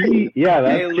that. That's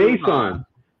Hey, Jason.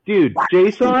 Dude,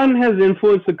 Jason has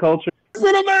influenced the culture.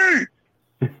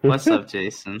 What's up,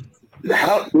 Jason?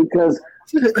 How? Because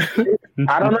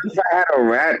I don't know if I had a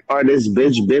rat or this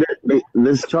bitch bit it.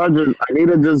 This charger, I need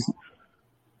to just.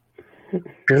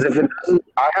 Because if it doesn't,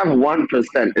 I have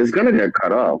 1%. It's gonna get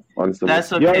cut off.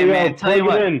 That's okay, man. Tell you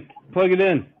what. Plug it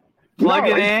in. Plug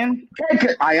it in.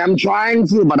 I am trying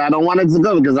to, but I don't want it to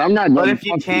go because I'm not. But if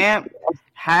you can't,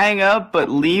 hang up, but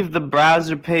leave the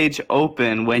browser page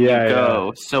open when you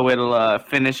go, so it'll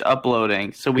finish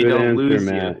uploading, so we don't lose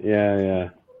you. Yeah.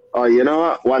 Oh, you know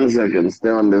what? 1 second. Stay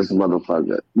on this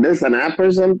motherfucker. This an app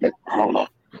or something? Hold on.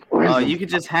 Oh, you could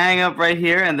just hang up right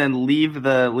here and then leave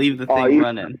the thing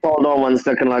running. Hold on 1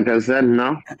 second, like I said.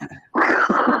 No.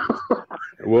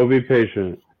 We'll be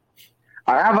patient.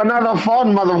 I have another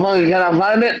phone, motherfucker. Can I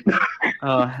find it?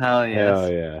 Oh, hell yes.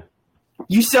 Hell yeah.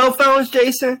 You cell phones,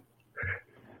 Jason?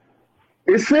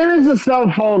 It's serious a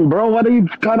cell phone, bro. What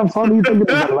kind of phone are you thinking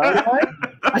of? A landline?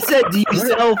 I said, do you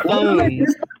sell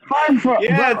phones?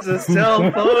 Yeah, it's a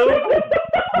cell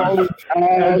phone.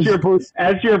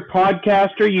 As your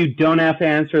podcaster, you don't have to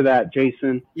answer that,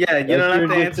 Jason. Yeah, you don't have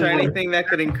to your answer decision. anything that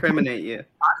could incriminate you.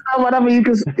 Whatever you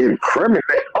can incriminate.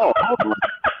 Oh, hold on.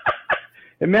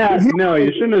 Hey, Matt, no,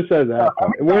 you shouldn't have said that.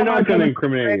 We're not going to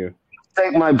incriminate you.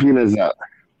 Take my penis out.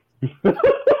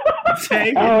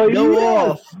 Take Oh, it. Go yes.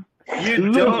 off.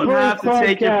 You don't have to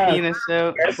take your penis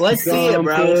out. Let's see it,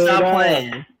 bro. Stop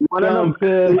playing. One of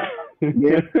them.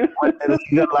 Yeah, when they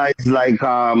legalized like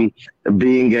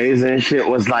being gays and shit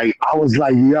was like I was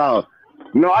like, yo,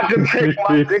 no, I could take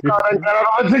my dick out and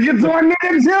I take it to a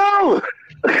nigga too.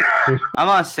 I'm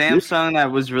on Samsung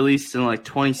that was released in like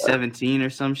 2017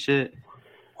 or some shit.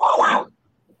 But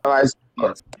I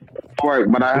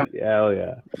have Hell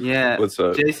yeah. Yeah. What's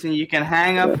up? Jason, you can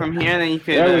hang up from here, and then you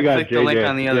can There we go, click the link JJ.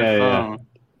 on the other Yeah, yeah. phone.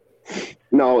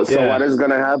 no. So Yeah. what is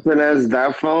gonna happen is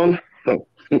that phone.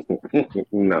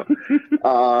 No.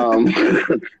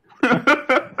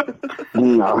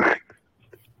 No.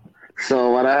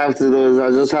 So what I have to do is I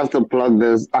just have to plug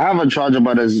this. I have a charger,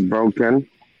 but it's broken.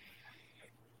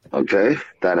 Okay,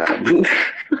 that happened.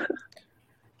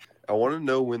 I want to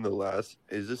know when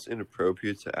is this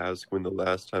inappropriate to ask when the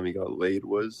last time he got laid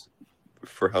was?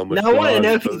 For how much? No, I want to money?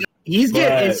 know if he's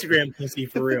getting But- Instagram pussy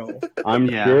for real. I'm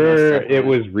Yeah, sure most definitely. it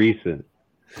was recent.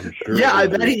 I'm sure Yeah, I it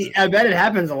was bet recent. I bet it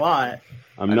happens a lot.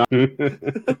 I'm not.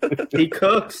 He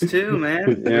cooks too, man.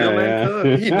 Real man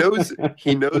cooks.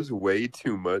 He knows way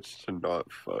too much to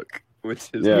not fuck, which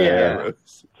is Yeah, yeah. gross.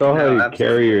 It's all how No, you absolutely.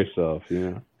 carry yourself, you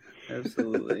know.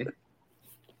 Absolutely.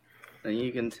 And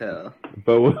you can tell.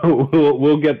 But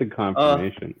we'll get the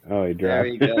confirmation. Oh, he There dropped.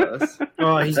 he goes.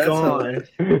 Oh, he's That's gone.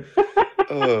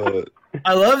 Uh,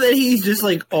 I love that he's just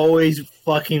like always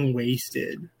fucking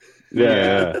wasted.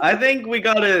 yeah. I think we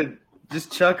gotta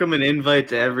just chuck him an invite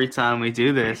to every time we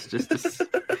do this. Just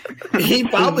to... He'd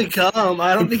probably come.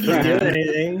 I don't think he's doing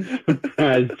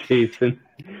anything. Jason.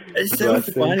 It's so Bless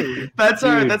him. funny. That's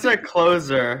Dude. our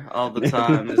closer all the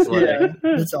time. Is like, Yeah,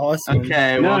 that's awesome.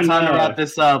 okay, No, well, time to no. wrap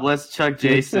this up. Let's chuck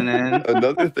Jason in.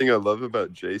 another thing I love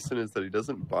about Jason is that he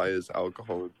doesn't buy his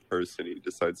alcohol in person. He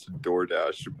decides to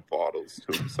DoorDash bottles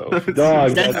to himself.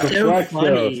 Dog, That's that's a so flex,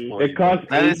 funny. though. It costs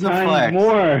That 8 is a times flex.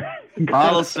 more.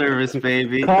 Bottle service,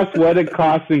 baby. It costs what it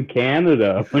costs in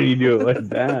Canada when you do it like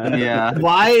that. Yeah.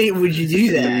 Why would you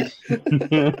do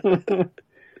that?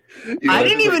 I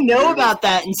didn't even know about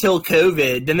that until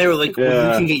COVID. Then they were like,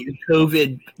 Yeah. you can get your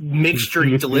COVID mixture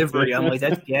delivery. I'm like,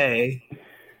 that's gay.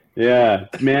 Yeah,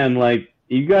 man, like,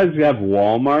 you guys have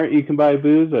Walmart you can buy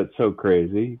booze? That's so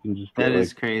crazy. You can just That get,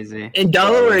 is crazy. In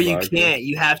Delaware, you vodka. can't.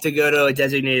 You have to go to a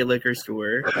designated liquor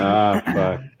store. fuck.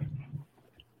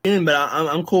 But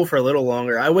I'm cool for a little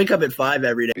longer. I wake up at 5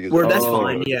 every day. Because- Well, that's Oh,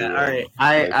 fine. Yeah, yeah. all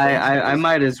right. I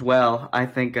might as well. I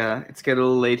think it's getting a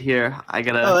little late here. I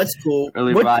gotta. Oh, that's cool.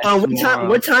 Early What, rise tomorrow.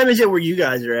 what time is it where you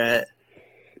guys are at?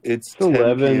 It's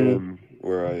 11 10 p.m.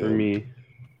 where I For am. me.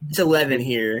 It's 11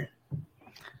 here.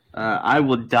 I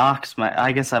will dox my.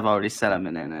 I guess I've already said I'm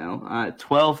in there now.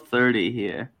 12:30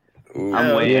 here. Ooh. I'm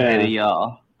Oh, way yeah. ahead of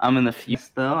y'all. I'm in the future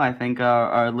though. I think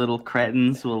our little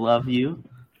cretins will love you.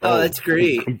 Oh, that's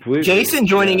great. Completely. Jason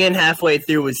joining in halfway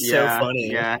through was so Yeah,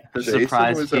 funny. Yeah, the Jason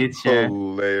surprise was feature.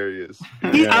 hilarious.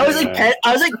 I was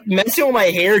like messing with my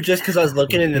hair just because I was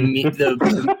looking in the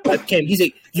webcam. He's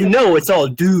like, it's all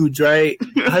dudes, right?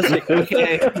 I was like,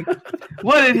 okay.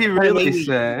 What did he really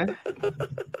say?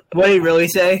 What did he really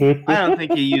say? I don't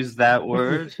think he used that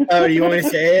word. Oh, do you want me to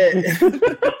say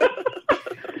it?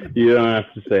 You don't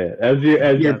have to say it. As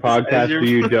your podcaster,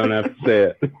 you don't have to say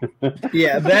it.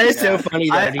 Yeah, but that is so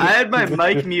funny. I had my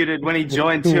mic muted when he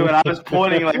joined too, and I was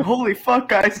pointing like, "Holy fuck,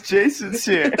 guys, Jason's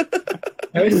here!"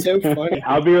 That was so funny.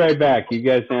 I'll be right back. You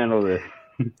guys handle this.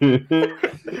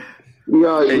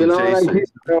 Yo, Hey, you know what I Jason. keep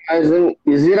realizing?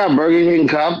 You see that Burger King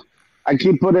cup? I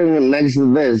keep putting it next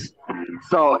to this.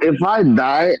 So if I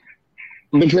die,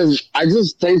 because I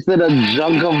just tasted a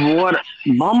junk of water.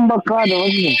 Bumba car, there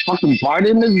was a fucking party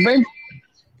in this bitch.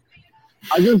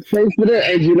 I just tasted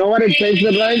it, and you know what it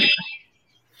tasted like?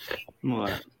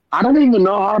 What? I don't even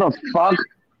know how the fuck.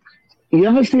 You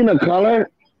ever seen a color?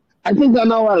 I think I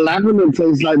know what lavender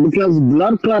tastes like because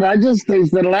blood clot. I just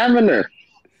tasted lavender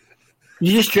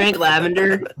You just drank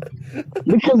lavender?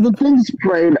 because the thing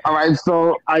sprayed. All right,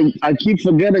 so I keep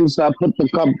forgetting, so I put the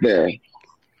cup there.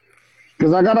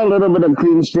 Because I got a little bit of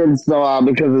clean shit, so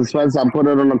because it's fresh, I put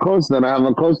it on a coaster, and I have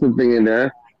a coaster thing in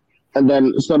there. And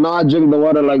then, so now I drink the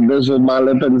water like this with my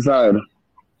lip inside.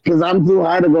 Because I'm too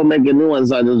high to go make a new one,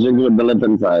 so I just drink with the lip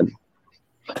inside.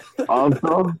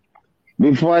 Also,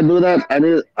 before I do that,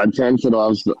 I turn it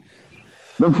off. So,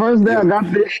 the first day I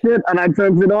got this shit, and I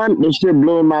turned it on, this shit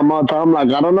blew in my mouth. I'm like,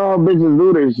 I don't know how bitches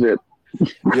do this shit.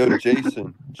 Yo,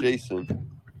 Jason.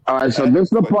 All right, so this is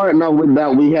the part now with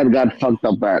that we had got fucked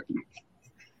up at.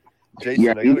 Jason,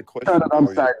 Yeah, I got you a question turn it for you.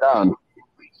 upside down.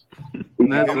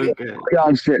 That's okay.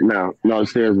 Y'all shit now. No,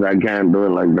 seriously, I can't do it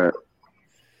like that.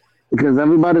 Because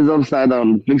everybody's upside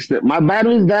down. Fixed it. My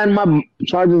battery's down, my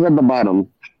charger's at the bottom.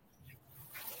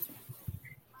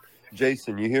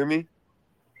 Jason, you hear me?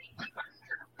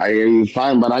 I hear you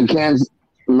fine, but I can't.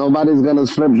 Nobody's gonna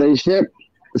flip their shit,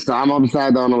 so I'm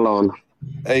upside down alone.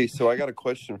 Hey, so I got a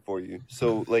question for you.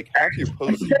 So, like, half your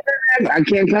posts. I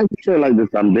can't concentrate like this.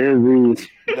 I'm busy.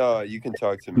 No, you can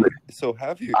talk to me. So,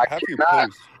 half your cannot.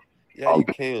 posts. Yeah, you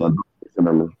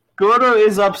can. Gordo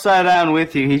is upside down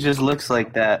with you. He just looks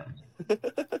like that.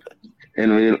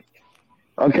 In real.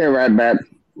 Okay, right back.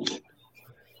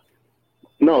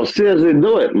 No, seriously,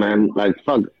 do it, man. Like,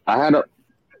 fuck. I had a.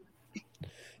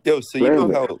 Yo, so you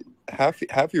know how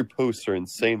half your posts are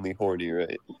insanely horny,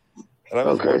 right? And I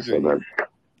was wondering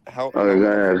how Okay, go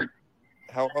ahead.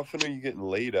 how often are you getting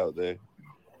laid out there?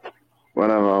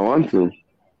 Whenever I want to.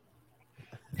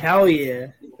 Hell yeah.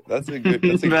 That's a great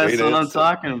That's what answer. I'm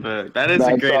talking about. That is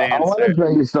a great I want to answer.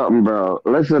 tell you something, bro.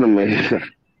 Listen to me.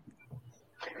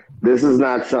 This is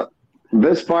not so.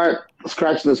 This part,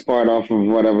 scratch this part off of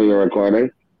whatever you're recording.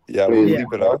 Yeah, we'll Please.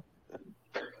 leave it out.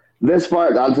 This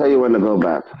part, I'll tell you when to go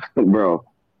back, bro.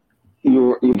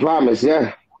 You promise,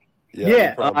 yeah? Yeah.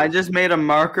 no problem. I just made a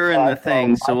marker in the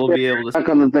thing, so we'll be able to. Back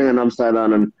on the thing and upside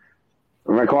down and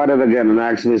record it again and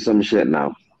ask me some shit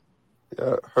now.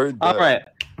 Yeah, heard that. All right,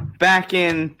 back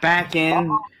in.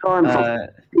 Going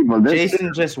for people. This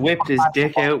Jason just whipped his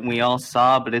dick out, and we all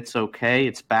saw, but it's okay.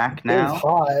 It's back It's now.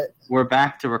 hot. We're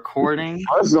back to recording.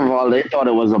 First of all, they thought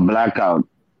it was a blackout,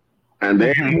 and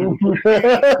they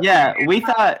Yeah, we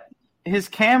thought his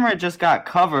camera just got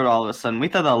covered all of a sudden. We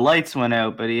thought the lights went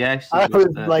out, but he actually I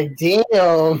was like,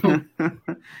 damn.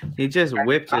 he just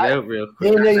whipped it out real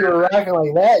Didn't know quick. you were rocking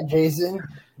like that, Jason.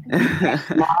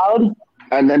 loud,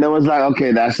 and then it was like,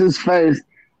 okay, that's his face,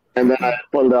 and then I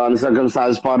pulled the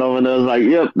uncircumcised part over, and it was like,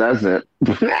 yep, that's it.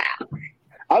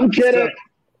 I'm kidding.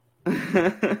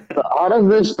 So how does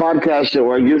this podcast shit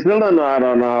work? You still don't know. I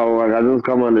don't know how it works. I just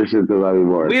come on this shit because I be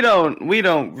bored. we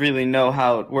don't really know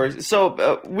how it works.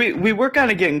 So we were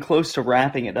kind of getting close to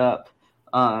wrapping it up.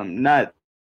 Not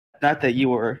that you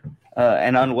were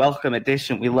an unwelcome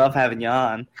addition. We love having you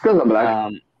on. Because I'm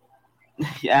black.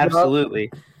 Yeah,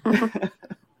 absolutely.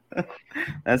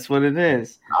 That's what it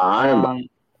is.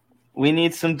 We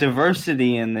need some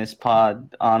diversity in this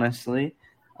pod, honestly.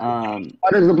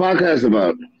 What is the podcast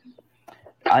about?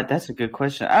 That's a good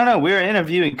question. I don't know. We were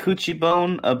interviewing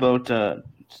CoochieBone about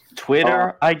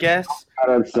Twitter, I guess.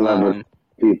 That's celebrity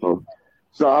people.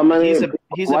 So how many?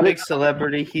 He's a big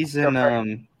celebrity. He's in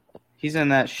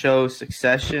that show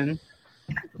Succession.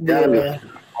 Yeah.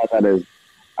 How that is.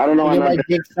 I don't know. I get my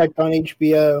dick sucked on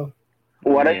HBO.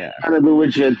 What are you trying to do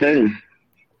with your thing?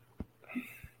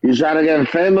 You trying to get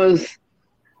famous?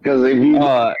 Because if you,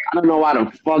 I don't know why the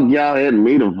fuck y'all hit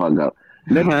me the fuck up.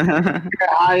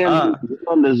 I am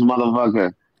on this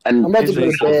motherfucker. And I'm about to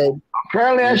go to bed.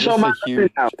 Apparently, I You're show just my a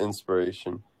huge now.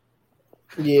 inspiration.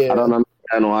 Yeah. I don't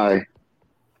understand why.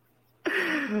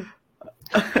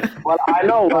 Well, I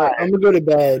know why. I'm gonna go to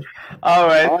bed. All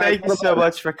right, All right, thank you so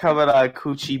much for coming on,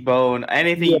 CoochieBone.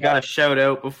 Anything you got to shout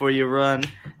out before you run?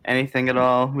 Anything at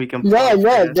all? We can. No, plug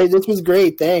no, this? this was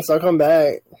great. Thanks. I'll come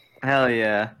back. Hell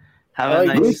yeah. Have All a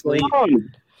right, nice good sleep.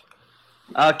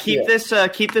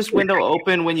 Keep this window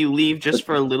open when you leave, just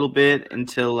for a little bit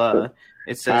until it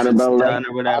says it's Annabelle done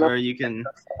or whatever. You can.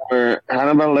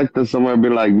 Hannibal Lecter somewhere be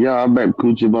like, yo, I bet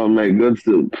CoochieBone make good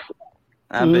soup.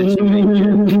 I bet you make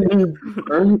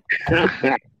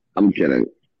it. I'm kidding.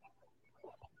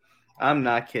 I'm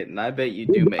not kidding. I bet you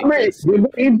do make Did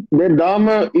it. did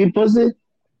Dahmer eat pussy?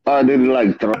 Or did he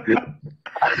like throw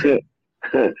it?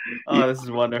 Oh, this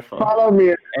is wonderful. Follow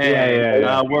me.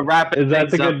 Yeah. We're wrapping Is that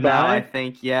things the up now, goodbye? I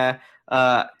think. Yeah.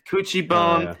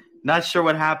 CoochieBone, not sure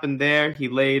what happened there. He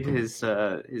laid his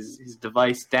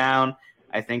device down.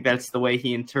 I think that's the way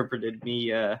he interpreted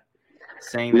me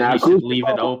saying that he should leave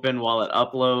it open while it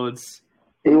uploads.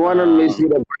 He wanted me to see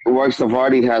the works of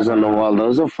art he has on the wall.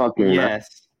 Those are fucking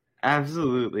Yes,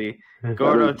 absolutely.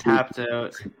 Gordo tapped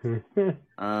out.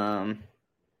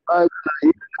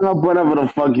 Whatever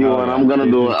the fuck you want, I'm gonna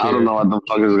do it. I don't know what the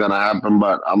fuck is gonna happen,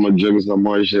 but I'm gonna drink some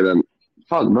more shit and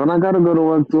fuck. Don't I gotta go to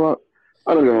work too?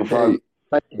 I don't give a fuck.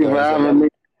 Thank you for having me.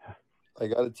 I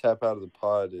gotta tap out of the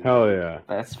pod. Hell yeah.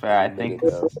 That's fair. I think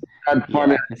That's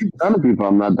funny. Other people,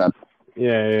 I'm not that.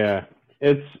 Yeah.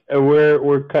 It's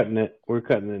we're cutting it. We're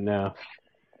cutting it now.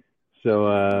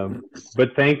 So,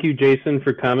 but thank you, Jason,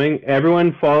 for coming.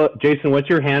 Everyone follow Jason. What's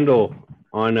your handle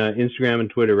on Instagram and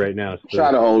Twitter right now? So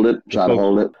Try to hold it.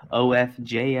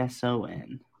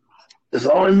 OFJSON. It's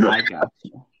always. I got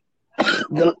you.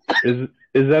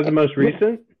 Is that the most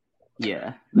recent?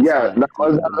 Yeah. Yeah.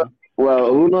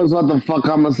 Well, who knows what the fuck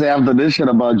I'm gonna say after this shit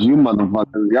about you,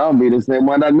 motherfuckers? Y'all be the same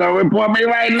one that gonna report me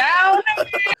right now.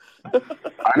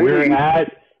 We're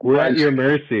at your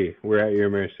mercy. We're at your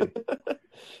mercy.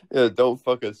 Yeah, don't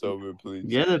fuck us over, please.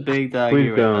 You're the big dog Please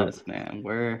here don't. with us, man.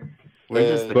 We're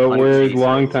just the But we're clean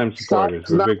longtime supporters.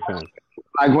 We're big fans.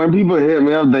 Like when people hit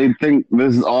me up, they think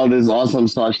this awesome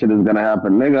star shit is gonna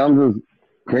happen. Nigga, I'm just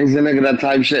crazy nigga that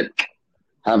type shit.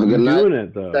 Have a good night. Doing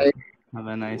it though. Have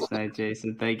a nice night,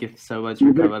 Jason. Thank you so much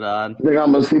for coming on. I think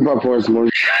I'm gonna sleep up for a smooth.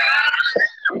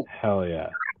 Hell yeah.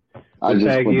 I We'll just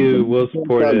tag put you. the- We'll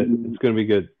support it. It's gonna be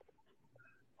good.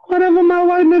 Whatever, my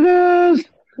white niggas.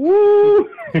 Woo!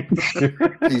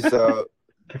 Peace out.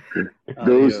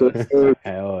 Deuces.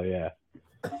 Hell yeah.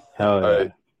 Hell yeah. All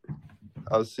right.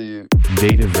 I'll see you.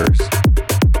 Betaverse.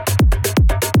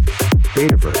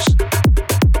 Betaverse.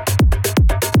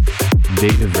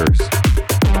 Betaverse.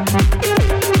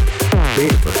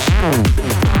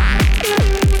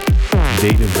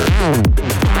 Betaverse.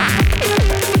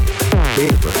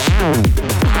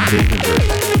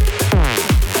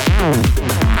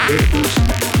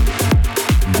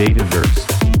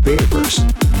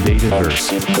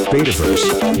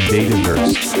 Betaverse.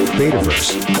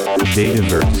 Betaverse.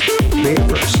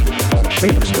 Betaverse.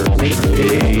 Betaverse.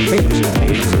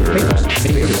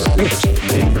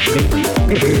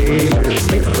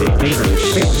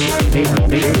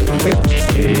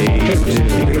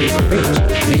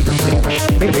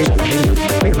 Betaverse.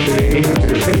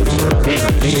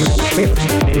 Betaverse.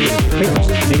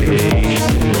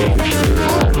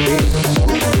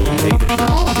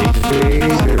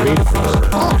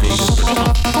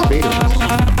 Betaverse. Betaverse. Betaverse.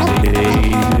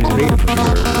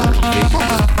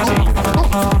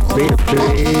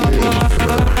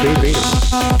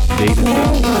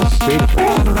 Betaverse.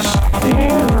 Betaverse.